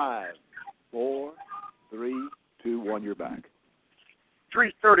right. 5, 4, 3, 2, 1. You're back.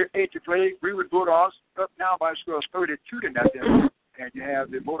 3:38 to play. Greenwood Bulldogs up now by a score of 32-0. And you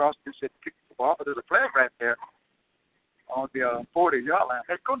have the Bulldogs just said kick the ball, but there's a flag right there on the 40-yard line.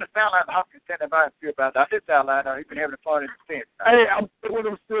 Hey, go to the foul line. Hopkins standing by and feel about that. This foul line, he's been having fun in the fence. Hey, I'm with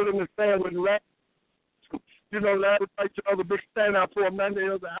him still in the stand with Larry. You know, Larry like the other big standout for Amanda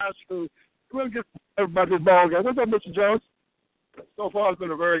Hills High School. We'll get about this ball game. What's up, Mr. Jones? So far, it's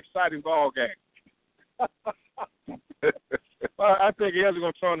been a very exciting ball game. I think Hills is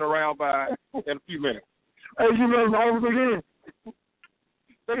going to turn around in a few minutes. Hey, you know, as long as they get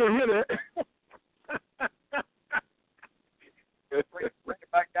they're going to hit it. Bring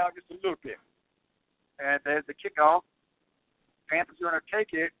it back down just a little bit. And there's the kickoff. Panthers are going to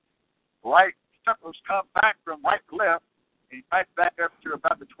take it. Right, Stuckles come back from right to left, and he fights back up to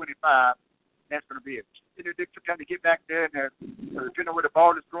about the 25. That's going to be it. They're trying to get back there, and depending on where the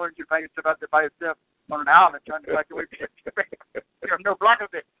ball is going, you find yourself out there by yourself on an island trying to back away. You have no blockers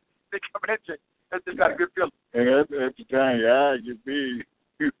there. They're coming at you. That's just got a good feeling. And at the time, your eyes get big.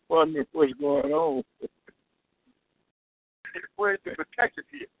 You wonder what's going on. Where's the protection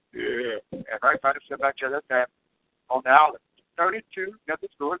here? Yeah. And right by the back there, that's that on the island. 32, nothing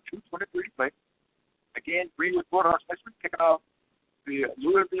score, 2:23 to play. Again, Greenwood Bulldogs kicking off. The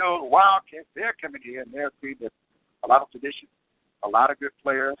Louisville Wildcats, they're coming in. They're creating a lot of tradition, a lot of good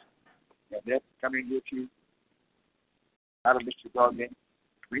players, and they're coming here to out of Mr. Dog game.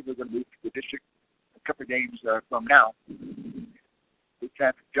 Greenwood's going to move to the district a couple of games from now. We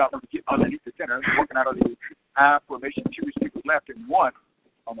can jump and get underneath the center, working out of the high formation, 2 receivers left and 1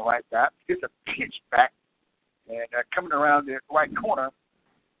 on the right side. Gets a pitch back, and coming around the right corner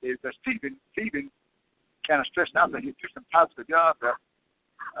is Stephen. Stephen kind of stressed out that he took some positive job there,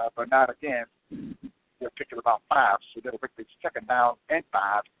 but not again. They're picking about 5, so they'll make the second down and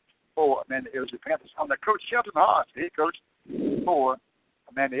 5 for Amanda Hills Panthers. On the coach Shelton Hart, he coached for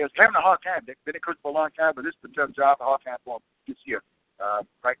Amanda Hills. Having a hard time. They've been a coach for a long time, but this is a tough job, a hard time for them this year.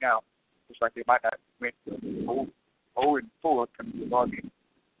 Right now, looks like they might not win 0-4 coming to the ball game.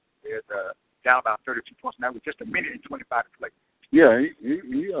 They're down about 32 points now with just a minute and 25 to play. Yeah,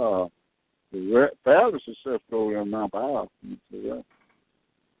 he fairly successful in Mount Powell.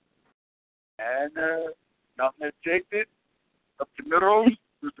 And nothing to take it up the middle.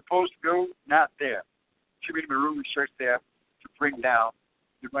 Who's supposed to go? Not there. Too many maroon shirts there to bring down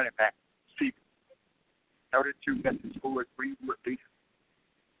the running back, Stephen. 32 nothing scored, Greenwood lead.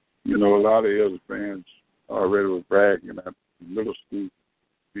 You know, a lot of other fans already were bragging at middle school,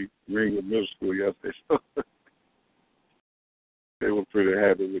 beat Greenwood Middle School yesterday. So they were pretty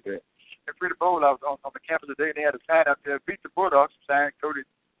happy with that. At Freedom Bowl, I was on the campus today, and they had a sign up there, beat the Bulldogs, sign coded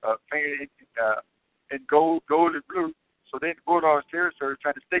painted in gold and blue. So then the Bulldogs territory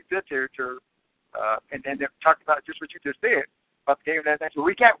trying to stake their territory, and then they're talking about just what you just said about the game last night. So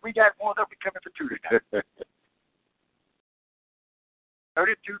we got one up and coming for 2 tonight.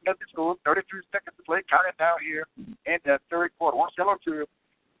 32 nothing score, 32 seconds to play, counting down here in the third quarter. I want to hello to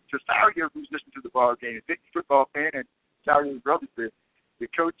Sawyer, who's listening to the ball game. He's a big football fan, and Sawyer's brother, the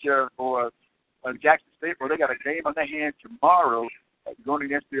coach for Jackson State. Well, they got a game on their hand tomorrow going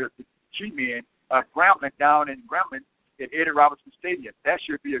against the G-Men of Grambling down in Grambling at Eddie Robinson Stadium. That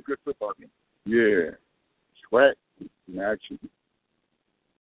should be a good football game. Yeah. Sweat in action.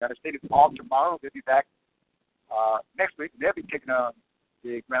 Got a stadium off tomorrow. They'll be back next week. They'll be taking on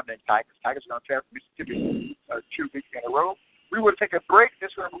the Grambling Tigers. Tigers are going to travel to Mississippi 2 weeks in a row. We will take a break.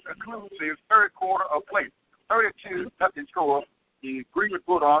 This will conclude the third quarter of play. 32 nothing score. The Greenwood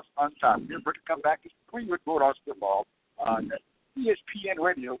Bulldogs on top. We're going to come back to Greenwood Bulldogs football on ESPN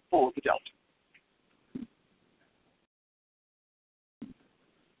Radio for the Delta.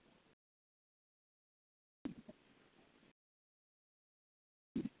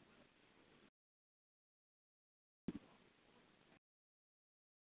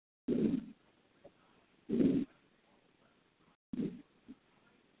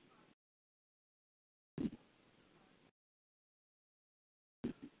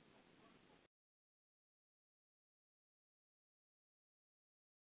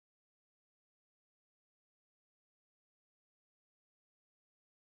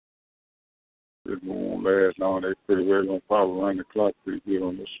 It won't last long. They pretty well going to probably run the clock pretty good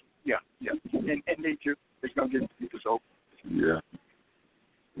on this. Yeah. And need to. It's going to get the episode. Yeah.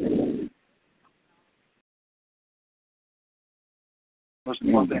 Most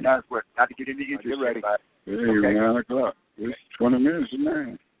important thing now is what? Not to get any injuries. Get ready. Hey, 9 o'clock. It's 20 minutes to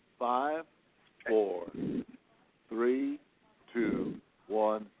 9. 5, 4, 3, 2,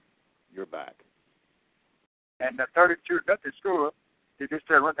 1. You're back. And the 32-0 score, they just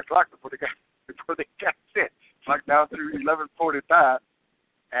run the clock before they got set. Clock down through 11:45,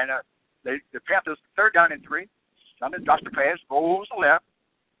 and the Panthers 3rd down and 3. London drops the pass, rolls to the left,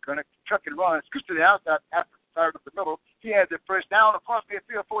 gonna chuck and run, scoots to the outside after the start of the middle. He has the first down across the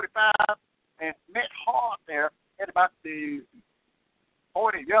field 45, and met hard there at about the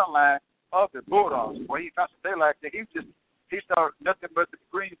 40-yard line of the Bulldogs. Where he found some daylight there. He saw nothing but the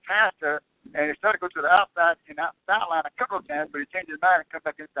green pasture, and he started to go to the outside and outside line a couple of times, but he changed his mind and come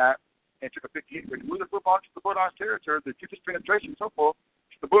back inside and took a big hit. But he moved the football to the Bulldogs territory, the deepest penetration so far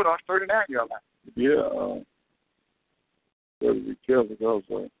to the Bulldogs 39-yard line. Yeah. Got to be careful because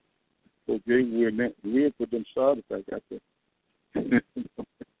Coach Gabe will put them starters back out there.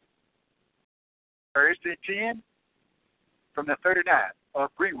 Thursday 10 from the 39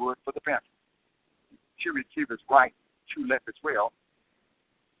 of Greenwood for the Panthers. 2 receivers right, 2 left as well.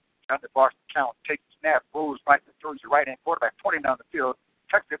 John DeBar's count, takes the snap, rolls right, throws the right hand quarterback, 20 down the field,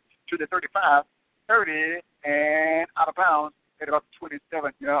 tucks it to the 35, 30, and out of bounds at about the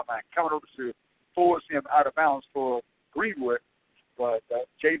 27-yard line. Coming over to force him out of bounds for Greenwood, but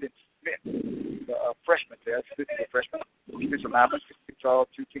Jaden Smith, the freshman there, the freshman, defensive lineman, 6'2",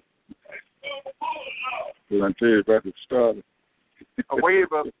 210. Well, I tell you about the starter. A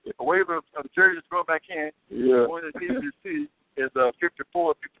wave of the jerseys going back in. Yeah. One of the teams you see is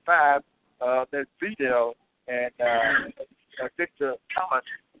 54, 55. That's Vidal and Victor Thomas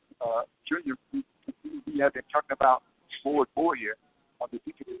Jr. We have been talking about Ford Boyer on the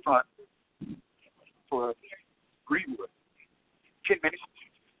defensive front for Greenwood. 10 minutes,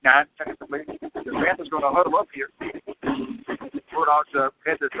 9 seconds to play. The Panthers going to huddle up here. Bulldogs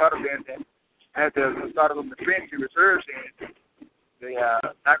had the starter in, had the starter on the bench, he reserves in. They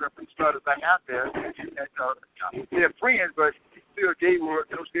not going to put starters back out there. And, they're friends, but still Coach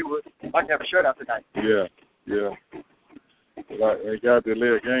Gatewood like to have a shutout tonight. Yeah. Like they got to lay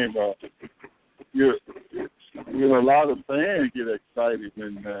a game out. A lot of fans get excited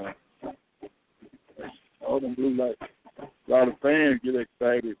when all them blue lights. A lot of fans get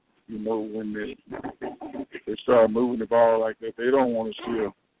excited, when they start moving the ball like that. They don't want to see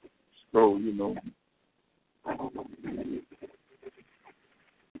a score,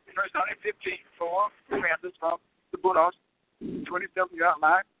 First down and 15 for the Panthers from the Bulldogs. 27-yard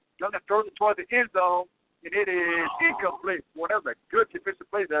line. Going to throw it toward the end zone, and it is incomplete. Whatever, good defensive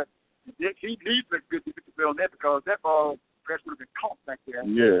play there. He needs a good defensive play on that because that ball perhaps would have been caught back there.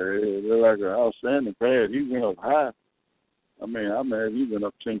 Yeah, they're like an outstanding pass. He went up high. I mean, he went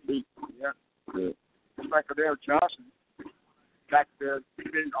up 10 feet. Yeah. It's like Adele Johnson back there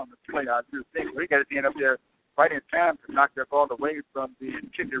on the play. I do think he got his hand up there right in time to knock that ball away from the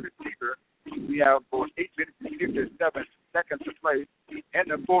intended receiver. We have about 8 minutes and 57 seconds to play. In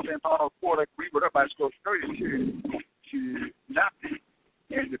the fourth and final quarter, Greenwood up by score 32 to nothing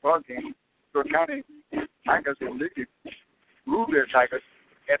in the ball game. So County Tigers and Licky ruled their Tigers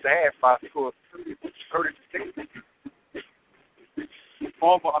at the half by score 30-6.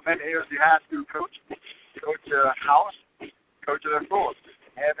 Former Amanda ALC High School coach, Coach House, coach of the course,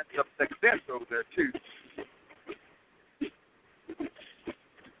 having some success over there too.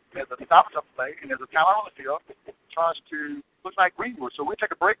 There's a stop-up play, and there's a timeout on the field. Tries to look like Greenwood. So we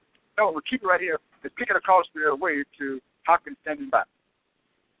take a break. No, we'll keep it right here. Let's kick it across the way to Hopkins standing by.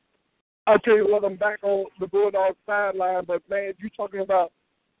 I'll tell you what, I'm back on the Bulldogs sideline, but, man, you talking about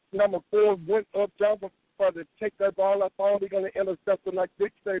number 4 went up, jumper for to take that ball. I thought he was going to intercept it like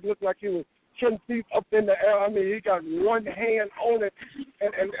Dick said. It looked like he was 10 feet up in the air. I mean, he got one hand on it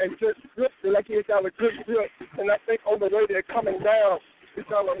and just gripped it like he got a good grip. And I think on the way they're coming down, he's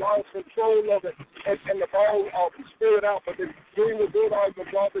got a lot of control of it, and the ball spilled out. But the Greenwood Bulldogs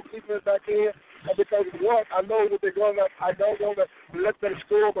have brought the defense back in. And because what I know that they're going to, I don't want to let them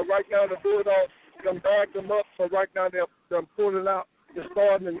score, but right now the Bulldogs can bag them up. So right now they're pulling out the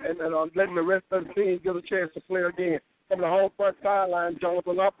starting and letting the rest of the team get a chance to play again. From the home front sideline,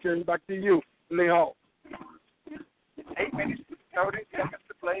 Jonathan Hopkins, back to you, Lee Hall. 8 minutes, 30 seconds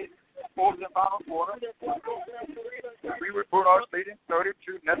to play. Fourth and final quarter. Greenwood Bulldogs leading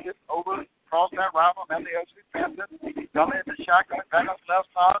 32-0 over cross-town rival Amanda ALC Panthers. Coming in the shotgun, back on the left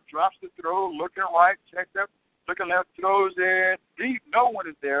side, drops the throw, looking right, checks up, looking left, throws in. Deep, no one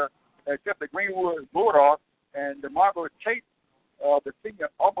is there except the Greenwood Bulldogs and the Margot Tate the senior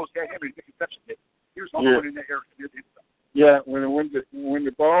almost had him in the interception hit. He was almost in the area. Yeah, when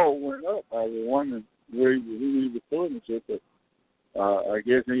the ball went up, I was wondering where he was throwing it, but I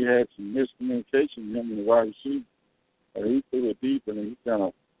guess he had some miscommunication, him and the wide receiver. He threw it deep, and he kind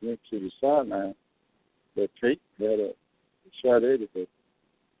of went to the sideline. But Tate had a shot at it, but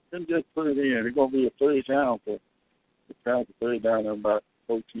couldn't just put it in. It's going to be a third down for the Panthers. Third down at about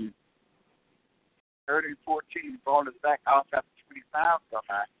 14. 30 and 14, ball is back outside the 25-yard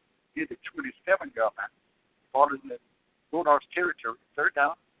line. Here's the 27-yard line. Ball is in the Bulldogs territory. Third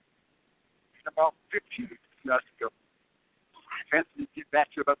down. And about 15 yards to go. Panthers get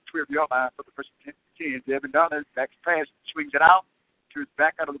back to about the 12-yard line for the first 10. Devin Donner backs pass, swings it out to his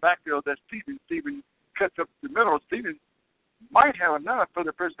back out of the backfield. That's Stevens. Stevens cuts up the middle. Stevens might have enough for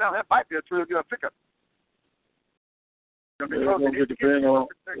the first down. That might be a 12-yard pickup. It's going to depend on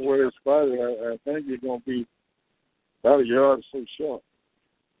where it's spotted. I think it's going to be about a yard or so short.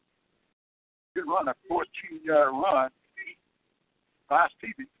 Good run, a 14-yard run by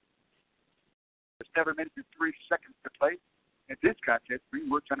Stevens. 7 minutes and 3 seconds to play. In this contest,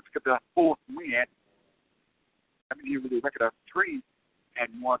 Greenwood trying to pick up the fourth win. I mean, here with a record of 3-1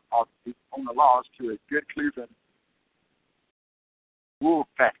 on the loss to a good Cleveland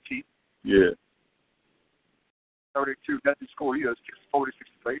Wolfpack team. Yeah. 32 nothing score here. 6:46 to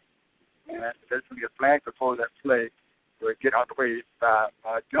play. And there's going to be a flag before that play will get out of the way by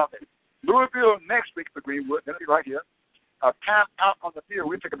Duncan. Louisville next week for Greenwood. They'll be right here. Time out on the field.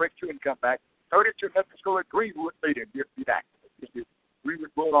 We'll take a break too and come back. 32 nothing score at Greenwood Stadium. We'll be back. This is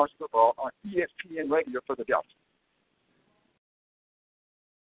Greenwood Bulldogs football on ESPN Radio for the Delta.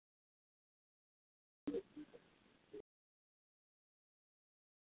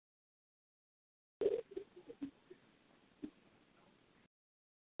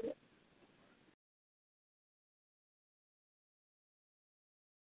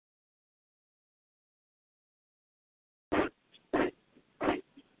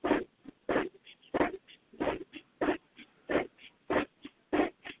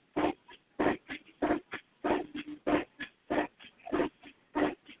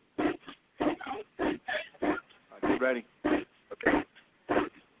 Ready. Okay.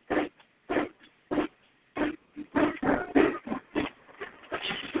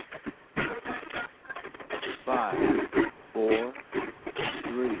 5, 4,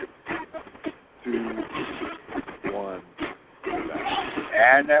 3, 2, 1.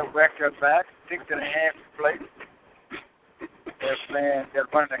 And that record back. 6.5 to play. They're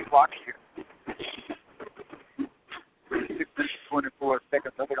running the clock here. 6 minutes 24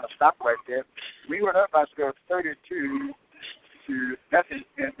 seconds. So they're going to stop right there. We went up by score 32 to nothing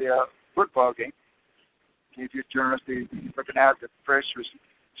in their football game. If you journalists recognize the fresh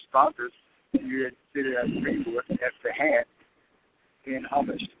responders here in the city of Greenwood at the hand in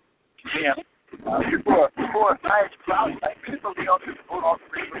homage to them. Before a nice crowd, like people be on the Bulldogs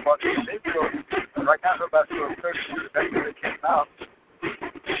football game, they will right now they're about to go 32. That's where they came out.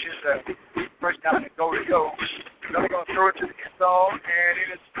 This is the first time they go. They're going to throw it to the end zone, and it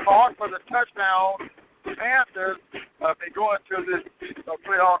is caught for the touchdown. Panthers, they go into this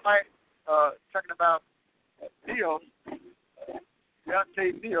play all night, talking about Neal,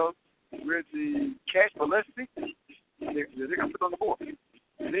 Deontay Neal, with the catch for Leslie. They're going to put on the board.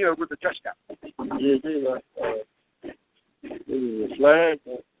 Neal with the touchdown. Yeah, it was a flag.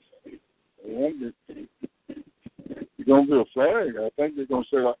 It's going to be a flag. I think they're going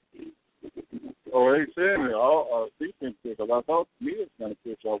to say, they said it all defense because I thought Neal was going to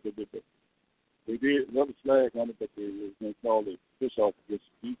push off with it, but they did another flag on it, but they were going to call it push off against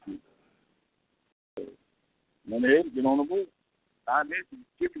the defense. So, and they had to get on the board. 5 minutes and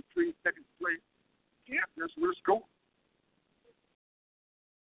 53 seconds to play. Yeah, that's where it's going.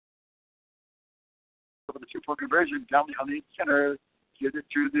 For the 2-point conversion, Dominic on the center gives it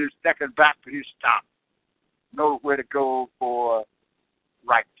to the second back for his stop. Nowhere to go for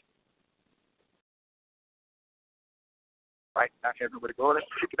right. Right, not having nowhere to go. Let's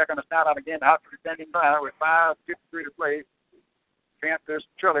kick it back on the sideline again. Hopkins standing by with 5:53 to play. Panthers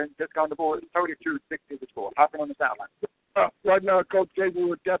trailing, just on the board, 32-60 the score. Hopkins on the sideline. Right now, Coach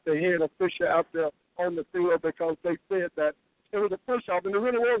Gabriel got the head official out there on the field because they said that it was a push-off, and it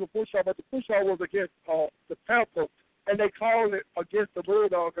really was a push-off, but the push-off was against the Panthers, and they called it against the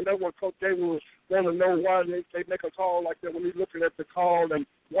Bulldogs, and that's what Coach Gabriel want to know why they make a call like that when he's looking at the call, and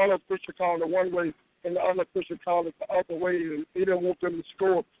one official called it one way, and the other official called it the other way, and he didn't want them to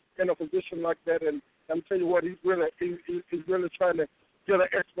score in a position like that. And I'm telling you what, he's really trying to get an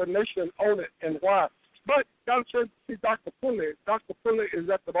explanation on it and why. But got a chance to see Dr. Pulley. Dr. Pulley is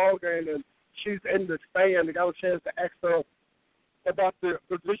at the ball game, and she's in the stand. I got a chance to ask her about the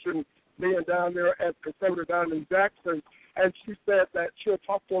position being down there as conservator down in Jackson, and she said that she'll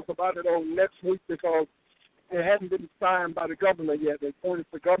talk to us about it on next week because it hadn't been signed by the governor yet. As soon as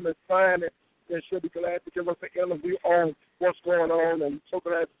the governor signed it, then she'll be glad to give us an interview on what's going on, and so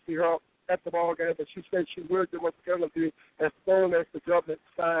glad to see her at the ball game. But she said she will give us an interview as soon as the governor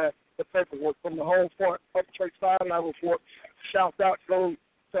signs the paperwork. From the home front, Upchurch Sideline Report, shout out goes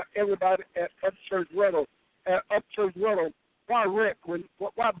to everybody at Upchurch Rental. At Upchurch Rental, why rent?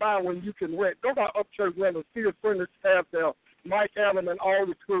 Why buy when you can rent? Go by Upchurch Rental. See the friendly staff there, Mike Allen and all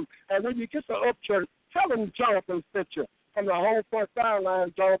the crew. And when you get to Upchurch, tell them Jonathan sent you. From the home front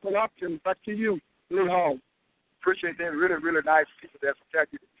sideline, Jonathan Hopkins. Back to you, Lee Hall. Appreciate them. Really, really nice people there. Sometimes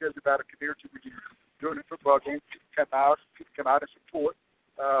you can tell about a community when you're doing a football game. People come out and support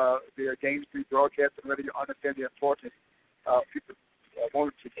their games through broadcast and whether you understand the importance. People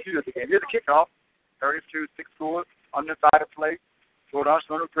want to see the game. Here's the kickoff. 32-6 scores. Under 5 to play. Bulldogs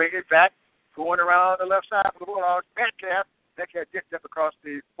going to bring it back. Going around the left side for the Bulldogs. Metcalf dipped up across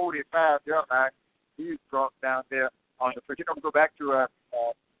the 45-yard line. He's brought down there on the first. You know, we go back to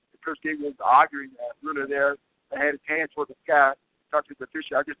the first game was arguing really there. I had his hands toward the sky. Talked to the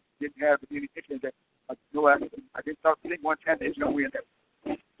official. I just didn't have any interest that. I didn't think one time that he's going to win that.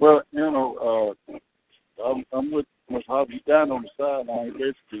 Well, you know, I'm with Hobby down on the sideline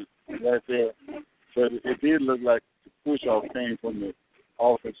basically right there. So it did look like the push-off came from the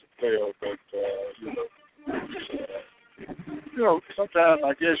offensive player, but you know, sometimes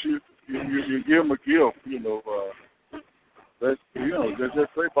I guess you give them a gift, you know. Let's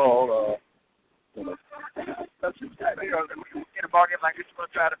just play ball. You know. That's exactly. You know, in a ball game like this, we're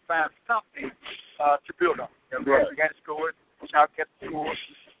going to try to find something to build on. You know, right. We got to score it. Shout get the score.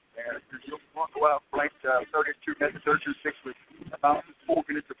 And you want to go out blank 32 minutes, 32-6 with about 4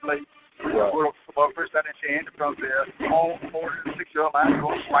 minutes to play. Right. We're first down and 10 from there. Home 4-6-yard line,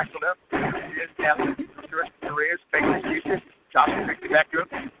 going right to left. Here's Allen. Perez, fakes it. Johnson picks it back up.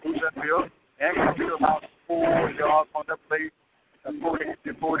 Moves upfield. And comes to about 4 yards on the play.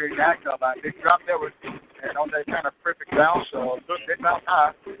 49-yard line. They dropped there and on that kind of perfect bounce. Looked at bounce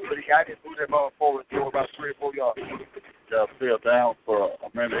high, but he got it. Moved that ball forward to about 3 or 4 yards. Fell down for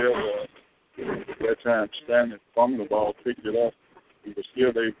a minute. That time standing, fumbling the ball, picked it up. He was still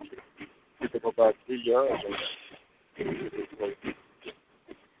able to pick up about 3 yards.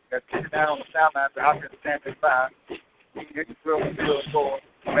 That's taken down on the sideline for Hopkins standing by. He can hit the field score.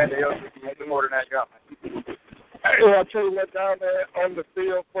 Amanda Ellis has more than that yard. Hey, I'll tell you what, down there on the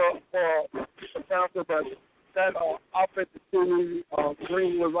field for Southern, but that offensive team,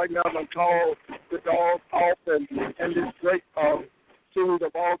 Greenwood right now, they call the dogs off and this great series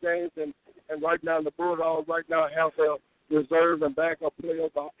of ball games, and right now the Bulldogs right now have their reserve and backup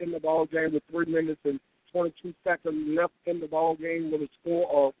players in the ball game with 3 minutes and 22 seconds left in the ball game with a score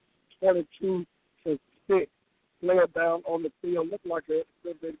of 22-6. Player down on the field, look like a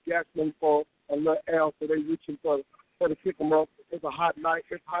little bit gasping for a little air, so they reaching for to pick them up. It's a hot night.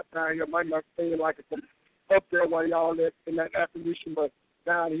 It's hot down here. Might not seem like it's up there while y'all in that acquisition, but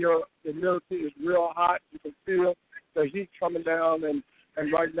down here the humidity is real hot. You can feel the heat coming down, and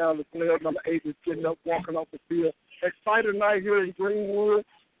right now the player number 8 is getting up, walking off the field. Excited night here in Greenwood.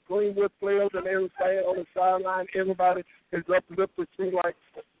 Greenwood players and everything on the sideline. Everybody is uplifted. Seems like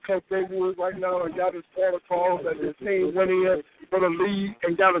Coach Greenwood right now and got his protocols, and his team went in for the lead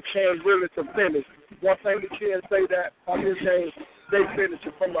and got a chance really to finish. One thing we can say that on this game, they finished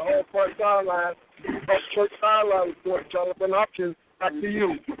it from the home front sideline. Church sideline report, Jonathan Hopkins. Back to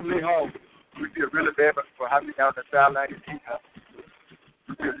you, Lee Hall. We feel really bad for Hopkins down the sideline.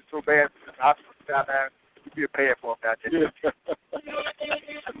 We feel so bad for Hopkins sideline. We feel bad for him out there.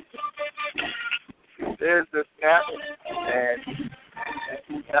 There's the snap, and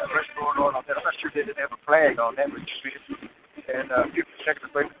that rush going on that. I'm not sure they didn't have a flag on that, and people checking the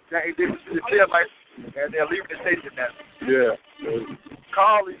play. They feel like, and they're leaving the stadium now. Yeah.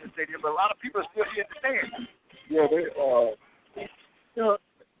 Carl leaving the stadium, but a lot of people are still here in the stands. Yeah, they you know,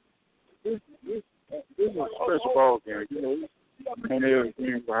 this is a special ball game, you know, and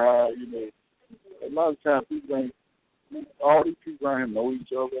everything behind, you know. A lot of times all these people around here know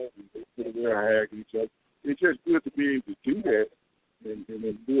each other and they put a real hag at each other. It's just good to be able to do that and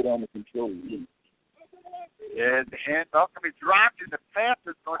do it under control. You know. Yeah, the handoff can be dropped, and the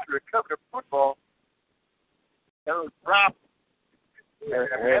Panthers going to recover the football. That was dropped. And the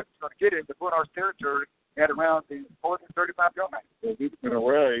Panthers going to get it in the Bulldogs territory at around the 35-yard line. Well, he's been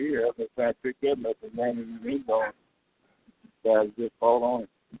aware he hasn't time to pick that up and run in the end ball. Guys just fall on it.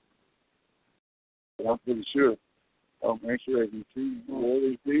 But I'm pretty sure. I'll make sure I can see where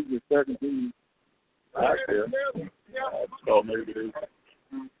these the second team out there. So maybe they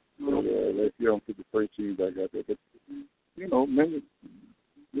let's get them to the first team back out there. But, maybe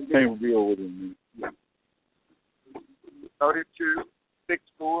the game will be over in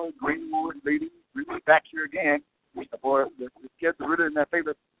 32-6-4, Greenwood leading. Greenwood back here again. The kids are really in their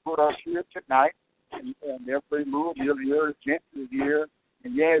favorite Bulldogs here tonight. And they're playing Louisville here, Gent is here,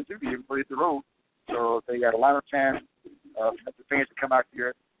 and Yazoo here played the road. So they got a lot of time for the fans to come out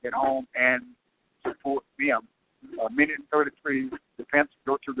here at home and support them. Minute 33, the fans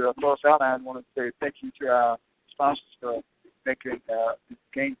go to the cross outline. I want to say thank you to our sponsors for making this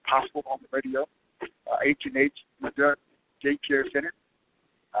game possible on the radio. H&H, the J Care Center.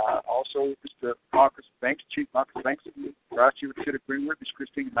 Also, Mr. Marcus Banks, Chief Marcus Banks, Vice Chief of the City of Greenwood, Ms.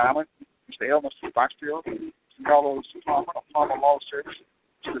 Christine Bauman, Mr. Elmer Foxfield, Mr. Carlos Palmer of Palmer Law Service,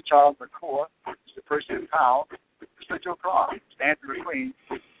 Mr. Charles McCoy, Mr. Percy Powell, Mr. Joe Clark, Mr. Andrew McQueen,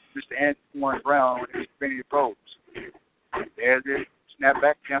 Mr. Antoine Brown, and Mr. Benny Rhodes. There's it. Snap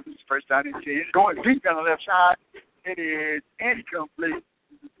back, Campbell's first down and 10. Going deep on the left side. It is incomplete.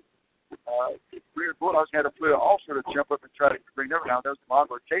 Greenwood Bulldogs had a player also to jump up and try to bring them down. That was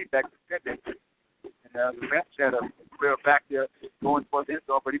Margaret Tate back defending. And the Rams had a player back there going for the end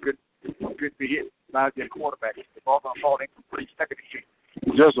zone, but he couldn't be hit by the quarterback. The ball going to fall incomplete, second and 10.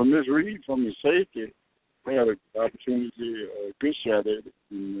 just a misread from the safety. They had an opportunity, a good shot at it,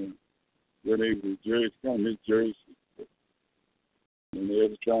 and where they were Jersey, kind of missed Jersey. And they were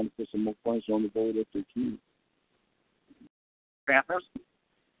trying to put some more points on the board if they can. Panthers.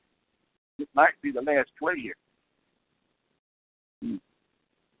 It might be the last play here.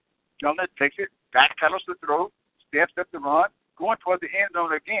 Jonas takes it, back pedals the throw, steps up the run, going toward the end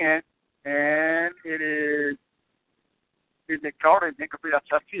zone again, and it is it caught it incomplete. I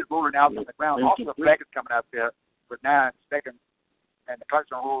see it rolling out on the ground. Also, the flag is coming out there for 9 seconds, and the clock's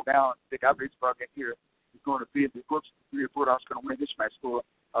going to roll down. I believe Pittsburgh in here is going to be in the books. Greenwood Bulldogs going to win this match score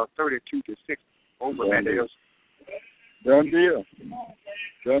of 32-6 over Mandels. Done deal.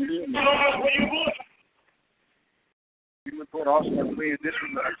 Done deal. Greenwood Bulldogs going to win this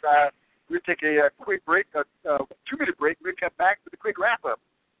one. We'll take a quick break, a 2-minute break. We'll come back with a quick wrap-up.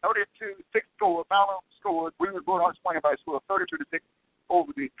 32-6 score, final score. Greenwood Bulldogs winning by a score of 32-6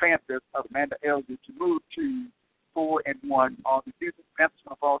 over the Panthers of Amanda Elgin to move to 4-1 on the season. Panthers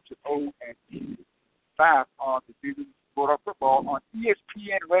going to fall to 0-5 on the season. Bulldog football on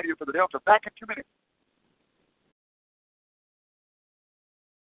ESPN Radio for the Delta. Back in 2 minutes.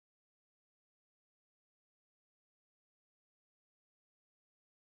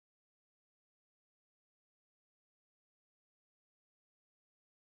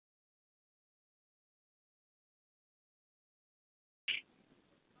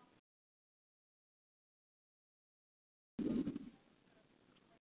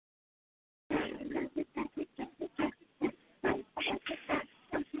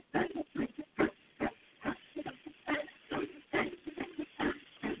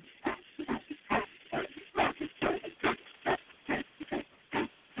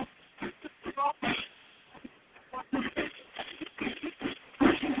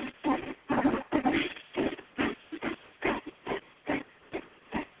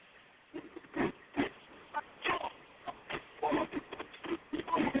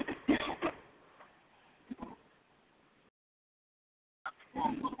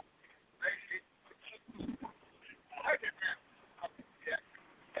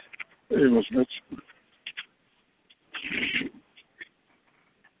 Hey, Miss Mitch.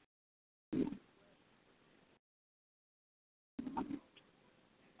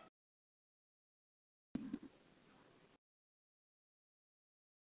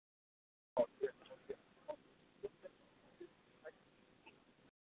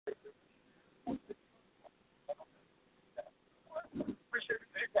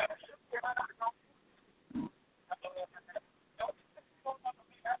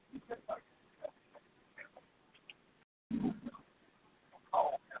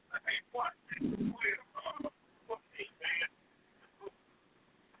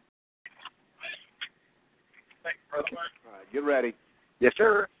 All right, get ready. Yes,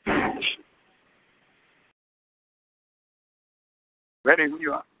 sir. Ready when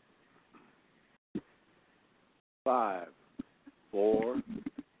you are. 5, 4,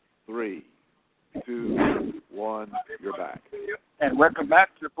 3, 2, 1. You're back. And welcome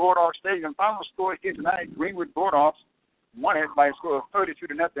back to the Bulldog Stadium. Final score here tonight: Greenwood Bulldogs won it by a score of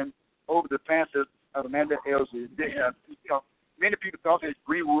 32-0 over the Panthers of Amanda Elgin. Many people thought that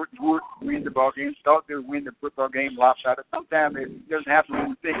Greenwood would win the ball game, thought they would win the football game lopsided. Sometimes it doesn't happen when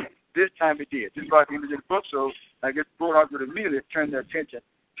you think it. This time it did. Just like the end of the book, so I guess the Bulldogs would immediately turn their attention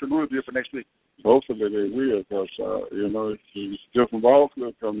to Louisville for next week. hopefully they will, because, it's different ball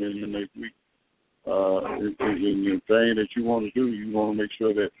club coming in the next week. And the thing that you want to do, you want to make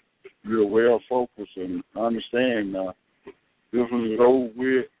sure that you're well focused and understand this one is over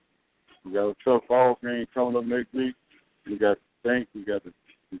with. We got a tough ball game coming up next week. We got to think, we got to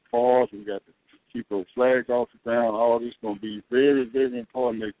pause, we got to keep those flags off the ground. All this is going to be very, very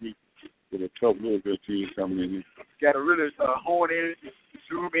important next week with a tough Louisville team coming in. Got to really hone in,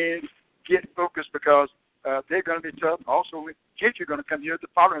 zoom in, get focused, because they're going to be tough. Also, Gentry going to come here the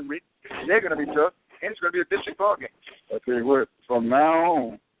following week. They're going to be tough, and it's going to be a district ball game. I tell you what, from now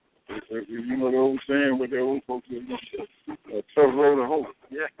on, you know the old saying with the old folks, a tough road to hoe.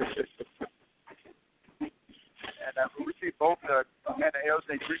 Yeah. And we see both Amanda Ells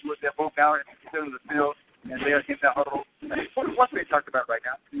and Greenwood, they're both down in the middle of the field, and they're in the huddle. What's being talked about right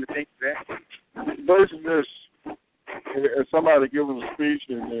now? Do you think that? Basically, if somebody gives us a speech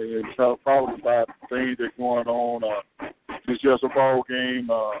and talk about things that's going on, it's just a ball game.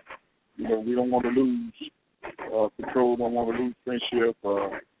 We don't want to lose control, don't want to lose friendship.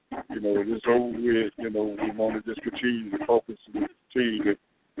 It's over with. We want to just continue to focus and continue to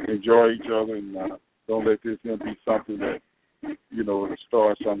enjoy each other, and don't let this be something that,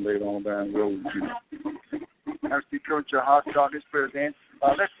 starts something later on down the road. I see Coach Hosdog, his players in.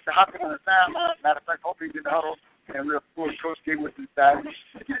 Let's hop in on the sound. Matter of fact, hopefully he's in the huddle, and we'll pull Coach Gatewood to the side.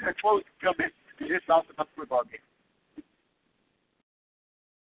 Get in the close to come in. It's also a football game.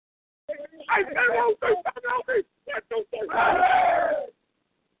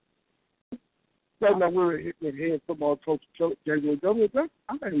 So now we're with head football coach Gatewood.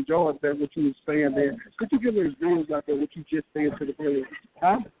 I enjoyed that, what you were saying there. Could you give us views out there, what you just said to the players?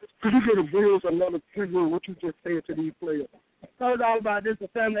 Huh? Could you give the views another preview what you just said to these players? So it's all about this, a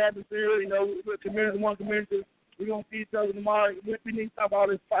family atmosphere, we're community, one community. We're going to see each other tomorrow. We need to stop all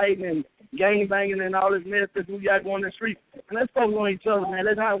this fighting and gang banging and all this mess that we got going in the street. And let's focus on each other, man.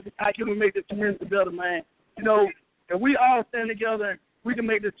 Let's how can we make this community better, man. If we all stand together, we can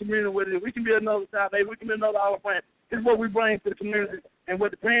make this community with it. We can be another South Bay. We can be another Olive Branch. It's what we bring to the community. And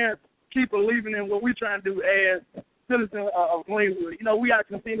what the parents keep believing in what we're trying to do as citizens of Greenwood. We got to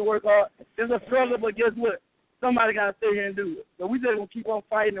continue to work hard. It's a struggle, but guess what? Somebody got to stay here and do it. So we just going to keep on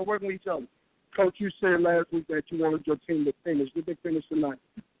fighting and working with each other. Coach, you said last week that you wanted your team to finish. Did they finish tonight?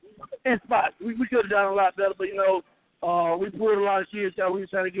 In spots. We could have done a lot better, but, we pulled a lot of kids out. We were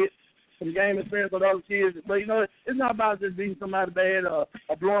trying to get some game experience with other kids. But, it's not about just beating somebody bad or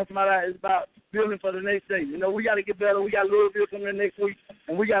blowing somebody out. It's about building for the next day. We got to get better. We got Louisville coming in next week,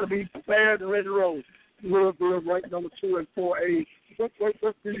 and we got to be prepared and ready to roll. Louisville ranked number 2 and 4A. What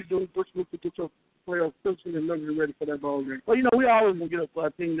do you do to get your players physically and mentally ready for that ball game? Well, we always going to get up for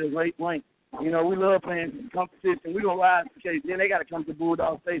a team that's ranked. We love playing competition. We're going to rise to case. Then they got to come to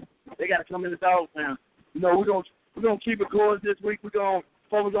Bulldog Station. They got to come in the dog town. We're going to keep it course this week. We're going to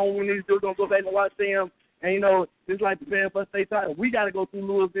focus on what we need to do. We're going to go back and watch them. And, just like preparing for a state title, we got to go through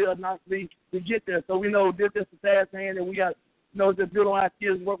Louisville to get there. So we know this is a task hand, and we got to just build on our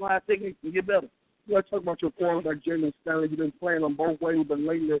skills, work on our techniques, and get better. Let's talk about your quarterback, Jalen Stanley. You've been playing on both ways, but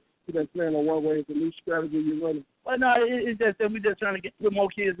lately you've been playing on one way. It's a new strategy you're running. Well, no, it's just that we're just trying to put more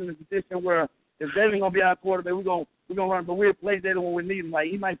kids in a position where if Jalen going to be our quarterback, we're going to run. But we'll play Jalen when we need him. Like,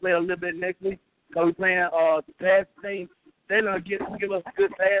 he might play a little bit next week because we're playing the pass thing. They're going to give us a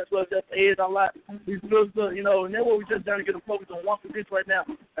good pass, well, just the edge a lot. He's good, and that's what we're just trying to get them focused on one position right now.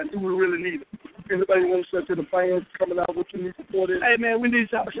 That's who we really need. Anybody want to say to the fans coming out, what you need support in? Hey, man, we need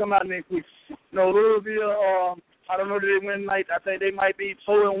y'all to come out next week. Louisville, I don't know that they win tonight. I think they might be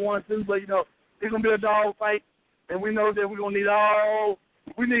 4-1 too, but, it's going to be a dog fight, and we know that we're going to need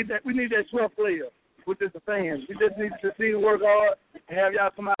we need that 12 player, which is the fans. We just need to continue to work hard and have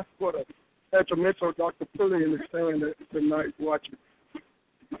y'all come out and support us. That's your mentor, Dr. Pulley, in the stand tonight watching.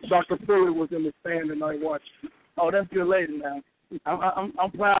 Dr. Pulley was in the stand tonight watching. Oh, that's good lady now.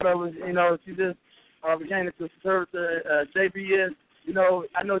 I'm proud of her. She just became to serve the JBS.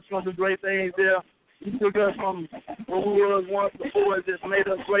 I know she's going to do great things there. She took us from where we was once before and just made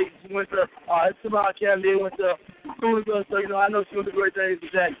us great. She went to Esteban Academy, went to school with us, so, I know she's going to do great things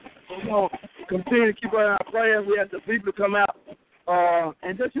with Jackson. So we're going to continue to keep her in our players. We have the people to come out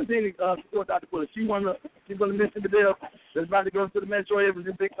and just continue to support Dr. Pulley. She's going to mention the bill that's about to go to the Metro area with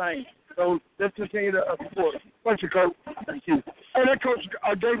this big thing. So let's continue to support. Thank you, Coach. Thank you. Hey, that Coach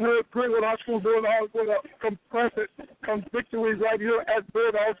Gatewood, Greenwood High School, Bulldog, going to come victories right here at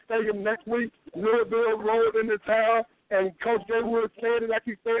Bulldog Stadium next week. Louisville rolled into town, and Coach Gatewood said it like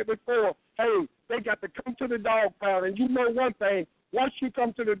he said before. Hey, they got to come to the dog pound. And you know one thing, once you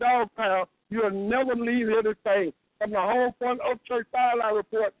come to the dog pound, you'll never leave here the same. From the home front of Church Sideline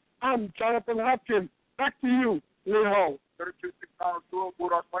Report, I'm Jonathan Hopkins. Back to you, Lee Hall. 32-6 final score.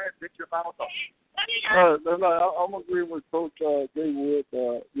 Bulldogs win. Get your final thoughts. I'm agreeing with Coach Gaywood.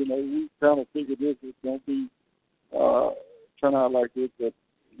 We kind of figured this was going to be turn out like this, but,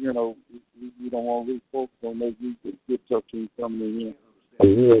 we don't want to really focus on those weeks with good tough teams coming in.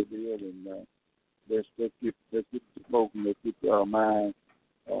 And let's get the focus, let's get our mind,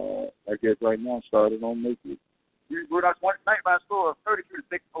 I guess right now, started on make it. Bulldogs won tonight by a score of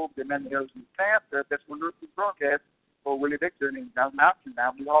 32-6 over the Mandela Panther. That's one of the broadcast for Willie Dixon and Down Mountain.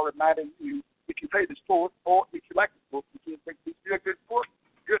 Now, we all reminding you, if you play the sport or if you like the sport, you can't think this is a good sport.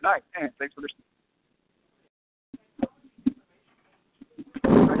 Good night, and thanks for listening.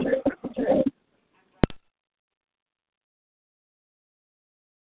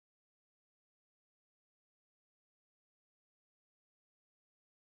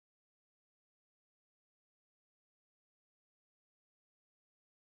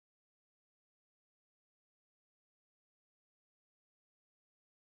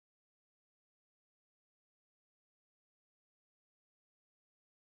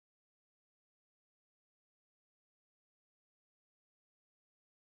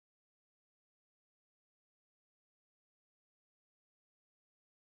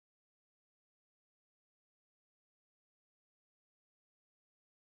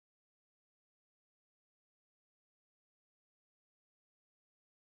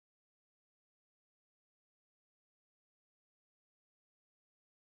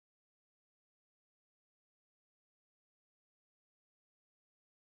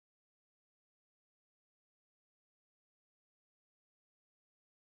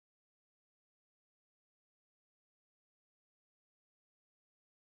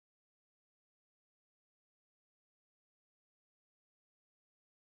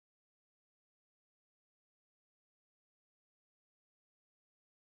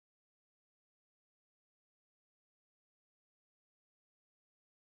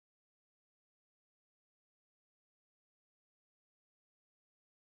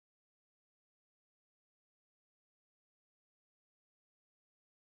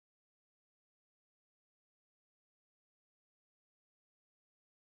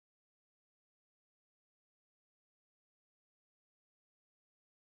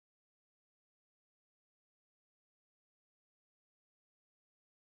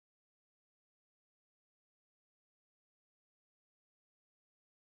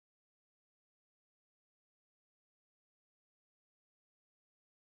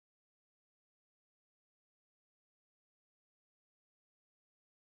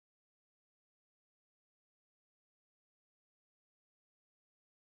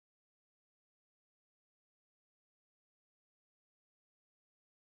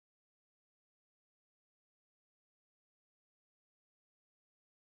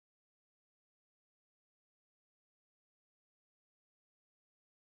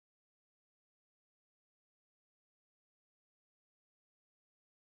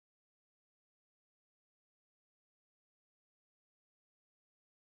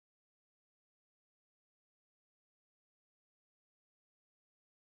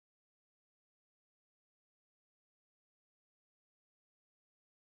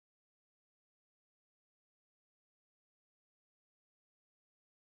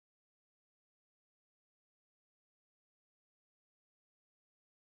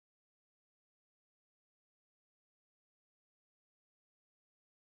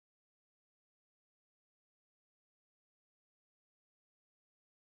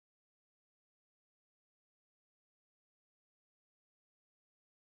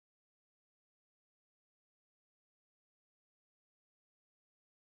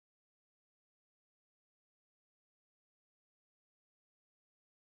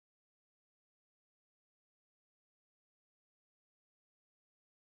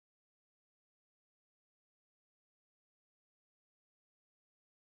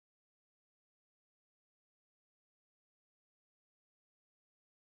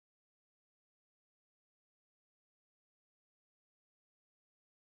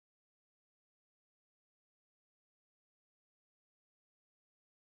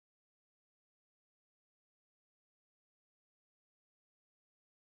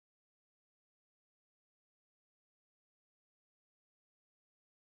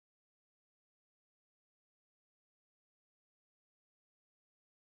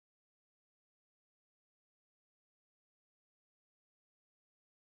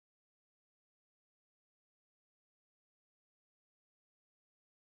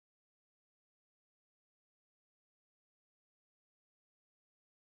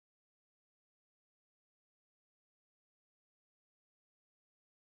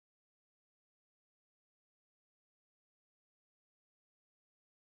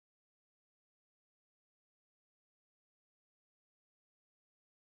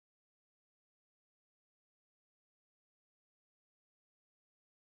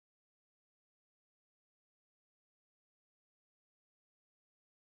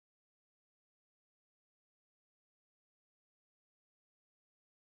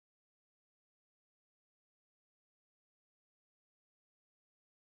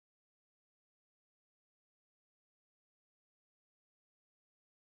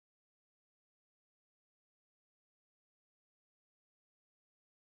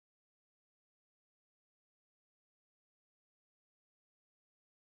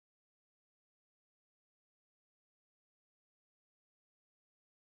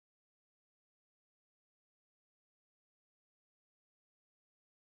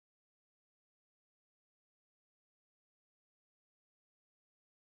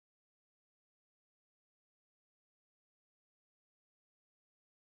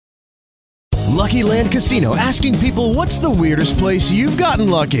 Lucky Land Casino, asking people, what's the weirdest place you've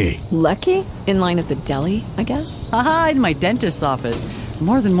gotten lucky? Lucky? In line at the deli, I guess? Aha, in my dentist's office.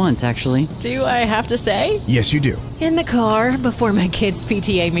 More than once, actually. Do I have to say? Yes, you do. In the car before my kids'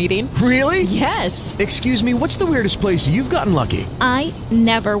 PTA meeting. Really? Yes. Excuse me, what's the weirdest place you've gotten lucky? I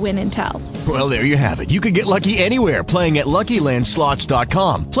never win and tell. Well, there you have it. You can get lucky anywhere, playing at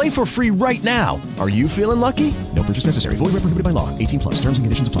LuckyLandSlots.com. Play for free right now. Are you feeling lucky? No purchase necessary. Void where prohibited by law. 18+. Terms and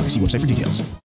conditions apply. See website for details.